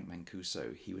by Frank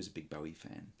Mancuso, he was a big Bowie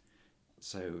fan.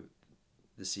 So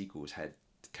the sequels had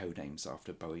code names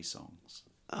after Bowie songs.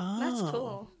 Oh, That's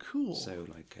cool. Cool. So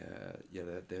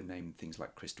they're named things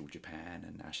like Crystal Japan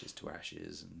and Ashes to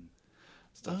Ashes and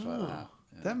stuff like that.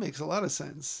 Yeah. That makes a lot of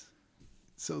sense.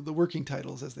 So the working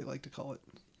titles, as they like to call it.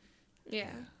 Yeah.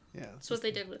 Yeah. That's what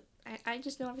they did with... I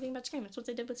just know everything about Scream. That's what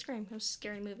they did with Scream. It was a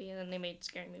scary movie, and then they made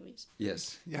scary movies.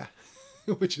 Yes. Yeah.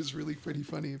 Which is really pretty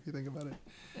funny if you think about it.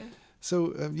 Yeah. So,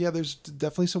 there's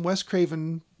definitely some Wes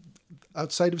Craven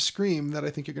outside of Scream that I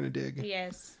think you're going to dig.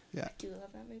 Yes. Yeah. I do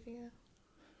love that movie, though.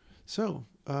 So,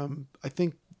 I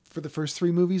think for the first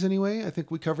 3 movies anyway, I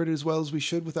think we covered it as well as we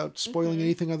should without spoiling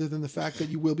anything other than the fact that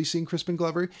you will be seeing Crispin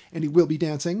Glover and he will be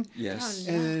dancing. Yes.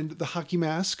 Oh, no. And the hockey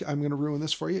mask, I'm going to ruin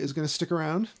this for you, is going to stick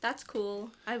around. That's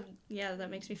cool. That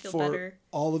makes me feel for better.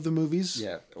 all of the movies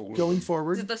Yeah. going Is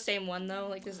forward. it the same one, though?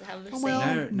 Like, does it have the Oh, same...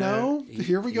 well, no.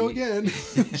 Here we go again.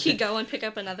 He go and pick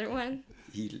up another one?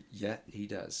 He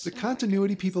does. The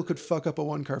continuity people could fuck up a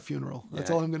 1-car funeral. That's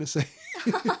Yeah. all I'm going to say.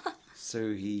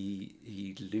 So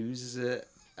he loses it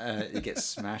He gets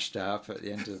smashed up at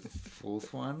the end of the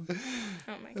fourth one,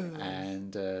 Oh my god.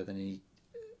 and then he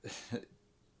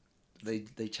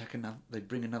they chuck another. They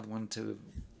bring another one to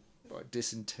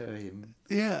disinter him.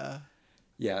 Yeah.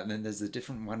 Yeah, and then there's a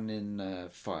different one in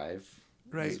 5.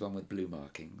 Right. There's one with blue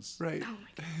markings. Right. Oh my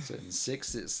god. So in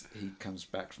 6, he comes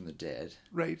back from the dead.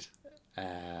 Right.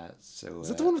 So Is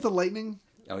that the one with the lightning?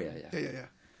 Oh yeah. Yeah.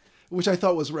 Which I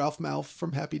thought was Ralph Malph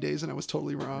from Happy Days, and I was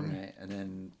totally wrong. Right, and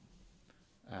then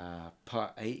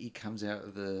part 8, he comes out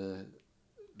of the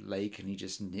lake and he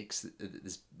just nicks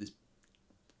this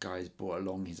guy's brought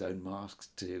along his own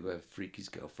mask to freak his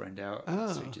girlfriend out,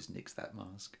 so he just nicks that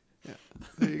mask. Yeah.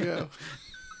 There you go.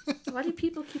 Why do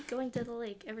people keep going to the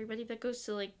lake? Everybody that goes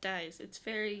to the lake dies. It's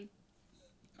very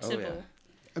simple. Yeah.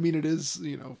 I mean, it is,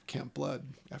 Camp Blood,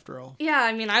 after all. Yeah,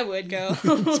 I mean, I would go.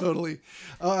 Totally.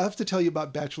 I have to tell you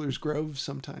about Bachelor's Grove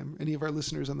sometime. Any of our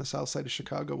listeners on the south side of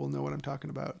Chicago will know what I'm talking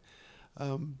about.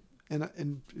 And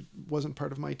it wasn't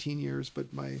part of my teen years,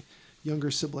 but my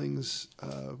younger siblings,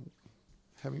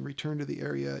 having returned to the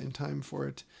area in time for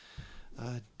it,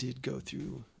 did go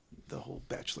through the whole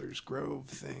Bachelor's Grove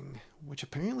thing, which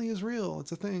apparently is real.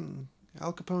 It's a thing.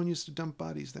 Al Capone used to dump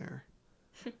bodies there.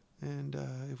 And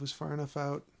it was far enough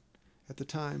out at the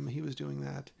time he was doing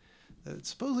that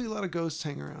supposedly a lot of ghosts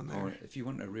hang around there. Or if you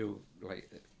want a real,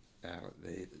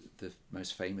 the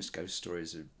most famous ghost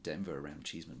stories of Denver around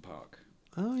Cheeseman Park.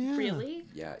 Oh, yeah. Really?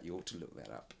 Yeah, you ought to look that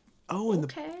up. Oh, and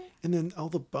Okay. and then all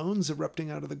the bones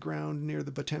erupting out of the ground near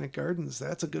the Botanic Gardens.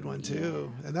 That's a good one,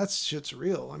 too. And that shit's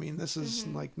real. I mean, this is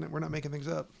we're not making things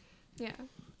up. Yeah.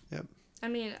 Yep. I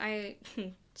mean,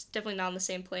 it's definitely not on the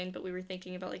same plane, but we were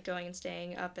thinking about going and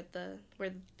staying up at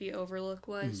where the overlook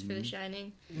was for The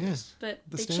Shining. Yes. But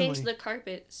The they Stanley. changed the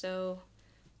carpet, so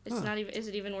it's not even. Is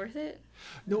it even worth it?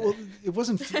 No, well, it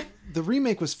wasn't. The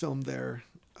remake was filmed there,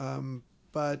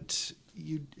 but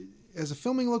as a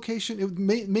filming location,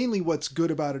 mainly what's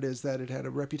good about it is that it had a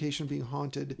reputation of being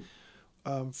haunted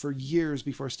for years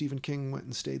before Stephen King went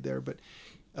and stayed there. But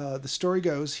the story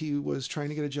goes he was trying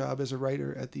to get a job as a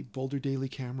writer at the Boulder Daily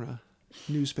Camera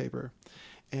newspaper,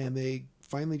 and they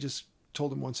finally just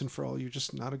told him once and for all, you're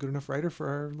just not a good enough writer for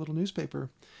our little newspaper.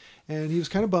 And he was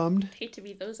kind of bummed. Hate to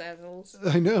be those assholes.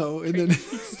 I know. And then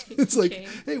it's like, King.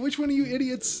 hey, which one of you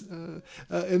idiots?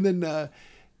 And then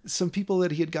some people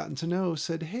that he had gotten to know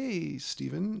said, hey,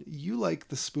 Stephen, you like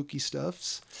the spooky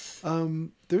stuffs.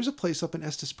 There's a place up in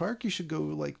Estes Park you should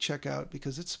go check out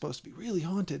because it's supposed to be really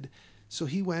haunted. So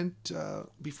he went,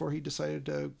 before he decided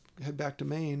to head back to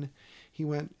Maine, he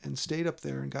went and stayed up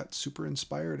there and got super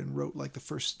inspired and wrote the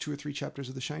first 2 or 3 chapters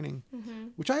of The Shining,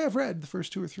 which I have read the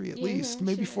first 2 or 3 at least,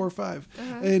 maybe 4 or 5.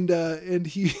 And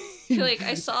he I feel like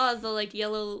I saw the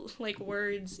yellow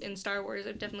words in Star Wars.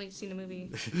 I've definitely seen the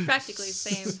movie. Practically the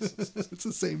same. It's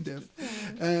the same diff.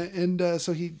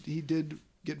 So he did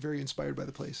get very inspired by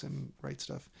the place and write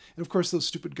stuff. And of course, those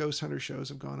stupid ghost hunter shows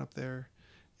have gone up there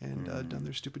and done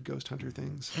their stupid ghost hunter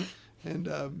things. And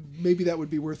maybe that would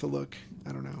be worth a look.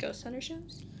 I don't know. Ghost hunter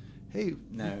shows? Hey,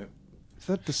 No. is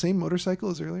that the same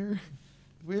motorcycle as earlier?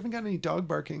 We haven't got any dog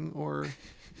barking or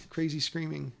crazy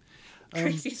screaming.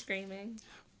 Crazy screaming.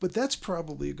 But that's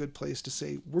probably a good place to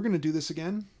say, we're going to do this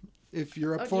again, if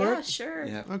you're up for yeah, it. sure.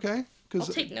 Yeah. Okay. I'll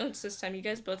take notes this time. You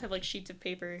guys both have sheets of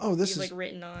paper. This you've is-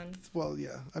 written on. Well,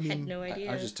 yeah. I Had mean, no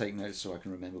idea. I just take notes so I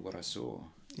can remember what I saw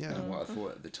yeah. and what I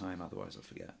thought at the time. Otherwise, I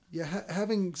forget. Yeah,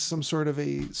 having some sort of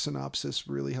a synopsis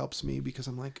really helps me because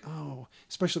I'm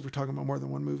especially if we're talking about more than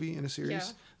one movie in a series. Yeah.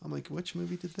 I'm like, which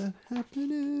movie did that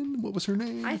happen in? What was her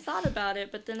name? I thought about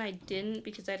it, but then I didn't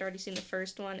because I'd already seen the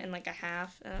first one and a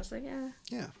half, and I was like,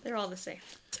 Yeah. they're all the same.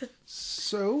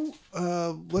 So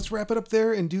let's wrap it up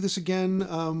there and do this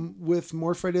again with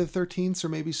more Friday the 13th or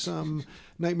maybe some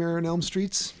Nightmare on Elm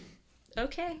Streets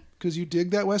Okay. because you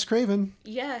dig that Wes Craven.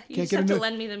 Yeah, you Can't just get have to enough-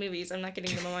 lend me the movies. I'm not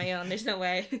getting them on my own. There's no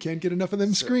way. Can't get enough of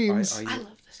them So screams. are you- I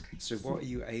love the screams. So what are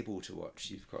you able to watch?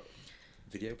 You've got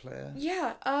video player.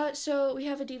 Yeah, so we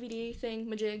have a DVD thing,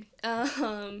 Majig,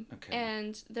 Okay.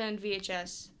 and then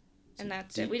VHS, and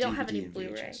that's it. We don't have any DVD and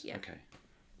Blu-ray. VHS. Yeah. Okay.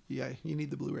 Yeah, you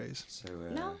need the Blu-rays. So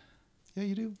No, Yeah,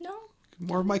 you do. no.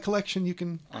 More of my collection you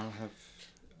can... I'll have.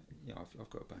 Yeah, I've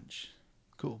got a bunch.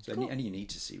 Cool. So any you need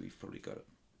to see, we've probably got it.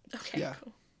 Okay, Yeah.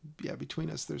 cool. Yeah, between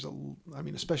us, there's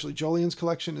especially Jolien's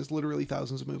collection is literally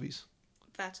thousands of movies.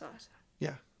 That's awesome.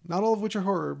 Yeah. Not all of which are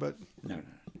horror, but No.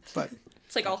 but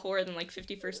It's all horror than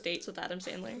 50 First Dates with Adam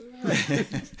Sandler.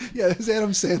 yeah, his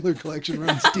Adam Sandler collection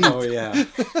runs deep. Oh yeah.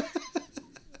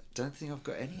 Don't think I've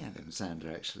got any Adam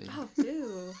Sandler actually. Oh,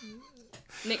 ew.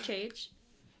 Nick Cage.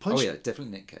 Punch, Oh yeah,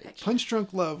 definitely Nick Cage. Punch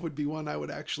Drunk Love would be one I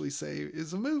would actually say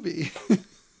is a movie.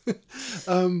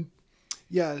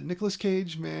 Yeah, Nicolas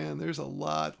Cage, man, there's a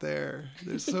lot there.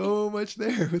 There's so much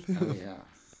there with him. Oh yeah,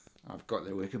 I've got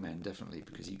the Wicker Man definitely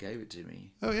because you gave it to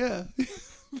me. Oh yeah,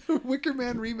 the Wicker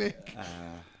Man remake.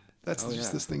 That's oh, just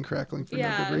yeah. this thing crackling for no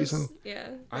Yeah, good reason. yeah.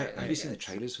 Have you seen the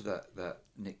trailers for that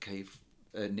Nicolas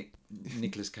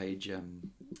Cage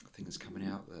thing that's coming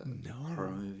out? The No.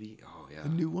 horror movie. Oh yeah. A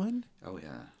new one? Oh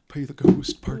yeah. Pay the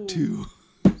Ghost Part Ooh.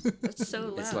 2. That's so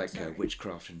loud. It's like sorry.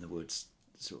 witchcraft in the woods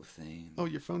sort of thing. Oh,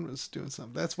 your phone was doing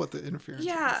something. That's what the interference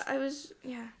Yeah, was. I was.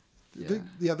 Yeah.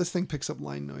 Yeah. This thing picks up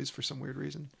line noise for some weird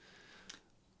reason.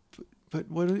 But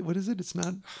what is it? It's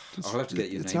not. I'll have to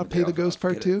get your It's name. not of Pay it. the I'll Ghost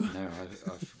Part get 2? it.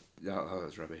 No, that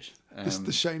was rubbish. It's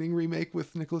the Shining remake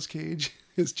with Nicolas Cage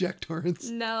as Jack Torrance.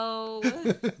 No. No,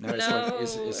 it's No. like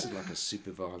it's like a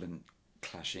super violent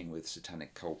clashing with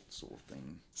satanic cult sort of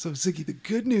thing. So Ziggy, the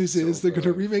good news Sort is of, they're going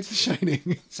to remake The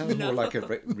Shining. Sounds No. more like a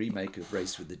remake of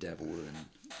Race with the Devil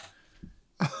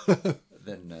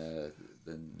than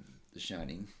The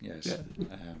Shining. Yes.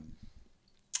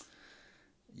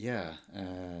 Yeah.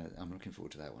 I'm looking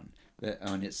forward to that one.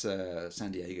 And it's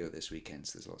San Diego this weekend,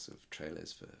 so there's lots of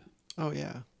trailers for. Oh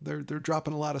yeah, they're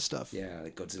dropping a lot of stuff. Yeah,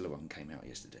 the Godzilla one came out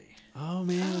yesterday. Oh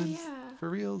man. Oh, yeah. For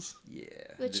reals. Yeah.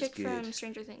 The looks chick good. from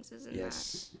Stranger Things is in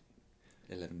Yes.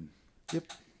 11. Yep.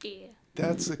 that. Yeah.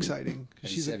 That's exciting.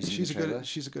 Have She's you a seen she's the a good trailer?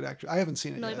 she's a good actor. I haven't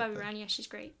seen it Millie yet. Bobby but- Brown, yeah, she's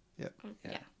great. Yep. Yeah.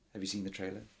 Yeah. Have you seen the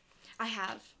trailer? I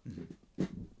have. Mm-hmm.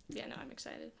 Yeah, no, I'm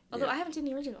excited. Although Yeah. I haven't seen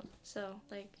the original, so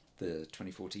The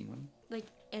 2014 one? like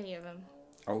any of them.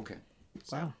 Oh, okay.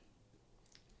 Wow.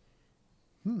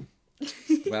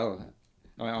 Well,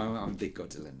 I'm a big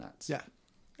Godzilla nut. Yeah.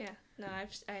 Yeah. No,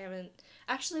 I haven't.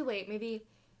 Actually, wait. Maybe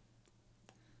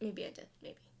I did.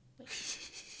 Maybe.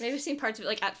 Maybe I've seen parts of it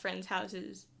like at friends'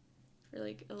 houses for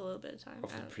like a little bit of time.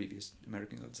 Of the previous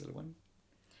American Godzilla one?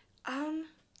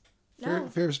 No.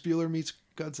 Ferris Bueller meets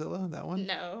Godzilla. That one.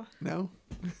 No. No.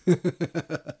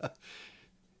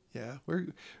 Yeah,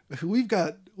 we've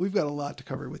got a lot to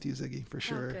cover with you, Ziggy, for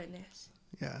sure. Oh goodness.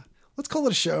 Yeah. Let's call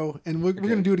it a show, and we're going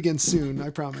to do it again soon, I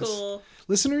promise. Cool.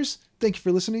 Listeners, thank you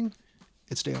for listening,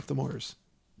 and stay off the moors.